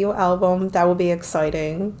debut album. That will be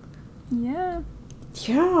exciting. Yeah.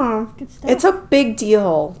 Yeah. Good stuff. It's a big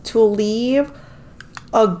deal to leave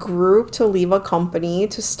a group, to leave a company,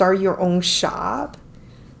 to start your own shop,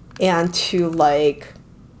 and to, like,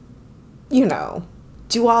 you know,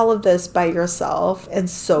 do all of this by yourself, and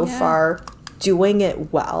so far doing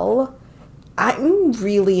it well. I'm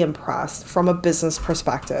really impressed from a business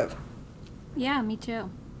perspective. Yeah, me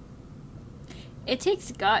too. It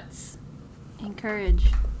takes guts and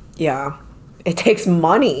courage. Yeah. It takes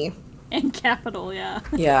money. And capital, yeah.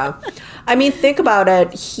 Yeah. I mean, think about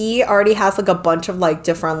it. He already has, like, a bunch of, like,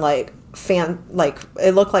 different, like,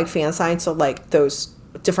 it looked like fan signs, so, like, those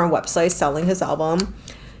different websites selling his album.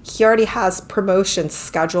 He already has promotions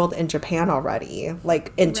scheduled in Japan already,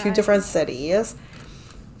 like, in 2 different cities.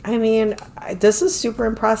 I mean, this is super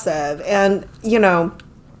impressive. And, you know,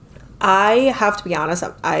 I have to be honest,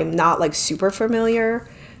 I'm not, like, super familiar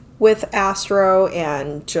with Astro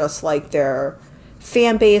and just, like, their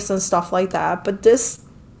fan base and stuff like that. But this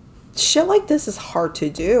shit like this is hard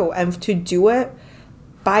to do. And to do it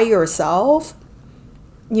by yourself,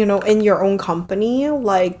 you know, in your own company,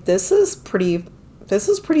 like, this is pretty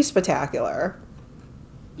spectacular.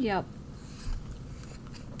 Yep.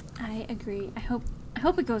 I agree. I hope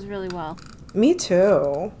it goes really well. Me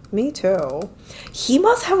too. He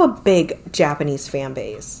must have a big Japanese fan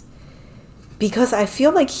base. Because I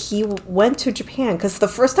feel like he went to Japan. Because the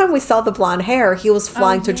first time we saw the blonde hair, he was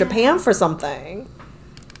flying to Japan for something.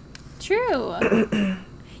 True.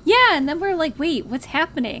 Yeah, and then we're like, wait, what's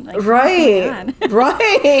happening? Like, right.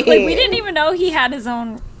 Like, we didn't even know he had his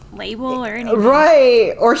own label or anything.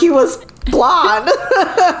 Right. Or he was blonde.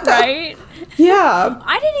 Right? Yeah.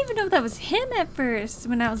 I didn't even know that was him at first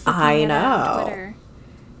when I was looking at it on Twitter.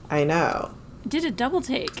 I know. Did a double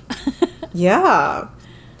take. Yeah.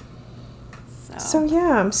 So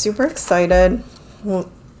yeah, I'm super excited. We'll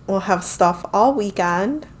have stuff all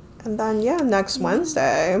weekend, and then next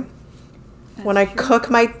Wednesday, when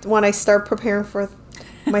I start preparing for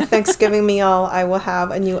my Thanksgiving meal, I will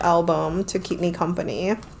have a new album to keep me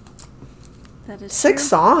company. That is 6 true.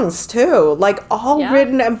 songs too, like all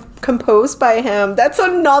written and composed by him. That's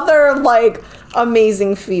another like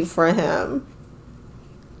amazing feat for him.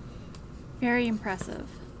 Very impressive.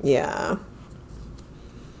 Yeah.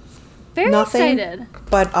 Very excited.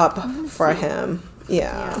 But up for him.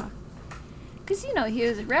 Yeah. Because, you know, he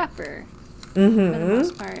was a rapper for the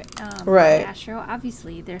most part. Right. Astro,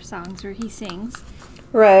 obviously, there's songs where he sings.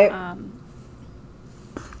 Right.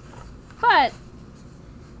 But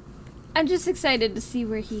I'm just excited to see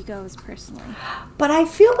where he goes personally. But I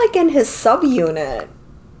feel like in his subunit,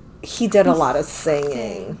 he did a lot of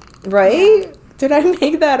singing. Right? Yeah. Did I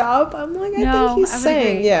make that up? I'm like, I think he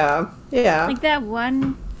sang. Yeah. Yeah. Like that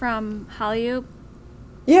one from Hollywood.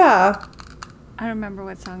 Yeah. I don't remember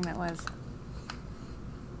what song that was.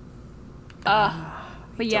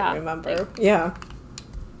 But yeah. I don't remember. Yeah.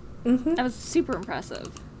 Mm-hmm. That was super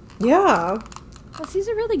impressive. Yeah. Plus, he's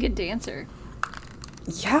a really good dancer.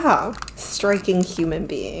 Yeah. Striking human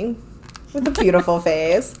being with a beautiful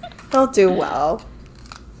face. He'll do well.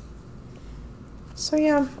 So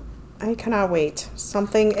yeah, I cannot wait.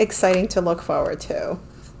 Something exciting to look forward to.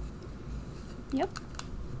 Yep.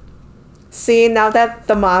 See, now that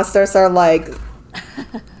the monsters are like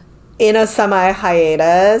in a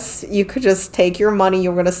semi-hiatus, you could just take your money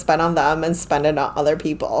you're going to spend on them and spend it on other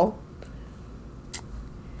people.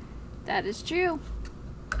 That is true.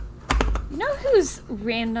 You know whose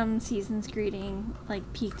random season's greeting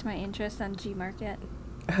like piqued my interest on Gmarket?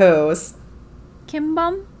 Whose?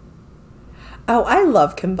 Kimbum. Oh, I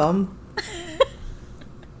love Kimbum.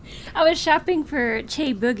 I was shopping for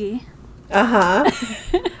Che Boogie.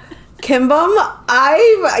 Kimbum,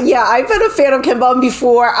 I've been a fan of Kimbum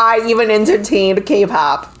before I even entertained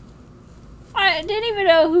K-pop. I didn't even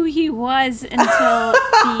know who he was until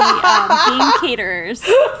the game caterers.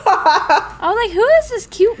 I was like, who is this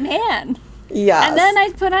cute man? Yes. And then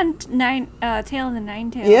I put on Tail of the Nine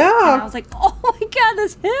Tails. Yeah. And I was like, oh my god,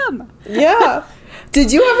 that's him. Yeah.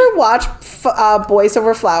 Did you ever watch Boys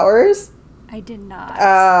Over Flowers? I did not.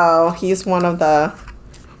 Oh, he's one of the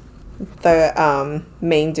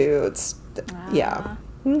main dudes. Yeah.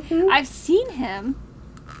 Mm-hmm. I've seen him.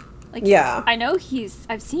 Like, yeah. I know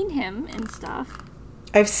I've seen him and stuff.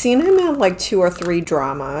 I've seen him in like 2 or 3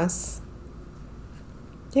 dramas.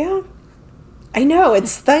 Yeah. I know.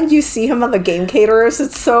 It's then you see him on the game caterers.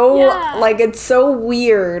 It's so it's so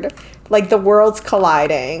weird. Like the worlds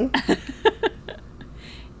colliding.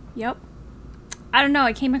 Yep. I don't know.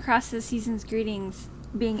 I came across the season's greetings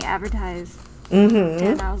being advertised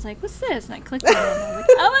And I was like, what's this? And I clicked on it, and I was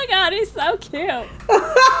like, oh my god, he's so cute.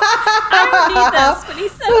 I don't need this, but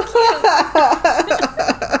he's so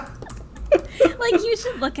cute. Like, you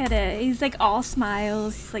should look at it. He's like all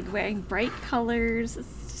smiles. He's like wearing bright colors.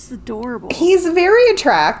 It's just adorable. He's very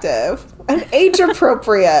attractive and age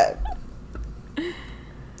appropriate.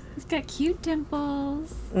 He's got cute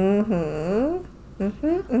dimples.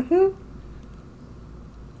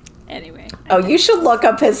 Anyway. Oh, you should look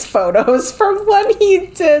up his photos from when he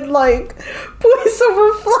did, like, Boys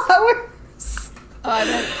Over Flowers. Oh, I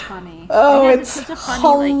bet it's funny. Oh, it it's such a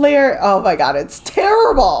funny, hilarious. Oh, my God, it's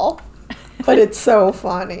terrible. But it's so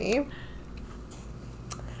funny.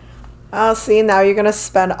 Oh, see, now you're going to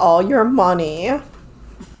spend all your money.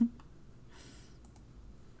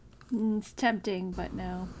 It's tempting, but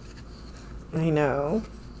no. I know.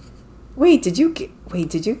 Wait, did you get the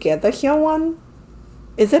Hyun one?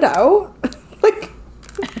 Is it out? Like,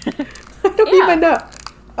 I don't even know.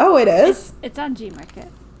 Oh, it is? It's on Gmarket.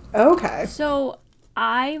 Okay. So,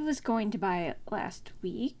 I was going to buy it last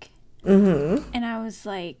week. Mm-hmm. And I was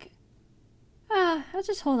like, I'll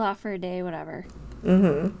just hold off for a day, whatever.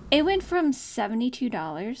 Mm-hmm. It went from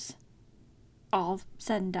 $72, all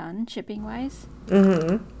said and done, shipping-wise,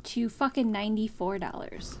 to fucking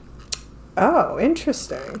 $94. Oh,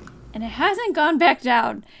 interesting. And it hasn't gone back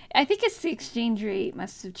down. I think it's the exchange rate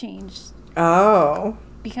must have changed. Oh.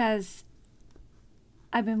 Because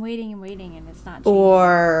I've been waiting and it's not changing.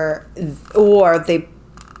 Or they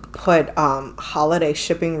put holiday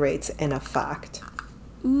shipping rates in effect.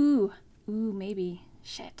 Ooh, maybe.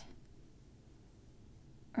 Shit.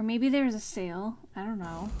 Or maybe there was a sale. I don't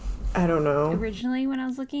know. Originally when I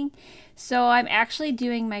was looking. So I'm actually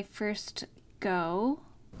doing my first go.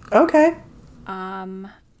 Okay.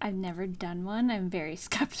 I've never done one. I'm very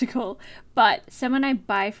skeptical. But someone I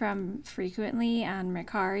buy from frequently on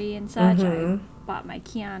Mercari and such, I bought my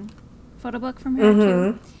Kian photo book from her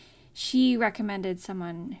too. She recommended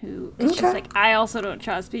someone who, she's like, I also don't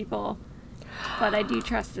trust people, but I do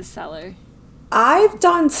trust the seller. I've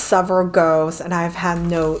done several goes and I've had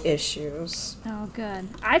no issues. Oh, good.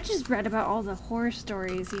 I just read about all the horror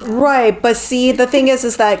stories. Right, but see, the thing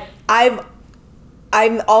is that I've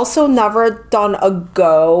also never done a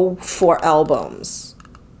go for albums.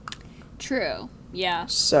 True. Yeah.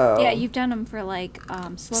 So. Yeah, you've done them for like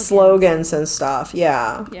slogans and stuff.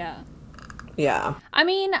 Yeah. Yeah. Yeah. I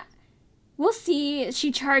mean, we'll see.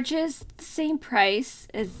 She charges the same price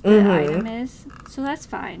as the item is, so that's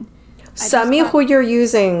fine. Send me who you're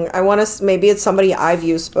using. I want to. Maybe it's somebody I've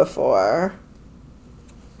used before.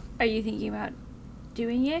 Are you thinking about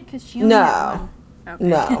doing it? Because she only had one. Okay.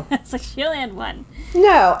 No. It's like she only had one.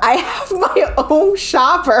 No, I have my own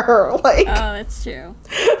shopper. Like, oh, that's true.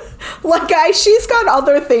 Like, she's got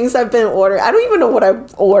other things I've been ordering. I don't even know what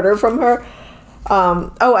I've ordered from her.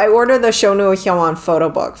 I ordered the Shonu Hyewon photo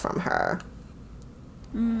book from her.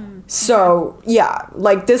 So yeah,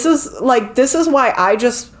 this is why I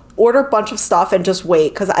just order a bunch of stuff and just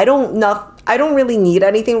wait, because I don't really need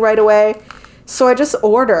anything right away. So I just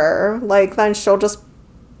order, then she'll just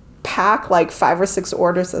pack 5 or 6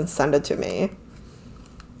 orders and send it to me.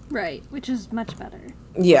 Right, which is much better.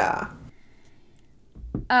 Yeah.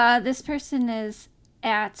 This person is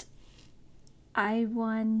at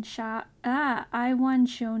I1 shop. I1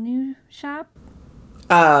 Shonu shop.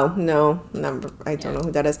 Oh, no, never. I don't know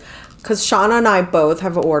who that is. Because Shauna and I both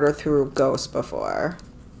have ordered through Ghost before.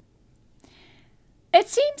 It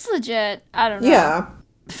seems legit. I don't know. Yeah.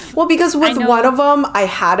 Well, because with one of them, I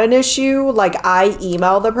had an issue. I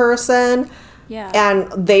emailed the person. Yeah. And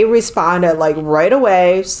they responded, right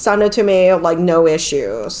away. Send it to me, no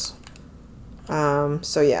issues.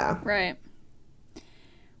 So, yeah. Right.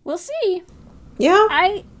 We'll see. Yeah.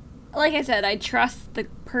 Like I said, I trust the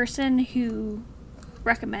person who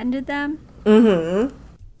recommended them. Mm-hmm.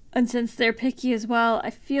 And since they're picky as well,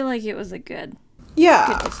 I feel like it was a good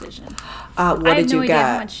decision. What did you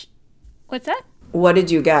get? What's that? What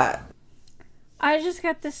did you get? I just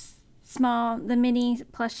got the mini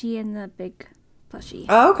plushie and the big plushie.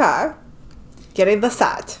 Oh, okay. Getting the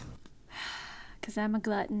set. Because I'm a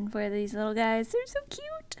glutton for these little guys. They're so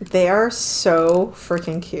cute. They are so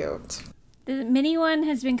freaking cute. The mini one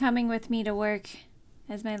has been coming with me to work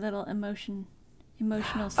as my little emotional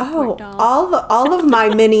support doll. all of my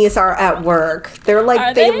minis are at work. They're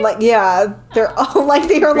they're all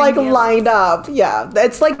lined up. Yeah,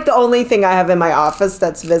 it's the only thing I have in my office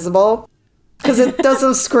that's visible, because it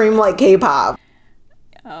doesn't scream like K-pop.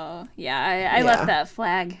 Oh yeah, I let that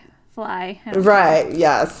flag fly. Right.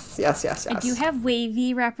 Yes. I do have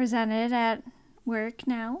Wavy represented at work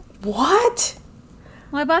now. What?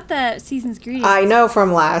 Well, I bought the season's greetings. I know,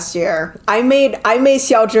 from last year. I made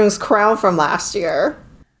Xiaojun's crown from last year.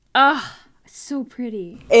 Oh, so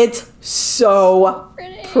pretty. It's so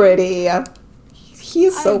pretty.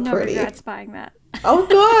 He's so pretty. I have no regrets buying that. Oh,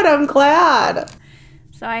 good. I'm glad.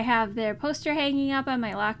 So I have their poster hanging up on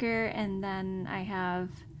my locker, and then I have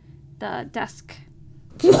the desk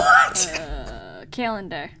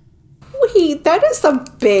calendar. Wait, that is a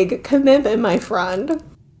big commitment, my friend.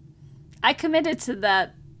 I committed to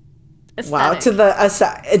that aesthetic. Wow, to the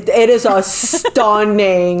it is a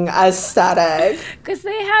stunning aesthetic. Because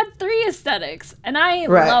they had 3 aesthetics, and I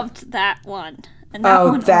loved that one. And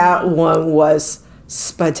that one was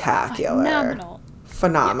spectacular.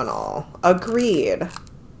 Phenomenal. Yes. Agreed.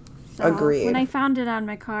 Agreed. When I found it on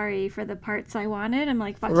Mercari for the parts I wanted, I'm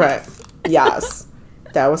like, fuck yes. Yes.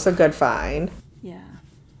 That was a good find. Yeah.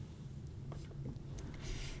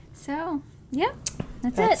 So, yeah.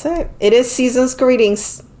 That's it. It is season's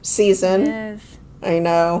greetings season. It is. I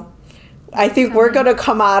know. I think we're going to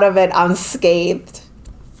come out of it unscathed.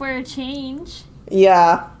 For a change.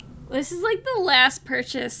 Yeah. This is like the last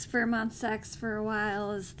purchase for Monsex for a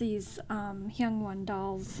while, is these Hyungwon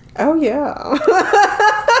dolls. Oh, yeah.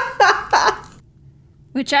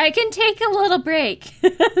 Which I can take a little break.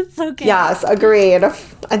 It's okay. Yes, agreed.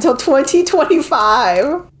 Until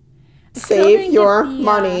 2025. Save your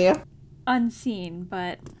money. Unseen,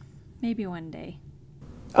 but maybe one day.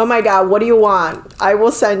 Oh my god, what do you want? I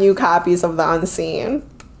will send you copies of the Unseen.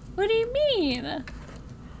 What do you mean?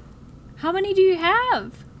 How many do you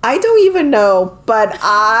have? I don't even know, but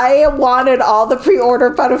I wanted all the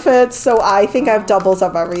pre-order benefits, so I think I have doubles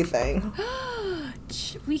of everything.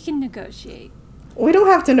 We can negotiate. We don't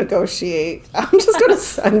have to negotiate. I'm just going to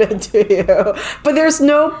send it to you. But there's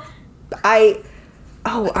no...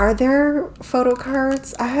 are there photo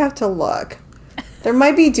cards? I have to look. There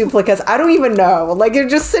might be duplicates. I don't even know. Like, you're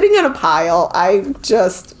just sitting in a pile. I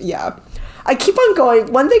keep on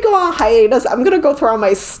going. When they go on hiatus, I'm going to go through all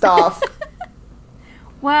my stuff.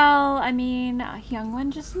 Well, I mean,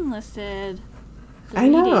 Hyungwon just enlisted 3 I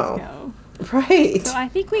know. days ago. Right. So I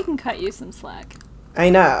think we can cut you some slack.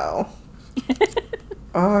 I know.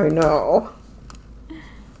 Oh, I know.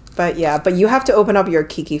 But you have to open up your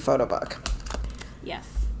Kiki photo book.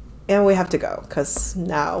 Yes. And we have to go, because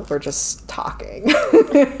now we're just talking.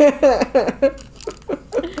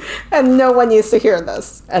 And no one needs to hear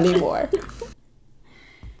this anymore.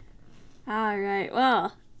 All right.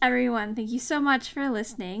 Well, everyone, thank you so much for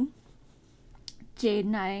listening. Jade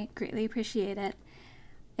and I greatly appreciate it.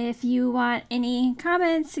 If you want any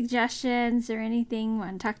comments, suggestions, or anything,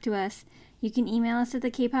 want to talk to us, you can email us at the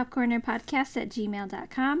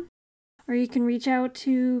kpopcornerpodcast@gmail.com. Or you can reach out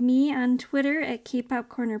to me on Twitter at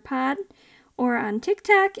kpopcornerpod, or on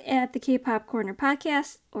TikTok at the Kpop Corner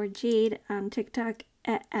Podcast, or Jade on TikTok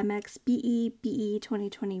at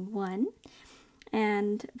MXBEBE2021.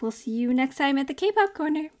 And we'll see you next time at the Kpop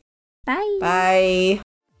Corner. Bye. Bye.